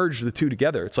to merge the two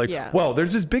together. It's like, well,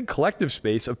 there's this big collective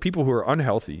space of people who are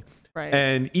unhealthy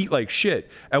and eat like shit.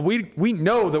 And we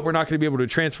know that we're not going to be able to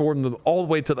transform them all the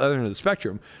way to the other end of the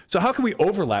spectrum. So how can we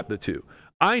overlap the two?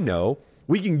 I know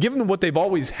we can give them what they've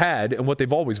always had and what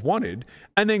they've always wanted,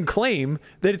 and then claim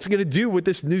that it's going to do what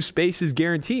this new space is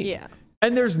guaranteeing. Yeah.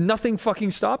 And there's nothing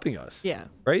fucking stopping us. Yeah.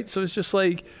 Right. So it's just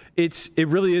like, it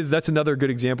really is. That's another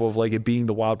good example of like it being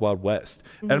the wild, wild west.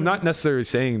 And I'm not necessarily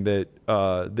saying that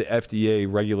the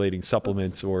FDA regulating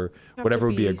supplements or whatever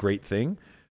would be a great thing,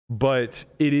 but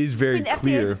it is very the FDA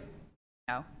clear. is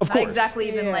no, Of not course. exactly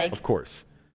even like. Of course.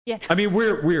 Yeah. I mean,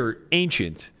 we're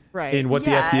ancient Right. in what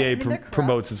Yeah, the I FDA mean, they're corrupt.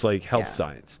 promotes as like health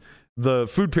science. The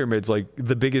food pyramid's like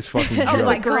the biggest fucking joke. Oh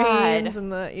my The God. grains and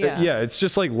the Yeah, it's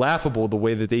just like laughable the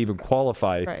way that they even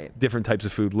qualify Right. different types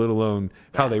of food, let alone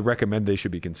how they recommend they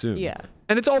should be consumed. Yeah.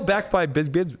 And it's all backed by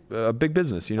big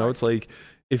business. It's like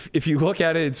if you look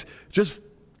at it, it's just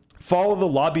follow the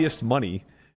lobbyist money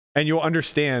and you'll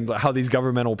understand how these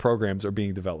governmental programs are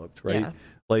being developed, right? Yeah.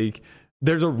 Like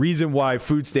there's a reason why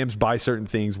food stamps buy certain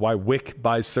things, why WIC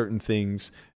buys certain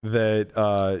things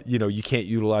that you can't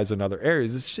utilize in other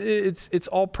areas. It's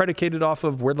all predicated off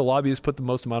of where the lobbyists put the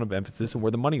most amount of emphasis and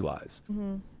where the money lies.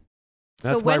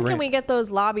 So when can we get those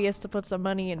lobbyists to put some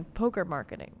money in poker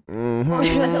marketing?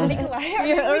 Just like the legal Yeah,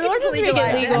 we or can just just make it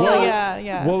legalize legal. Well-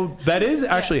 yeah. Well, that is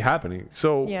actually happening.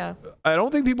 So Yeah. I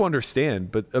don't think people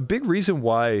understand, but a big reason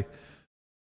why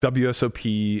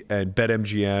WSOP and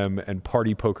BetMGM and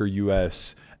Party Poker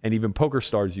US and even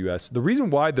PokerStars US, the reason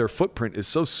why their footprint is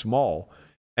so small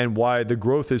and why the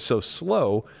growth is so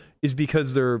slow is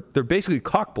because they're basically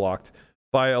cock-blocked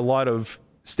by a lot of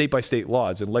state-by-state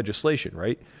laws and legislation,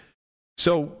 right?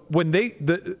 So when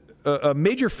a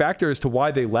major factor as to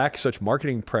why they lack such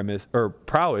marketing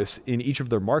prowess in each of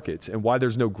their markets and why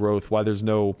there's no growth, why there's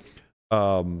no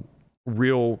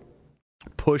real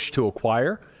push to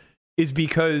acquire is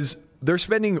because they're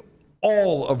spending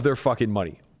all of their fucking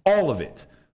money, all of it,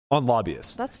 on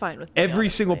lobbyists. That's fine with me. Every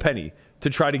single honestly. penny to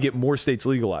try to get more states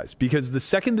legalized. Because the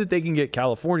second that they can get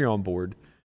California on board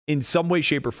in some way,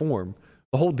 shape, or form,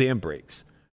 the whole dam breaks.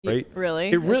 Right? Really?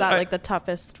 It Is that like the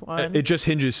toughest one? It just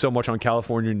hinges so much on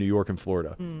California, New York, and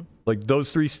Florida. Like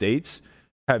those three states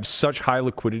have such high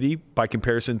liquidity by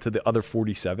comparison to the other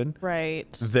 47 right.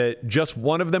 that just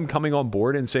one of them coming on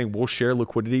board and saying we'll share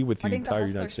liquidity with the I think the entire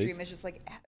Hustler United States. stream is just like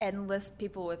endless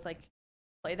people with like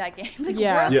play that game. Like,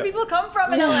 Yeah. where do people come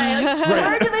from in LA? Like, Right.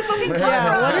 where do they fucking come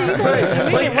from? What are you guys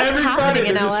doing? Like What's every happening Friday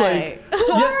in they're just LA? like,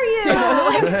 Who are you?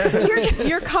 Like, you're just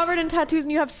You're covered in tattoos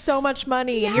and you have so much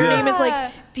money, and your name is Yeah.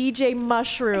 like DJ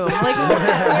Mushroom. Like,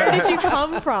 where did you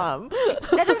come from?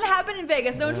 that doesn't happen in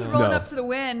Vegas. No one's just rolling No. up to the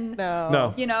win.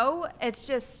 No. You know, it's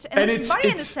just And there's money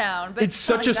in this town. But it's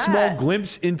such not a like small that.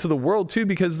 glimpse into the world too,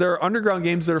 because there are underground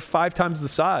games that are 5 times the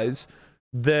size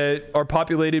that are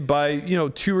populated by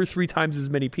 2 or 3 times as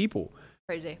many people.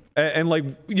 Crazy. And like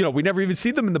we never even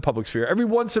see them in the public sphere. Every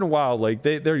once in a while, like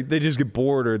they just get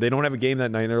bored or they don't have a game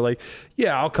that night, and they're like,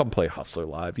 "Yeah, I'll come play Hustler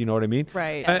Live." You know what I mean?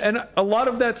 Right. And a lot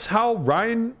of that's how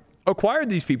Ryan acquired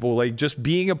these people, like just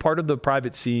being a part of the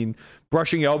private scene,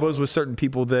 brushing elbows with certain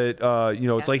people that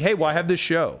it's like, "Hey, well, I have this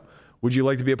show. Would you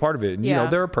like to be a part of it?" And Yeah.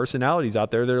 there are personalities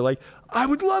out there that are like, "I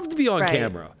would love to be on Right.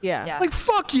 camera." Yeah. Yeah. Like,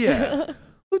 fuck yeah.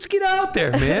 Let's get out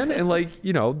there, man. And like,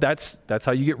 that's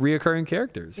how you get reoccurring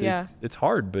characters. Yeah. It's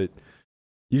hard, but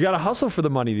you got to hustle for the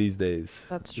money these days.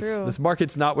 That's This- true. This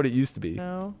market's not what it used to be.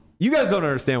 No. You guys don't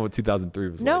understand what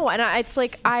 2003 was No, like. and it's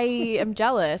like I am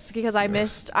jealous because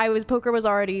poker was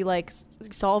already like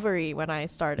solvery when I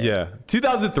started. Yeah.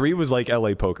 2003 was like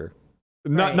LA poker.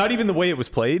 Right. Not even the way it was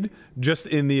played, just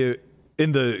in the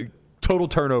total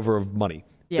turnover of money.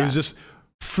 It Yeah. was just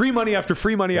free money after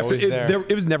free money after. Always there.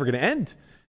 It was never going to end.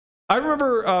 I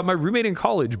remember my roommate in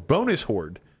college, bonus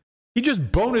hoard. He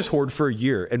just bonus hoard for a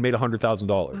year and made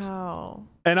 $100,000. Wow.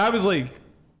 And I was like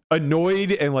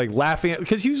annoyed and like laughing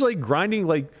because he was like grinding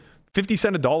like 50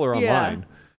 cents a dollar online. Yeah.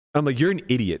 I'm like, you're an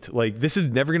idiot. Like, this is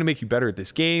never going to make you better at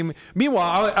this game.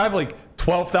 Meanwhile, I have like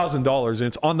 $12,000 and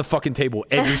it's on the fucking table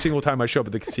every single time I show up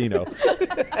at the casino.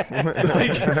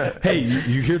 Like, hey,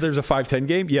 you hear there's a 5-10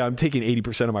 game? Yeah, I'm taking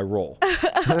 80% of my roll.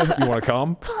 You want to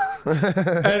come?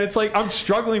 And it's like, I'm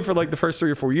struggling for like the first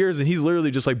 3 or 4 years and he's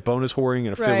literally just like bonus whoring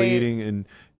and affiliating and,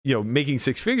 you know, making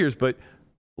 6 figures. But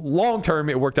long term,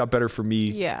 it worked out better for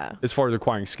me Yeah. as far as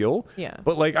acquiring skill. Yeah.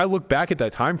 But like, I look back at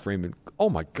that time frame and oh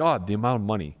my God, the amount of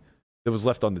money that was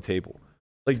left on the table.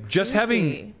 Like just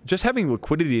crazy. having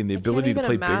liquidity and the I can't ability to even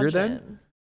play bigger then. imagine.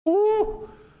 Ooh,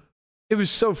 it was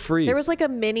so free. There was like a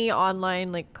mini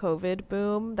online like COVID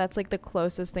boom. That's like the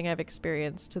closest thing I've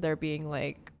experienced to there being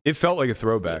like. It felt like a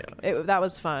throwback. That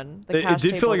was fun. The It cash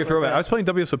did feel like a tables were throwback. good. I was playing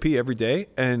WSOP every day,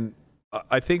 and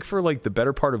I think for like the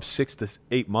better part of 6 to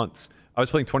 8 months, I was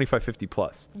playing 25-50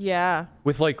 plus Yeah.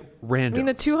 with like I random. mean,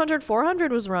 the 200,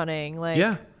 400 was running. Like,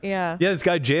 Yeah. Yeah. Yeah, this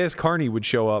guy JS Carney would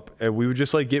show up and we would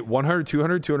just like get 100,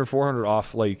 200, 200, 400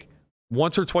 off like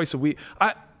once or twice a week.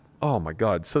 Oh my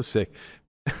God, so sick.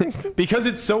 Because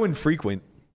it's so infrequent,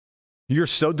 you're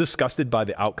so disgusted by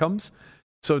the outcomes.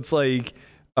 So it's like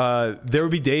there would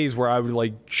be days where I would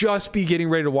like just be getting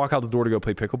ready to walk out the door to go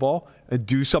play pickleball and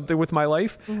do something with my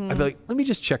life. I'd be like, let me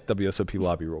just check WSOP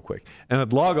lobby real quick. And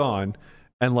I'd log on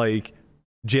and like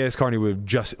JS Carney would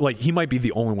just like, he might be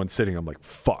the only one sitting. I'm like,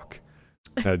 fuck.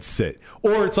 And I'd sit.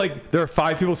 Or it's like there are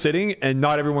 5 people sitting and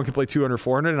not everyone can play 200,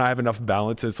 400 and I have enough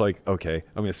balance. It's like, okay,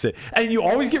 I'm going to sit. And you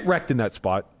always get wrecked in that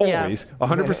spot. Always.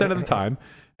 100% of the time.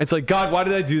 It's like, God, why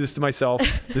did I do this to myself?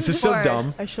 This is so Of dumb.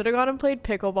 course. I should have gone and played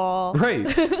pickleball. Right.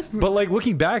 But like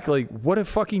looking back, like what a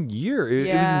fucking year. It was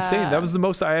Yeah. insane. That was the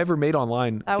most I ever made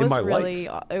online That in was my really,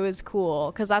 life. it was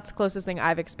cool because that's the closest thing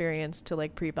I've experienced to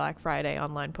like pre-Black Friday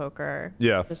online poker.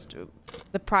 Yeah. Just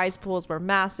the prize pools were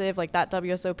massive. Like that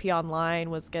WSOP online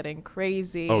was getting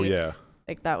crazy. Oh yeah.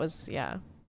 Like that was, yeah.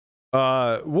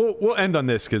 We'll end on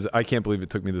this because I can't believe it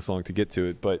took me this long to get to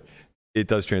it, but it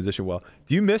does transition well.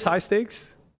 Do you miss high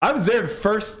stakes? I was there the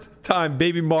first time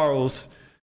Baby Marls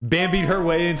bambied her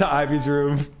way into Ivy's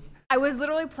room. I was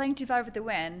literally playing 2-5 with the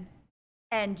win,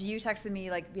 and you texted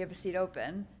me like, "We have a seat open."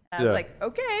 And I was Yeah. like,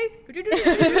 "Okay."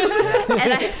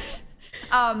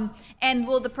 And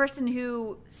well, the person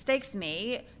who stakes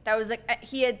me, that was like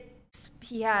he had,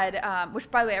 which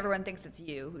by the way, everyone thinks it's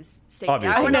you who's staking.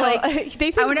 Obviously. I want to like, They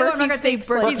think I want to go on Berkey record and say stakes,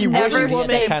 like, Berkey's Berkey never wishes he had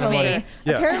staked that kind of money. me.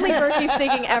 Yeah. Apparently, Berkey's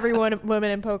staking every woman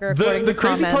in poker. The according to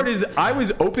crazy part comments. is I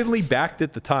was openly backed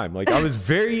at the time. Like I was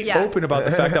very Yeah. open about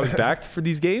the fact I was backed for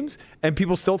these games, and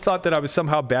people still thought that I was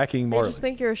somehow backing They Marley. just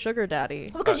think you're a sugar daddy.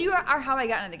 Because you are how I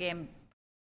got into the game.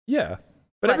 Yeah,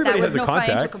 but But everybody that was has a no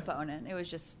financial contact. component. It was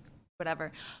just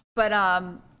whatever. But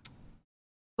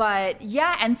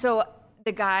yeah, and so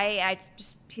the guy,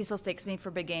 he still stakes me for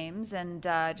big games, and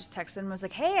just texted him and was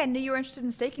like, "Hey, I knew you were interested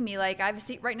in staking me. Like, I have a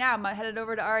seat right now. I'm headed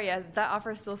over to Aria. Does that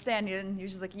offer still stand?" And he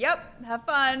was just like, "Yep, have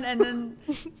fun." And then,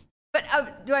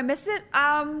 but do I miss it?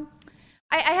 I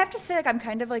have to say, like, I'm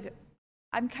kind of like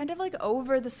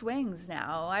over the swings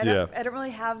now. I don't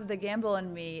really have the gamble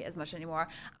in me as much anymore.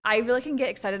 I really can get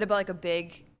excited about like a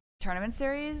big tournament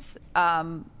series.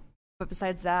 But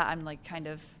besides that, I'm like kind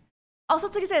of, also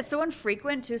it's like I said, it's so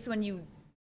infrequent too. So when you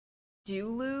do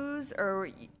lose, or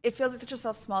it feels like such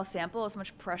a small sample, so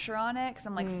much pressure on it. Cause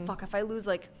I'm like, fuck, if I lose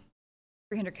like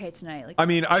 300K tonight, like, I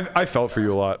mean, I felt for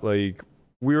you a lot. Like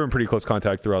we were in pretty close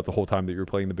contact throughout the whole time that you were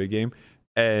playing the big game,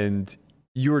 and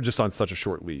you were just on such a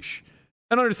short leash.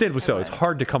 And understandably so. It's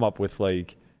hard to come up with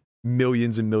like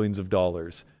millions and millions of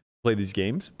dollars to play these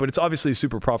games, but it's obviously a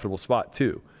super profitable spot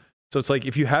too. So it's like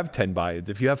if you have 10 buy-ins,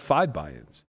 if you have 5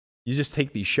 buy-ins, you just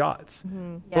take these shots.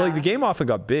 But like the game often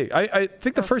got big. I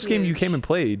think the first game you came and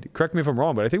played, correct me if I'm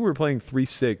wrong, but I think we were playing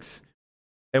 3-6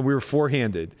 and we were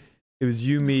 4-handed. It was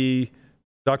you, me,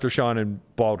 Dr. Sean, and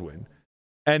Baldwin.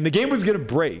 And the game was going to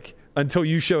break until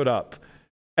you showed up.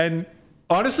 And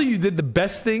honestly, you did the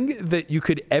best thing that you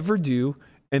could ever do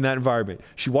in that environment.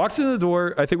 She walks in the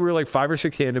door. I think we were like 5 or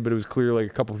 6-handed, but it was clear like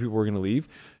a couple of people were going to leave.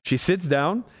 She sits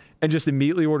down and just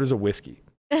immediately orders a whiskey.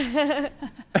 And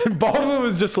Baldwin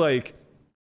was just like,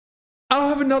 I'll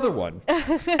have another one.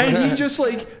 And he just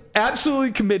like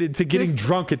absolutely committed to getting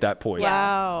drunk at that point.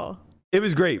 Wow. It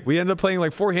was great. We ended up playing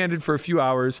like 4-handed for a few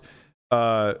hours.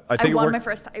 I think I won it my worked.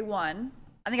 first. I won.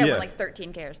 I think I Yeah. won like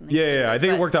 13K or something. Yeah, stupid, I think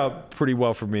it but worked out pretty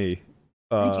well for me.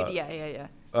 I think yeah.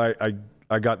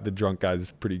 I got the drunk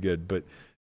guys pretty good, but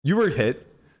you were hit.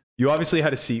 You obviously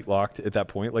had a seat locked at that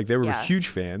point. Like they were Yeah. huge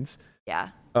fans. Yeah.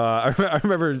 I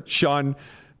remember Sean,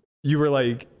 you were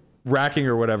like racking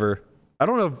or whatever. I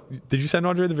don't know. Did you send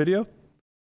Andre the video?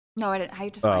 No, I didn't. I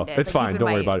have to find it. It's like, fine. keep in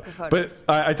Don't worry my about it. photos.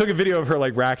 But I took a video of her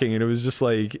like racking, and it was just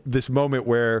like this moment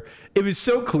where it was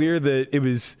so clear that it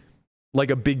was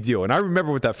like a big deal. And I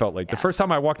remember what that felt like. The first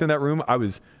time I walked in that room, I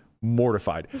was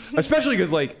mortified, especially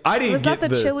because like I didn't Was get that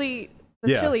the chili?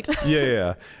 The chili.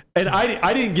 yeah. And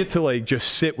I didn't get to like just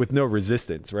sit with no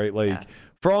resistance, right? Like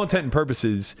for all intent and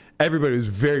purposes, everybody was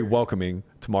very welcoming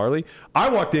to Marley. I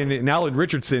walked in and Alan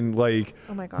Richardson like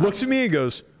Oh my God. looks at me and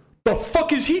goes, "The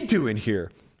fuck is he doing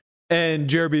here?" And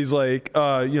Jeremy's like,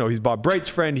 he's Bob Bright's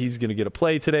friend. He's going to get a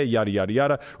play today, yada, yada,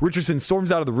 yada. Richardson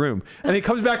storms out of the room. And he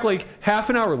comes back like half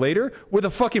an hour later with a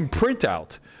fucking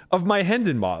printout of my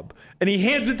Hendon mob. And he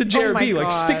hands it to JRB, like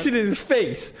God. sticks it in his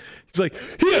face. He's like,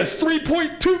 he has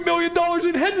 $3.2 million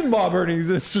in Hendon mob earnings.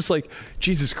 And it's just like,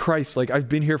 Jesus Christ, like I've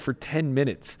been here for 10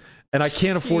 minutes. And I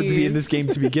can't afford to be in this Jeez. game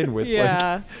to begin with.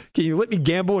 Yeah. Like, can you let me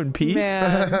gamble in peace?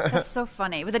 Man. That's so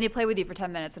funny. But then he played with you for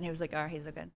 10 minutes and he was like, oh, he's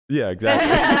a good. Yeah,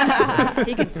 exactly.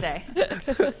 He can stay.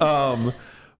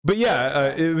 But yeah,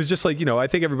 it was just like, I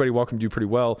think everybody welcomed you pretty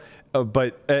well.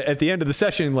 But at the end of the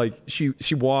session, like she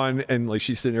won and like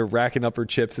she's sitting there racking up her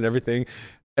chips and everything.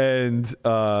 And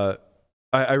I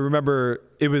remember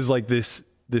it was like this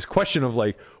question of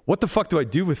like, what the fuck do I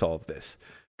do with all of this?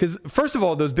 Because first of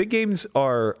all, those big games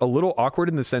are a little awkward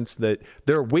in the sense that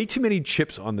there are way too many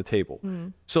chips on the table.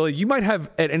 So like, you might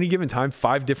have at any given time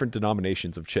 5 different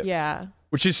denominations of chips. Yeah.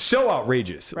 Which is so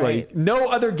outrageous. Right. Like no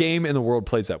other game in the world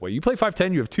plays that way. You play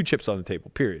 5-10, you have 2 chips on the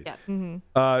table, period.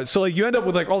 Yeah. So like you end up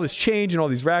with like all this change and all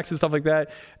these racks and stuff like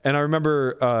that. And I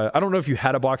remember, I don't know if you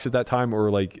had a box at that time or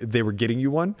like they were getting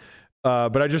you one.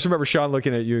 But I just remember Sean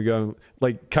looking at you and going,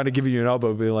 like, kind of giving you an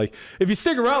elbow, being like, if you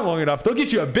stick around long enough, they'll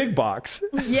get you a big box.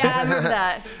 Yeah, I remember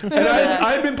that. And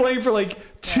I'd been playing for like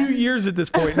 2 years at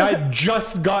this point, and I'd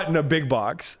just gotten a big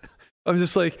box. I'm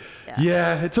just like,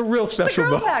 yeah, it's a real It's the special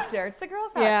girl moment. factor. It's the girl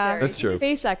factor. Yeah. That's true.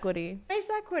 Face equity. Face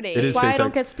equity. It is That's why I face don't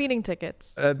equity. get speeding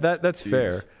tickets. That's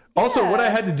fair. Also, what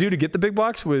I had to do to get the big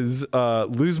box was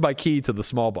lose my key to the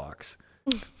small box.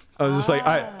 I was just like,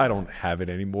 I don't have it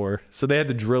anymore. So they had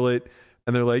to drill it.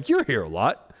 And they're like, you're here a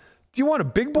lot. Do you want a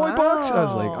big boy box? I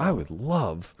was like, Wow. I would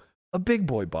love a big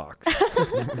boy box.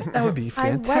 That would be I'm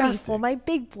ready fantastic. for my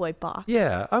big boy box.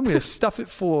 Yeah, I'm going to stuff it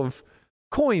full of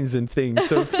coins and things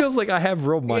so it feels like I have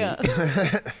real money.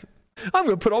 Yeah. I'm going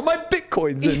to put all my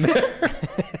Bitcoins in there.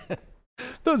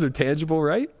 Those are tangible,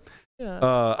 right?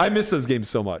 Yeah. I miss those games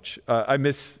so much. I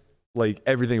miss like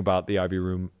everything about the Ivy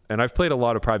Room. And I've played a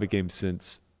lot of private games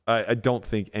since. I don't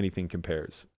think anything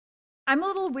compares. I'm a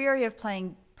little weary of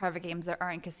playing private games that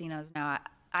aren't casinos now.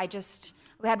 I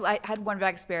had one bad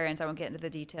experience. I won't get into the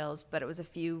details, but it was a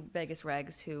few Vegas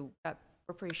regs who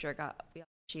we're pretty sure we all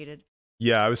cheated.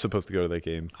 Yeah, I was supposed to go to that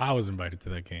game. I was invited to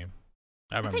that game.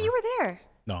 I I remember. thought you were there.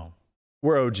 No,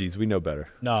 We're OGs. We know better.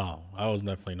 no, I was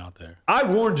definitely not there. I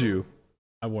warned you.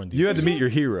 I warned You had to meet your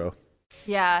hero.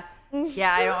 Yeah,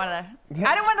 yeah. I don't want to.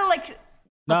 I don't want to like.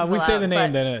 No, we pull say out, the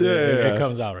name, but- then it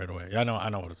comes out right away. I know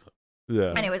what it's.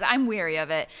 Yeah. Anyways, I'm weary of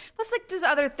it. Plus, like, just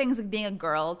other things like being a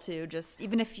girl too. Just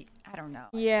even if I don't know. I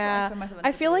just don't like Yeah. putting myself in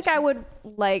I feel like I situations.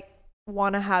 would like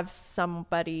want to have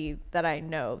somebody that I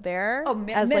know there Oh,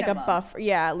 as like a minimum. buffer.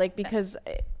 Yeah, like because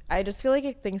I just feel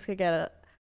like things could get a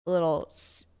little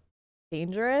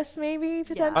dangerous, maybe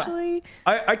potentially.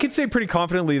 I could say pretty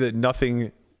confidently that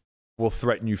nothing will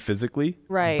threaten you physically.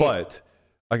 Right. But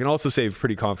I can also say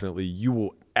pretty confidently you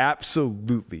will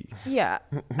absolutely. Yeah,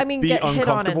 I mean, Be get hit on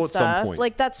uncomfortable and at some stuff. point.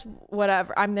 Like that's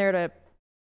whatever. I'm there to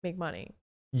make money.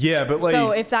 Yeah, but like.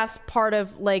 So if that's part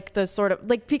of like the sort of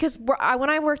like because when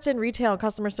I worked in retail and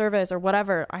customer service or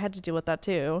whatever, I had to deal with that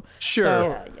too. Sure.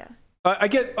 So- Yeah. I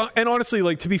get, and honestly,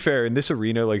 like to be fair, in this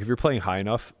arena, like if you're playing high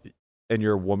enough and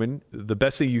you're a woman, the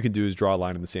best thing you can do is draw a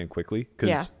line in the sand quickly because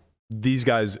Yeah. these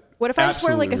guys. What if I just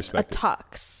wear like absolutely a respect it.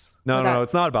 tux? No, Would no, that-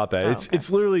 it's not about that. Oh, it's okay.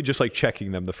 it's literally just like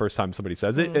checking them the first time somebody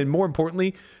says it, and more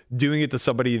importantly, doing it to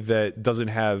somebody that doesn't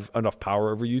have enough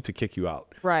power over you to kick you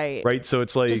out. Right. Right. So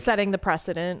it's like Just setting the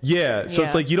precedent. yeah. So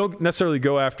it's Yeah. like you don't necessarily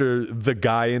go after the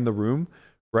guy in the room,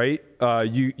 right?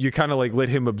 You kind of like let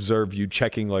him observe you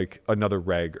checking like another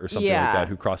reg or something like Yeah. that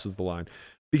who crosses the line,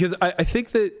 because I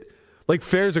think that. Like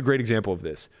Fair is a great example of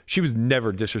this. She was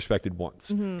never disrespected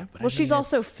once. Well, she's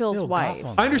also Phil's wife.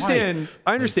 I understand.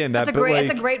 I understand that. It's a but great. like,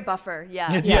 It's a great buffer.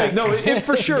 Yeah. Yeah, no, it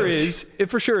for sure is. It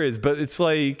for sure is. But it's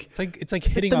like It's like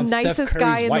hitting the on Steph nicest Curry's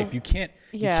guy in the- wife. You can't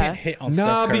Yeah. hit on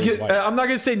nah, Steph Curry's because wife. I'm not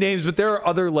gonna say names, but there are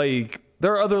other like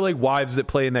there are other like wives that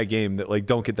play in that game that like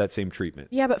don't get that same treatment.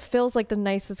 Yeah, but Phil's like the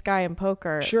nicest guy in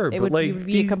poker. Sure, it but, would, like, you would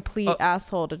be a these- complete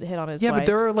asshole to hit on his Yeah, wife. but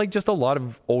there are like just a lot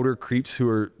of older creeps who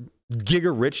are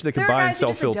giga rich that can There are buy and guys who sell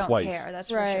just Phil like, don't twice. care.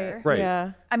 That's right. for sure. Right.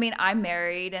 Yeah. I mean, I'm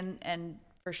married, and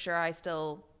for sure, I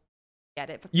still get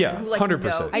it. From Yeah, people who, like, 100%. know-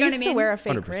 I you know what used to mean? wear a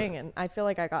fake 100%. ring, and I feel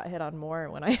like I got hit on more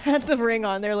when I had the ring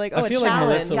on. They're like, "Oh, I feel a like challenge."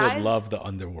 Melissa guys. would love the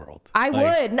underworld. I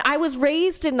Like, would. I was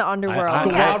raised in the underworld. I,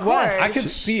 The Yeah. Wild West. I could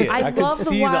see it. I could love the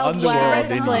see Wild the underworld.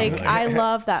 West. in you. Like, I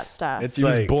love that stuff. It's He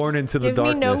was like, born into the Give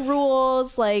me darkness. no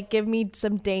rules. Like, give me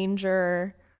some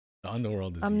danger. the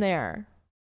underworld is. I'm there.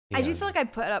 I do feel like I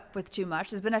put up with too much.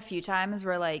 There's been a few times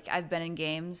where like I've been in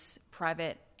games,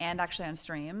 private and actually on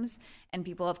streams, and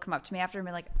people have come up to me after and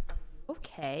been like,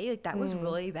 "Okay, like that was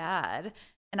really bad,"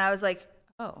 and I was like,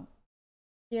 "Oh,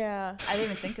 Yeah. I didn't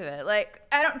even think of it." Like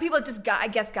I don't. People just I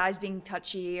guess guys being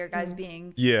touchy or guys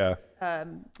being Yeah. I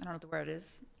don't know what the word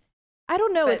is. I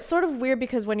don't know. But- It's sort of weird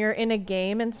because when you're in a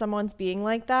game and someone's being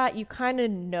like that, you kind of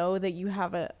know that you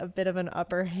have a bit of an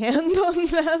upper hand on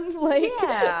them. Like,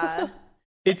 Yeah,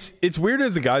 It's weird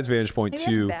as a guy's vantage point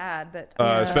maybe too. that's bad,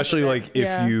 but Especially like if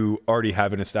Yeah. you already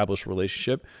have an established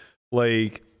relationship,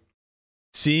 like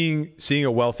seeing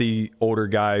a wealthy older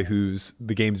guy who's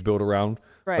the game's built around,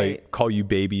 Right. like call you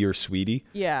baby or sweetie.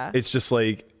 yeah. It's just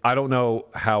like I don't know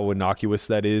how innocuous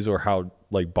that is or how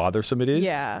like bothersome it is.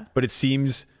 Yeah. But it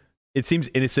seems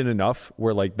innocent enough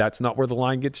where like that's not where the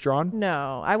line gets drawn.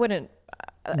 No, I wouldn't.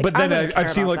 Like, But then wouldn't care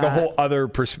I've seen about like that.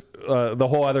 the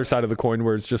whole other side of the coin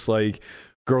where it's just like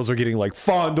girls are getting like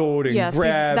fondled and Yeah, see,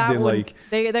 grabbed that and would, like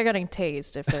they're getting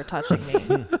tased if they're touching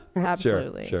me.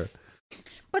 Absolutely. Sure.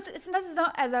 But sometimes it's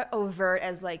not as overt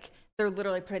as like they're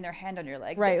literally putting their hand on your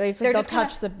leg. Right, like, it's like they'll just kinda-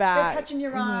 touch the back. They're touching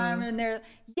your arm, and they're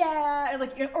or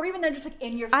like, or even they're just like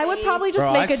in your face. I would probably just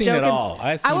Bro, make I've a seen joke. it and- all.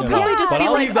 I've seen I would it probably all. just But be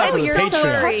I'll like, leave that "Oh, for the you're so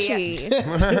Patreon. touchy."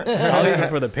 I'll leave it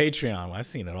for the Patreon. I've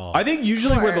seen it all. I think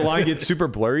usually where the course. line gets super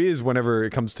blurry is whenever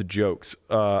it comes to jokes.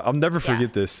 I'll never forget Yeah.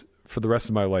 this for the rest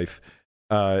of my life.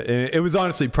 And it was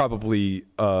honestly probably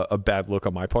a bad look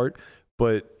on my part,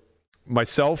 but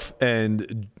myself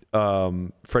and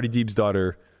Freddie Deeb's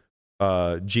daughter,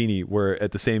 Jeannie, were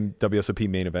at the same WSOP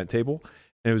main event table.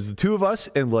 And it was the two of us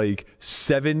and like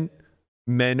 7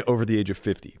 men over the age of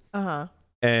 50. Uh-huh.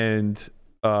 And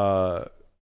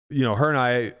you know, her and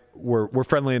I were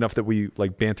friendly enough that we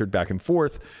like bantered back and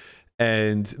forth,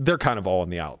 and they're kind of all on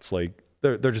the outs. Like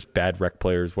they're just bad rec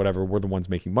players, whatever. We're the ones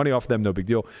making money off them, no big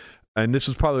deal. And this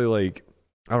was probably like,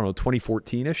 I don't know,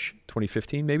 2014-ish,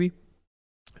 2015 maybe.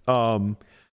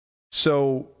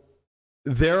 So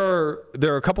there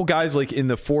are a couple guys like in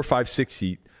the 4, 5, 6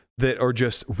 seat that are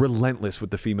just relentless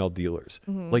with the female dealers.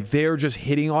 Like they're just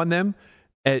hitting on them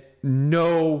at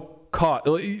no cost.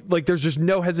 Like there's just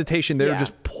no hesitation. They're Yeah.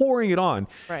 just pouring it on.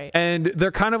 Right. And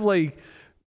they're kind of like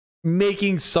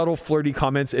making subtle flirty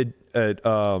comments at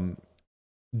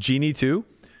Jeannie too,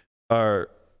 or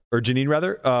Janine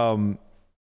rather.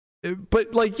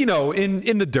 But like, you know,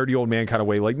 in the dirty old man kind of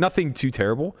way, like nothing too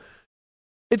terrible.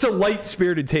 It's a light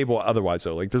spirited table otherwise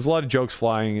though. Like there's a lot of jokes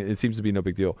flying. It seems to be no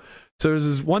big deal. So there's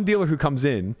this one dealer who comes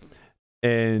in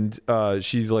and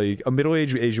she's like a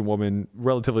middle-aged Asian woman,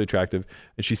 relatively attractive,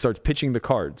 and she starts pitching the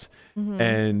cards.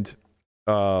 And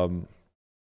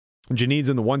Janine's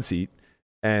in the one seat,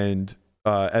 and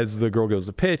as the girl goes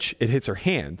to pitch, it hits her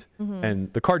hand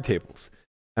and the card tables.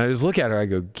 And I just look at her, I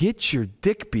go, "Get your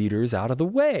dick beaters out of the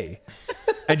way."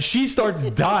 And she starts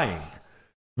dying.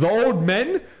 The old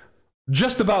men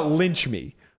just about lynch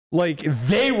me. Like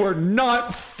they were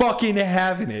not fucking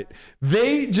having it.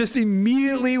 They just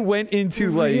immediately went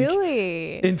into like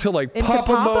Really? into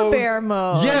Papa mode. Bear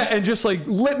mode. Yeah, and just like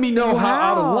let me know how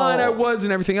out of line I Wow. was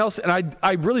and everything else. And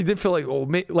I really did feel like, oh,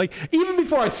 like even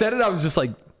before I said it, I was just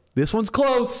like, this one's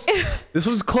close. This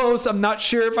one's close. I'm not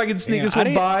sure if I can sneak Yeah, this I one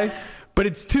didn't- by, but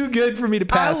it's too good for me to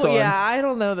pass on. Yeah, I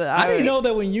don't know that. I didn't know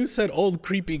that when you said old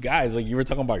creepy guys, like you were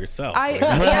talking about yourself. I Like,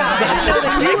 didn't know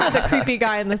that you were the creepy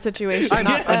guy in the situation, I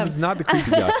not was them. not the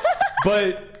creepy guy.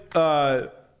 But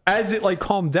as it like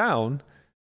calmed down,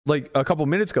 like a couple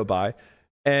minutes go by,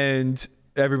 and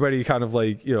everybody kind of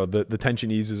like, you know, the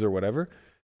tension eases or whatever.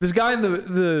 This guy in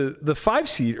the 5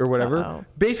 seat or whatever Uh-oh.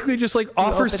 basically just like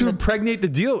offers to opened the- impregnate the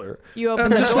dealer. You And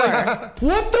opened I'm the just door. like,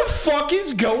 what the fuck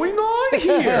is going on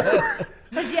here?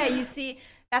 Because yeah, you see,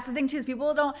 that's the thing too, is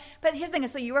people don't. But his thing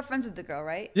is, so you were friends with the girl,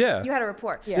 right? Yeah. You had a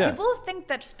rapport. Yeah. People think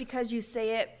that just because you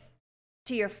say it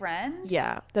to your friend,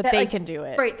 Yeah, that they like, can do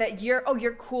it. right? That you're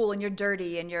cool and you're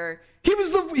dirty and you're He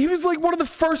was like one of the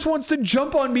first ones to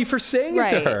jump on me for saying it Right.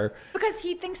 to her. because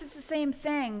he thinks it's the same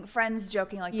thing. Friends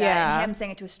joking like that, Yeah. and him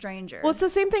saying it to a stranger. Well, it's the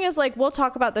same thing as like we'll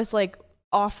talk about this like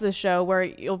off the show where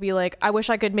you'll be like, I wish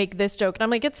I could make this joke, and I'm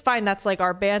like, it's fine, that's like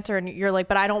our banter, and you're like,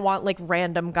 but I don't want like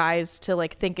random guys to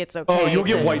like think it's okay. Oh, you'll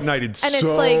get to- white knighted and so it's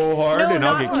like, hard, no, and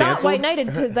I'll get not canceled. white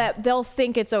knighted to that they'll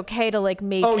think it's okay to like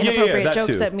make Oh, yeah, inappropriate that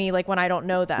jokes too. at me like when I don't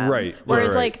know them. Right, Whereas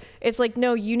right. like it's like,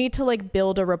 no, you need to like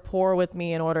build a rapport with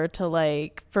me in order to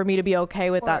like for me to be okay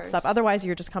with that stuff. course. Otherwise,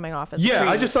 you're just coming off as Yeah, I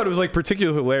creep. just thought it was like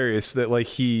particularly hilarious that like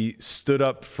he stood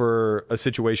up for a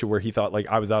situation where he thought like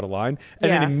I was out of line, and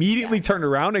then Yeah. immediately turned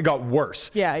around and got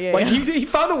worse. Yeah, yeah, Like yeah. he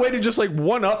found a way to just like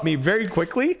one up me very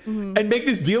quickly and make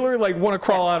this dealer like want to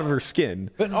crawl out of her skin.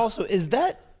 But also, is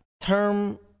that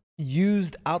term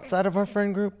used outside of our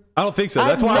friend group? I don't think so.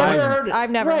 That's why never I, heard it.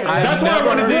 I've never Right. heard it. That's why I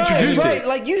wanted to introduce right. it.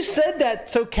 Like you said that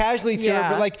so casually to her, Yeah.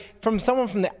 but like from someone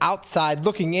from the outside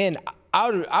looking in, I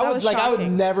would was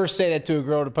shocking. never say that to a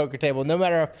girl at a poker table, no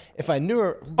matter if I knew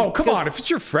her. Oh, come because on! If it's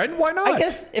your friend, why not? I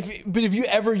guess if you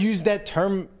ever used that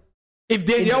term, if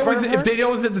Danielle front was of if her?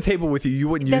 Danielle was at the table with you, you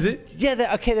wouldn't use that's, it. yeah,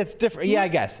 that's different. Yeah, I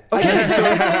guess. Okay, so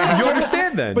you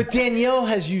understand then. But Danielle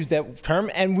has used that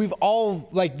term, and we've all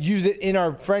like used it in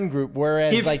our friend group.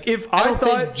 Whereas, If- like, if I I don't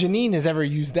thought- think Janine has ever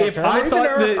used that if term. I or even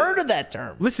thought that- heard of that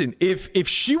term. Listen, if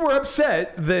she were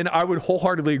upset, then I would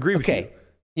wholeheartedly agree with you. Okay,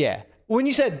 yeah. When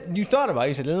you said you thought about it,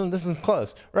 you said, oh, this is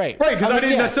close. Right. Right, 'cause I mean,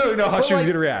 didn't necessarily know how But she was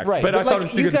gonna react, Right. but I thought it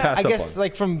was too you good to got- pass I up guess on.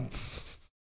 like from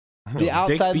the Dick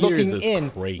outside beaters looking is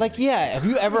in. crazy. Like, yeah, have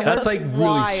you ever heard That's of like really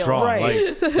wild. strong.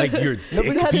 Right. Like your dick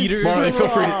that is beaters. Marley, so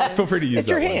feel free to use It's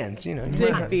that your one. hands, you know.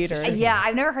 Dick beater. Yeah,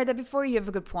 I've never heard that before. You have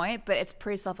a good point, but it's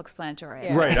pretty self-explanatory.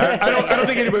 Yeah. Right. I don't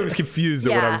think anybody was confused at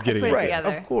what I Yeah, was getting I put it at.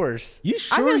 together. Of course. You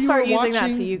sure I'm gonna you start were using that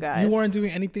watching- to you guys. You weren't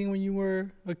doing anything when you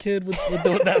were a kid with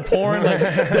that porn, like I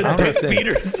the don't dick understand.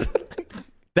 beaters.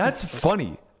 That's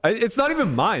funny. It's not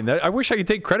even mine. I wish I could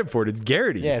take credit for it. It's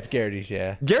Garrity. Yeah, it's Garrity's,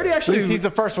 yeah. Garrity At actually. least he's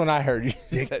the first one I heard. use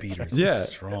Dick that beaters. term. Yeah, is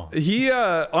strong. he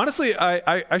honestly,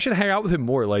 I should hang out with him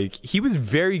more. Like he was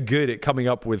very good at coming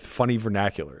up with funny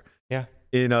vernacular. Yeah.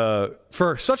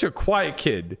 For such a quiet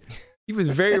kid, he was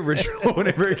very original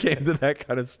whenever it came to that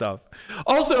kind of stuff.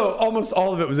 Also, almost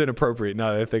all of it was inappropriate.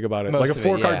 Now that I think about it, Most like a of it,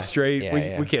 4-card yeah. straight, Yeah, we,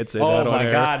 yeah. we can't say Oh that on my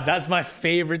air. god, that's my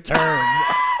favorite term.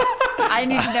 I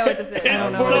need to know what this is.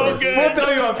 It's so good. We'll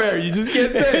tell you off air. You just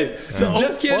can't say it. so you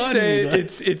just can't funny, say it. man.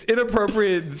 It's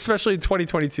inappropriate, especially in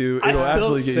 2022. I It'll still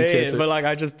absolutely get you say it, canceled. but like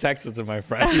I just texted to my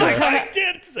friend. Like, I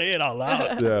can't say it out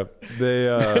loud. Yeah,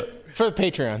 they. For the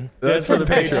Patreon. That's for the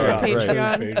Patreon.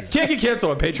 Patreon. Right. Can't get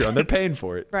canceled on Patreon. They're paying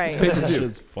for it. Right. It's pay-per-view. That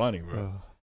is funny, bro.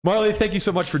 Marley, thank you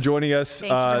so much for joining us.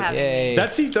 Thank you for having me. Yay.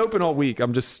 That seat's open all week.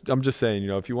 I'm just saying,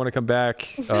 if you want to come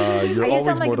back, you're I just always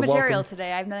sound like more a than material welcome.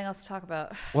 today. I have nothing else to talk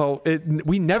about. Well,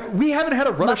 we haven't had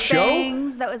a run of show.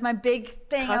 Mukbangs. That was my big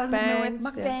thing. I was moving with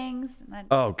Mukbangs, yeah. mukbangs. And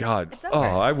Oh God. It's over.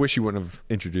 Oh, I wish you wouldn't have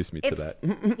introduced me to It's-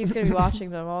 that. He's gonna be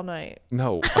watching them all night.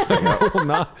 No, I will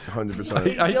not.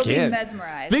 100%. I You'll be can't.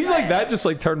 mesmerized Things by like it. that just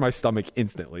like turn my stomach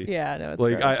instantly. Yeah, no, it's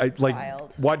Like gross. I like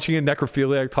Wild. watching a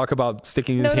necrophiliac talk about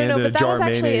sticking his hand in a but that jar was of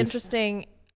actually mayonnaise. interesting.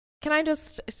 Can I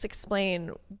just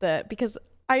explain because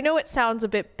I know it sounds a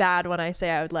bit bad when I say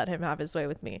I would let him have his way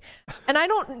with me, and I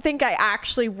don't think I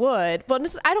actually would.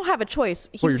 But I don't have a choice.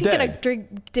 Well, If you're he's gonna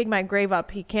dead. dig my grave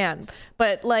up, he can.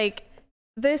 But like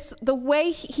the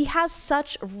way he has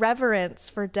such reverence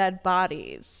for dead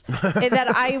bodies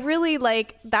that I really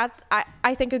like. That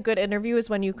I think a good interview is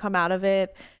when you come out of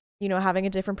it, having a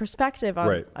different perspective on.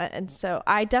 Right. And so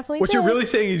I definitely. What did. you're really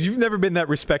saying is you've never been that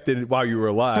respected while you were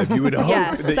alive. You would hope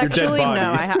Yes, that your dead sexually, body.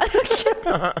 no, I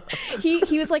have.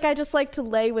 he was like, I just like to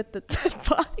lay with the dead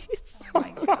bodies. Oh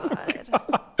my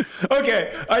god.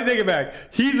 Okay, I take it back.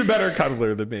 He's a better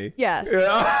cuddler than me. Yes.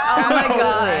 Oh my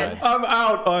god. I'm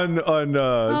out on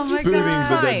my spooning the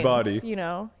God. dead body.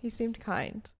 He seemed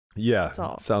kind. Yeah,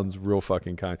 all. sounds real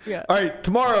fucking kind. Yeah. All right,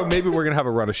 tomorrow maybe we're gonna have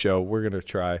a run of show. We're gonna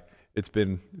try. It's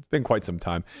been quite some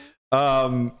time.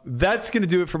 That's gonna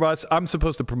do it from us. I'm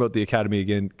supposed to promote the Academy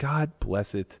again. God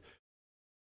bless it.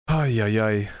 Ay, ay,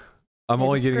 ay. I'm Yeah,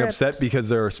 only the getting script. upset because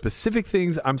there are specific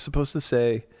things I'm supposed to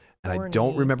say, and I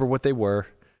don't Corny. remember what they were.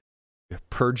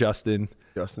 Per Justin.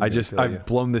 Justin's gonna kill you. I've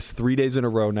blown this 3 days in a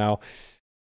row now.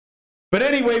 But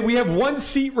anyway, we have one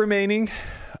seat remaining.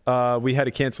 We had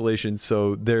a cancellation,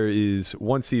 so there is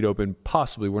one seat open.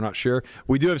 Possibly, we're not sure.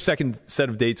 We do have a second set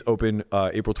of dates open,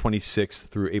 April 26th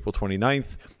through April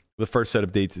 29th. The first set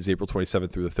of dates is April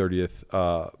 27th through the 30th.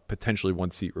 Potentially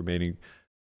one seat remaining.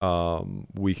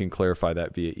 We can clarify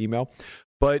that via email.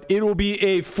 But it will be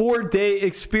a 4-day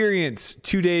experience.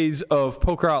 2 days of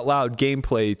Poker Out Loud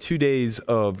gameplay, 2 days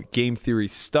of game theory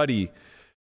study.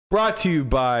 Brought to you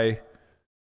by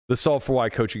the Solve for Why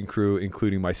coaching crew,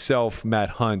 including myself, Matt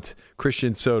Hunt,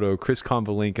 Christian Soto, Chris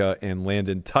Konvalinka, and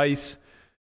Landon Tice.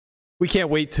 we can't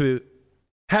wait to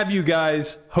have you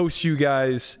guys, host you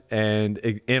guys, and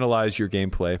analyze your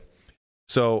gameplay.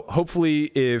 So hopefully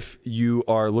if you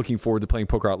are looking forward to playing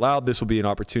Poker Out Loud, this will be an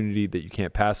opportunity that you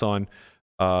can't pass on.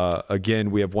 Again,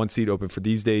 we have one seat open for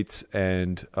these dates,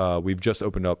 and we've just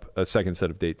opened up a second set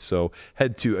of dates. So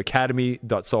head to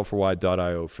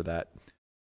academy.solveforwhy.io for that.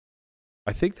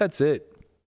 I think that's it.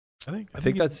 I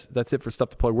think that's it for stuff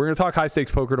to play. We're going to talk high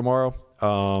stakes poker tomorrow.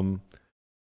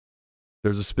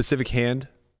 There's a specific hand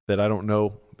that I don't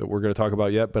know that we're going to talk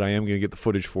about yet, but I am going to get the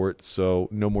footage for it. So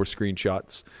no more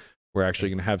screenshots. We're actually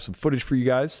going to have some footage for you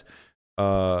guys.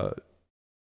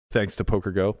 Thanks to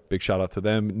PokerGo. Big shout out to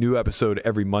them. New episode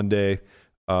every Monday.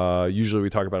 Usually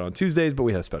we talk about it on Tuesdays, but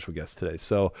we had a special guest today.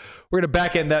 So we're going to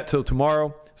back end that till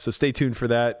tomorrow. So stay tuned for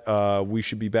that. We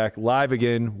should be back live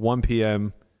again, 1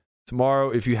 p.m. tomorrow.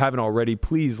 If you haven't already,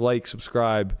 please like,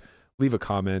 subscribe, leave a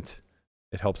comment.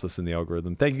 It helps us in the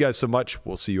algorithm. Thank you guys so much.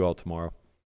 We'll see you all tomorrow.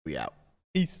 We out.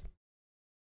 Peace.